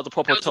top. That was a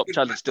proper top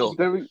challenge. Still,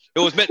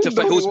 he was meant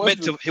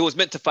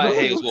to fight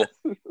here as well.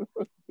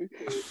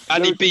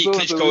 And he beat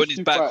Klitschko in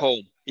his back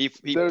home. He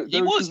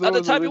was at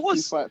the time. He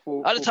was at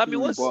the time. He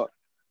was.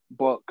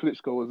 But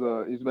Klitschko was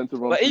he's meant to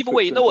run. But either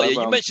way, you know what?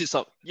 You mentioned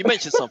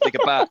something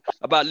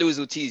about Luis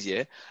Ortiz,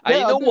 yeah. And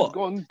you know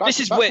what?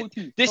 This is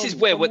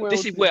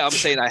where I'm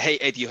saying I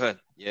hate Eddie Hearn,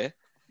 yeah.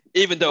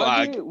 Even though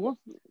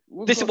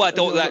This is why I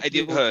don't like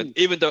Eddie Hearn.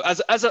 Even though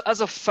as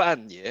a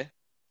fan, yeah,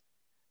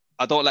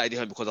 I don't like Eddie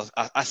Hearn because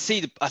I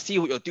see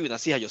what you're doing. I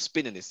see how you're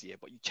spinning this year,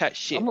 but you chat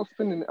shit. I'm not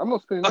spinning.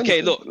 Okay,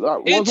 anything. look.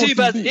 Like, In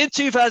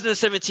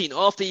 2017,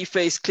 after he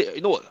faced,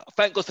 you know what?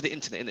 Thank God for the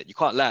internet, innit? You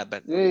can't lie,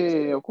 man.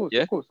 Yeah, of course.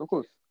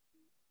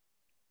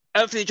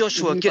 Anthony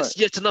Joshua gets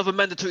yet another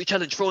mandatory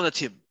challenge thrown at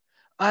him.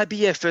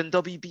 IBF and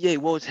WBA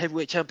World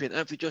Heavyweight Champion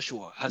Anthony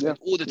Joshua has been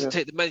ordered to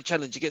take the mandatory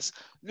challenge against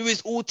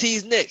Luis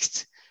Ortiz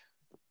next.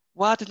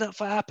 Why did that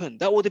fight happen?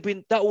 That would have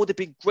been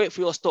great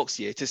for your stocks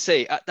here to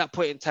say at that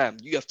point in time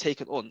you have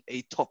taken on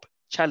a top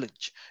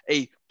challenge,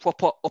 a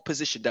proper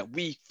opposition that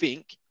we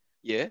think,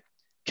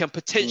 can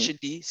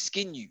potentially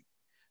skin you.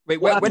 Wait,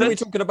 when are we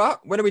talking about?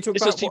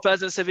 This was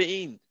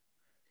 2017.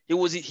 He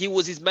was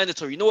his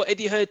mandatory. You know what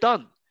Eddie Hearn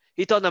done?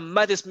 He done the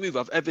maddest move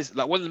I've ever,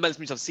 like one of the maddest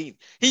moves I've seen.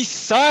 He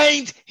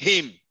signed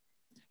him.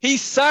 He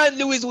signed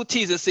Luis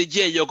Ortiz and said,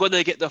 "Yeah, you're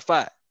gonna get the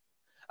fight."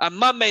 And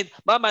my man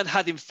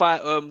had him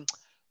fight.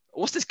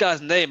 What's this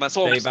guy's name?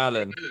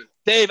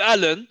 Dave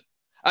Allen,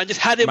 and just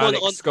had him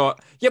on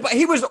Scott. Yeah, but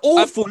he was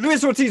awful.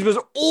 Luis Ortiz was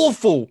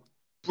awful,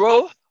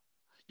 bro.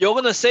 You're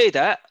gonna say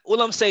that?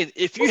 All I'm saying,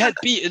 if you had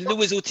beaten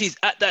Luis Ortiz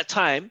at that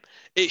time,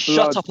 it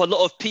shut up a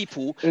lot of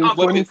people. I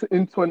think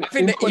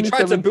that he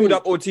tried to build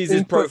up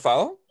Ortiz's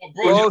profile.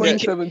 Bro,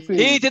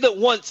 he didn't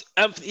want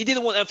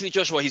Anthony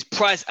Joshua, his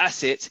prize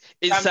asset,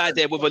 inside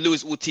there with a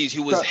Luis Ortiz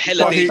who was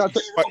hella. He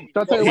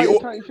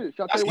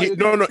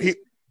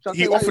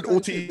offered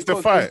Ortiz the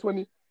fight.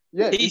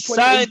 He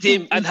signed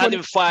him and had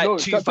him fight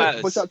two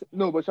fighters. But shall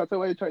I tell you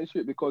why you're chatting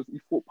shit? Because he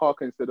fought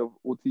Parker instead of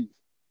Ortiz.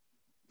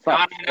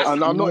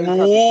 And I'm not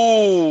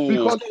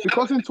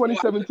because in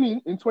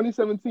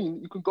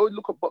 2017, you can go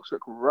look at BoxRec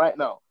right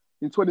now.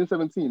 In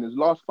 2017, his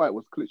last fight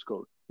was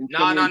Klitschko.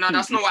 No,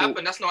 that's not what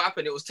happened. That's not what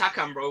happened. It was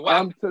Takam, bro.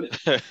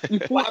 He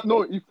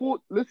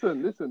fought.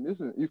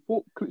 Listen. He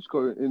fought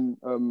Klitschko in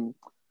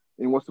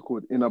what's it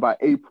called? In about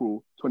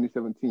April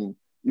 2017.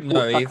 He fought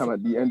Takam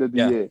at the end of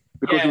the year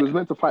because he was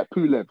meant to fight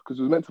Pulev.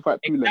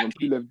 And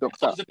Pulev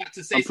ducked out. And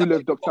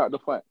Pulev ducked out the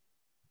fight.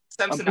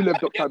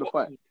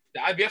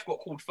 The IBF got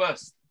called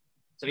first.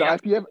 So the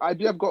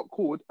IBF got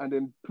called, and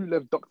then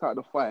Pulev ducked out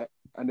the fight,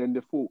 and then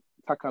they fought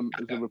Takam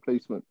as a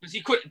replacement. Because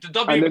he quit the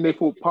WBA, and then they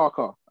fought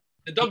Parker.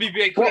 The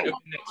WBA couldn't have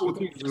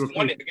just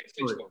won it against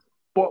Klitschko.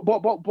 But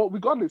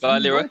regardless,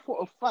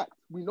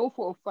 we know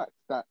for a fact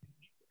that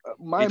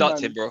my man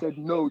said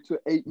no to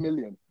 8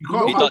 million.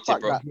 We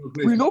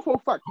know for a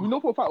fact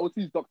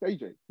Ortiz ducked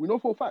AJ. We know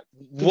for a fact.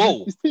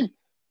 Whoa. His team.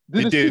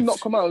 Did his team not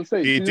come out and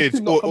say? He did.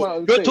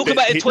 You're talking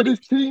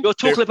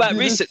about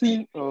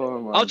recently.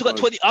 I'm talking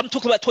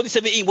about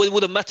 2017 when it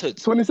would have mattered.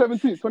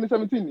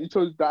 2017. He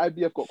chose the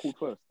IBF got called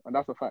first, and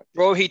that's a fact.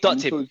 Bro, he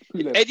ducked him.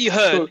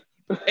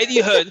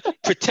 Eddie Hearn,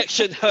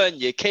 Protection Hearn,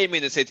 came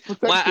in and said,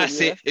 my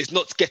asset is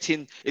not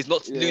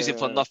losing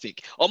for nothing.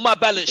 On my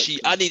balance sheet,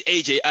 I need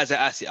AJ as an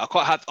asset. I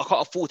can't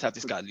afford to have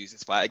this guy lose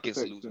this fight against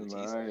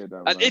Ortiz.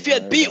 And if he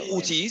had beat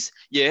Ortiz,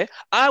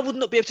 I would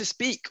not be able to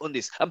speak on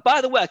this. And by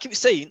the way, I keep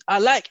saying I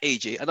like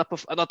AJ, and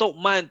I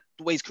don't mind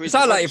the way his career.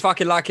 Sound like you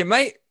fucking like him,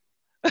 mate.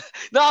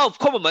 No,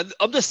 come on, man.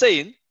 I'm just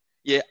saying.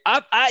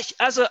 I'm actually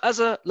as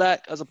a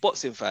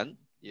boxing fan.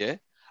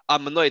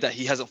 I'm annoyed that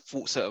he hasn't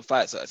fought certain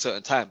fights at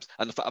certain times,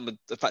 and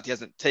the fact he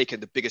hasn't taken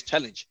the biggest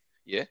challenge.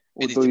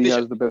 Although he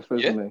has the best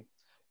resume.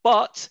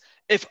 But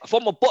if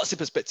from a boxing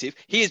perspective,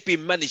 he has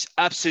been managed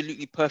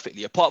absolutely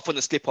perfectly, apart from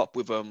the slip up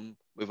with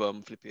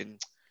flipping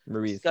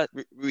Ruiz,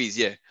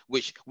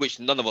 which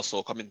none of us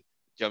saw coming. Do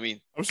you know what I mean?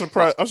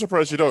 I'm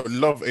surprised you don't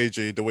love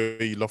AJ the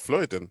way you love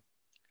Floyd. Then.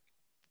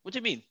 What do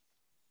you mean?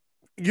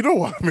 You know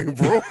what I mean,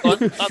 bro. What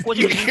do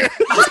you mean? Did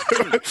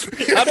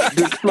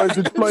Floyd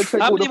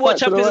take all the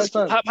fights to the right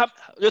time?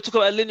 You're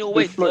talking about lineal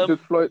weight. Did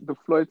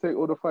Floyd take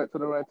all the fights to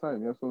the right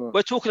time? Yes or no?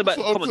 We're talking about.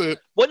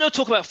 When you're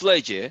talking about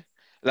Floyd, to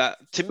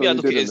me, I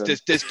look at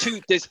it. There's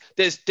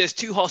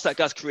two halves that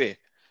guy's career.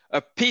 A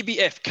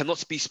PBF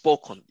cannot be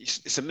spoke on.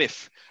 It's a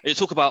myth. And you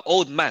talk about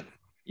old man,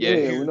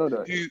 we know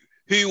that.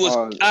 Who was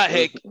out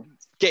here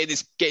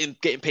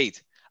getting paid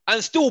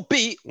and still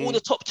beat all the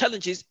top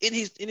challenges in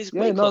his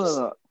weight class.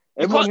 No.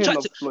 You can't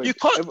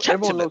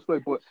chat to him.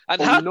 And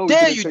how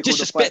dare you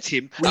disrespect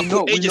him and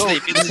put AJ's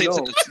name in the same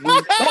sentence?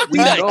 We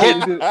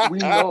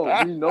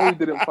know he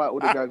didn't fight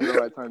all the guys at the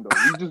right time, though.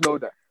 We just know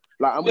that.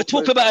 We're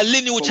talking about a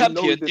lineal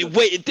champion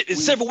in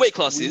several weight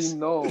classes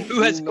who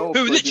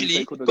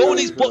literally go on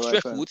his box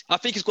record. I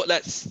think he's got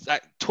like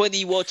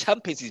 20 world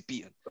champions he's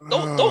beaten.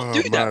 Don't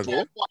do that,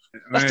 bro.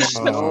 That's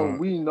disrespectful.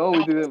 We know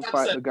he didn't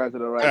fight the guys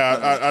at the right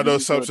time. I know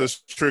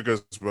Samson's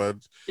triggers,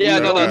 man. Yeah,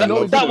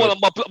 that one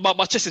on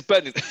my chest is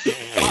burning.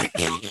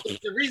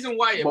 The reason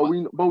why, but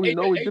we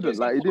know he didn't.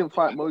 Like, he didn't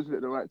fight Mosley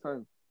at the right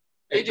time.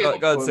 Go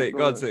on, say.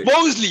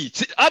 Mosley,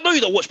 I know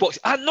you don't watch boxing.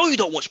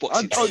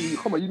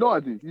 Come on, you know I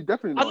do. You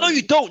definitely know. I know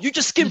you don't. You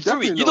just skim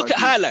through it. You look at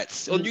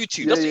highlights on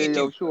YouTube. That's what you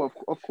do. Sure,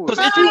 of course.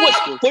 Because if you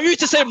watch, for you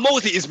to say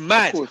Mosley is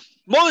mad.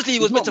 Mosley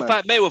was meant to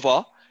fight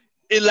Mayweather.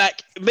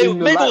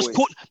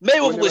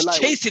 Mayweather was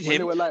chasing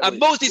him, and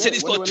Mosley said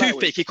he's got a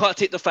toothache. He can't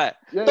take the fight.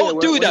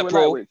 Don't do that,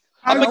 bro.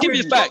 I'm gonna give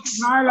you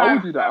facts. I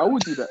would do that.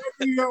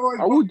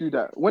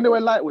 When they were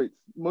lightweights,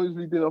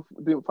 Mosley didn't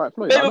fight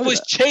Floyd. Mayweather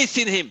was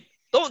chasing him.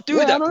 Don't do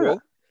that,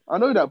 bro. I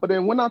know that, but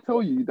then when I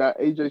tell you that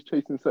AJ's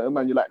chasing certain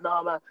man, you're like,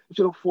 nah, man, you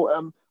should have fought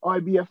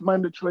IBF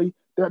mandatory.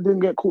 That didn't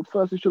get caught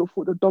first. You should have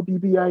fought the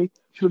WBA.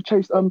 Should have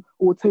chased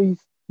Ortiz.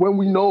 When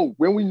we know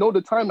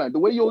the timeline, the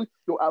way you're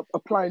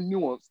applying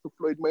nuance to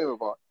Floyd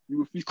Mayweather,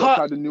 you refuse to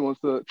apply the nuance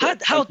to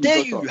how dare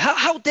you?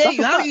 How dare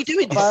you? How are you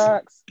doing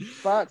this?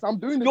 Facts. I'm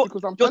doing this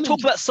because you're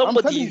talking about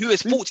somebody who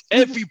has fought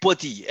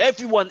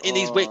everyone in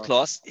his weight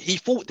class. He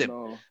fought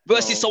them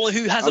versus someone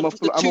who hasn't fought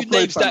the two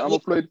names that.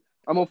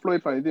 I'm a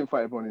Floyd fan. He didn't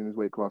fight everyone in his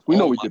weight class. We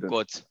know he didn't.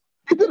 God.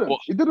 He didn't.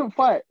 He didn't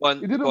fight.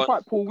 He didn't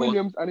fight Paul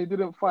Williams, and he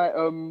didn't fight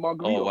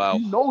Margarito. Oh, wow.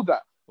 You know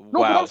that. No,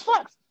 but that's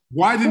facts.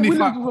 Why didn't he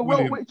fight Paul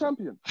Williams? Was a welterweight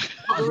champion.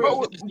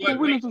 Paul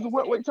Williams was a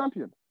welterweight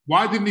champion.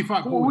 Why didn't he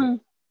fight Paul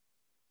Williams?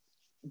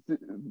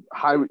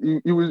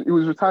 He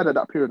was retired at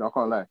that period. I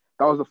can't lie.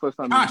 That was the first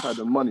time he retired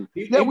the money.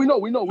 We know. But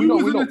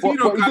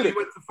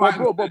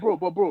bro,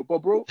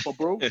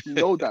 you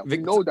know that. We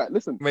know that.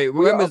 Listen, wait,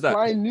 when was that?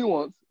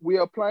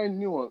 We're applying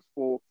nuance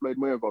for Floyd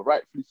Mayweather,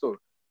 rightfully so.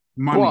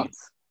 Money.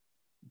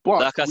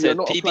 But like I said,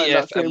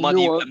 PBF and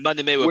Money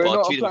Mayweather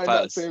are two different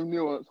fighters.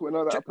 We're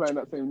not applying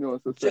that same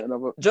nuance to certain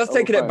other. Just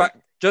taking it back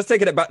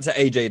to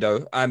AJ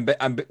though,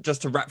 and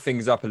just to wrap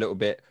things up a little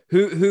bit.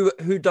 Who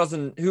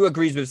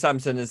agrees with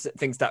Samson and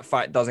thinks that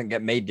fight doesn't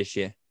get made this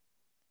year?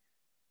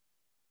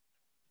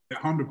 It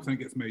 100%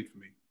 gets made for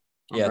me.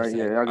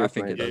 I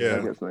think it does.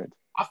 It gets made.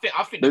 I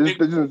think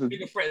the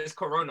bigger threat is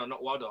Corona,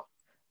 not Wilder.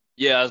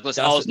 Yeah, I was going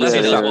to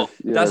say that.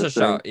 That's a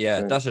shout.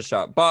 Yeah, that's a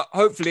shout. But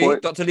hopefully,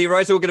 Dr.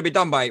 Leroy's all going to be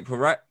done by April,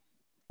 right?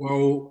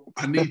 Well,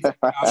 I need to get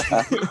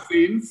out these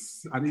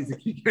vaccines. I need to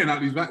keep getting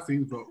out these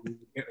vaccines, but we'll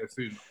get there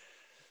soon.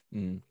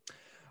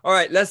 All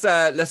right,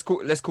 let's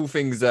call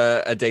things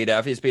a day there.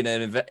 I think it's been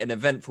an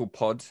eventful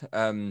pod.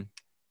 Can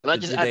I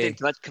just add in?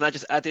 Can I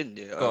just add in?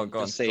 Go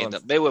on. Saying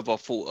that Mayweather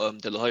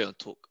fought De La Hoya and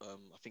took I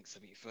think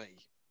 70-30.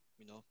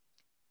 You know.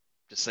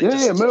 Just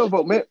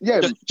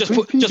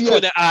putting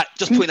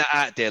it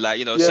out there, like,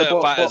 you know,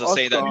 certain fighters are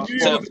saying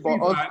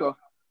that.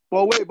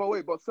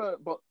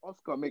 But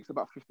Oscar makes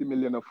about 50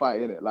 million a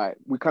fight, innit? Like,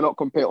 we cannot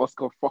compare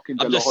Oscar fucking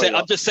De La Hoya.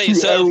 I'm just saying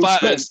certain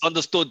fighters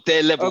understood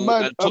their level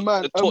and took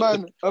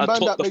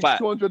the fight.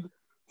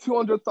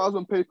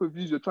 200,000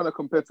 pay-per-views you're trying to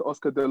compare to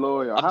Oscar De La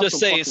Hoya. I'm just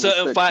saying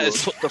certain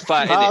fighters took the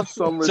fight, innit?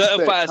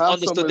 Certain fighters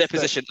understood their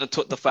position and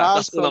took the fight.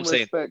 That's all I'm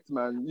saying.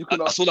 Man.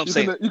 That's all I'm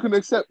saying. You can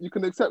accept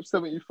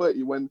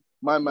 70-30 when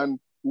my man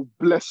will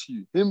bless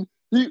you. Him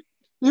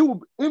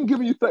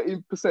giving you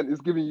 30%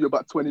 is giving you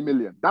about 20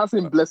 million. That's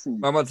him blessing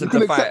you. I wanted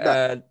to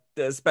fight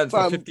Spence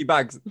for 50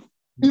 bags.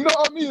 You know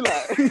what I mean?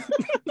 Like,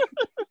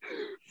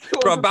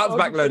 bro, bounce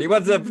back load. He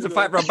wants to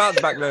fight for a bounce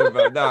back load,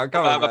 bro. No,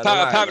 come on.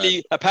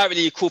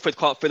 Apparently, Crawford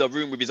can't fill a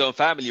room with his own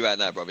family right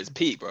now, bro. It's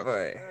peak, bro.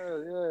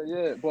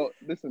 Yeah. But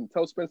listen,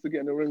 tell Spence to get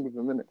in the ring with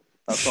him, innit?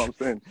 That's what I'm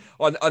saying.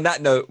 On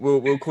that note,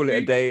 we'll call it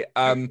a day.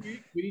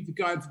 We need to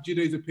go into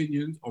Judo's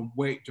opinions on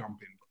weight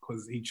jumping,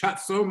 because he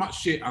chats so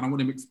much shit, and I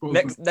want him exposed.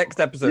 Next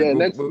episode. Yeah,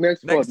 next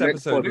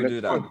episode we'll do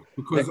that.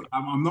 Because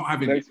I'm not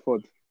having next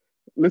pod.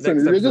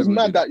 Listen, you're just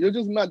mad that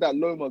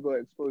Loma got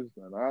exposed,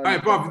 man. Hey,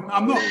 bro,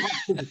 I'm not.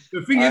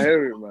 The thing is, I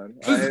hear it, man.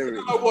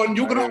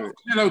 You're gonna ask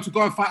Canelo to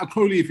go and fight a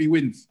Crowley if he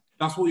wins.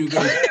 That's what you're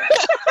going to do.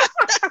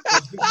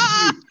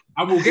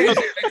 I will get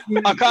it.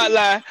 I can't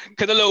lie.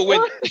 Canelo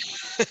win.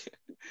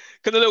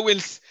 Canelo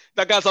wins.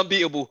 That guy's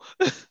unbeatable.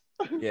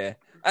 Yeah,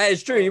 hey,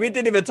 it's true. We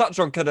didn't even touch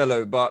on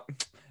Canelo, but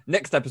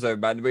next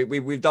episode, man.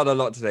 We've done a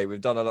lot today.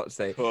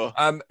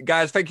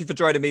 Guys, thank you for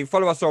joining me.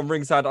 Follow us on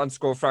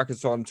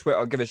ringside_fracas on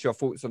Twitter. Give us your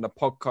thoughts on the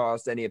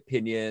podcast, any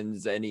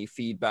opinions, any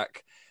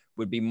feedback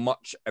would be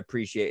much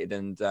appreciated.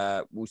 And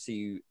we'll see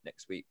you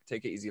next week.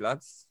 Take it easy,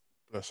 lads.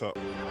 That's up.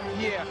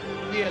 Yeah,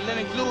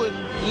 Lennox Lewis.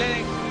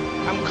 Lennox,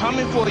 I'm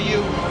coming for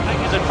you.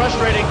 Is it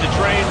frustrating to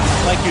train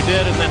like you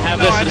did and then have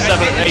this in 7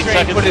 or 8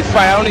 seconds? For this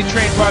fight, I only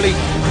trained probably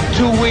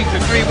 2 weeks or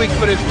 3 weeks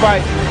for this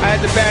fight. I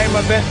had to bury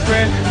my best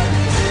friend.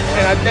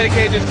 And I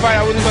dedicated this fight.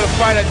 I wasn't going to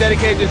fight. I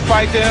dedicated this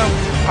fight to him.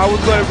 I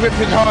was going to rip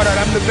his heart out.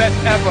 I'm the best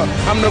ever.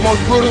 I'm the most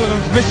brutal and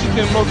vicious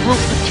and most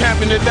ruthless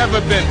champion there's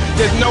ever been.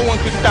 There's no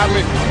one can stop me.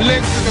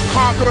 Lennox is a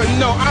conqueror.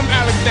 No, I'm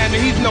Alexander.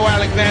 He's no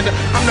Alexander.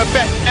 I'm the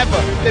best ever.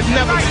 There's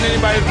never been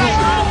anybody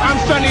ruthless. I'm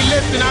Sonny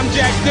Liston. I'm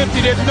Jack Dempsey.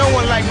 There's no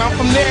one like me. I'm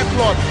from their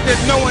club. There's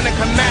no one that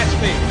can match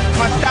me.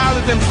 My style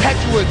is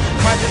impetuous.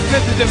 My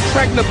defense is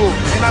impregnable.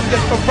 And I'm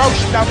just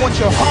ferocious. I want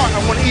your heart.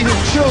 I want to eat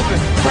his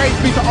children. Praise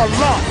be to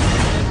Allah.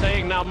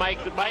 Saying now,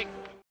 Mike.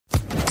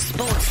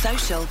 Sports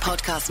Social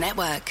Podcast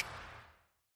Network.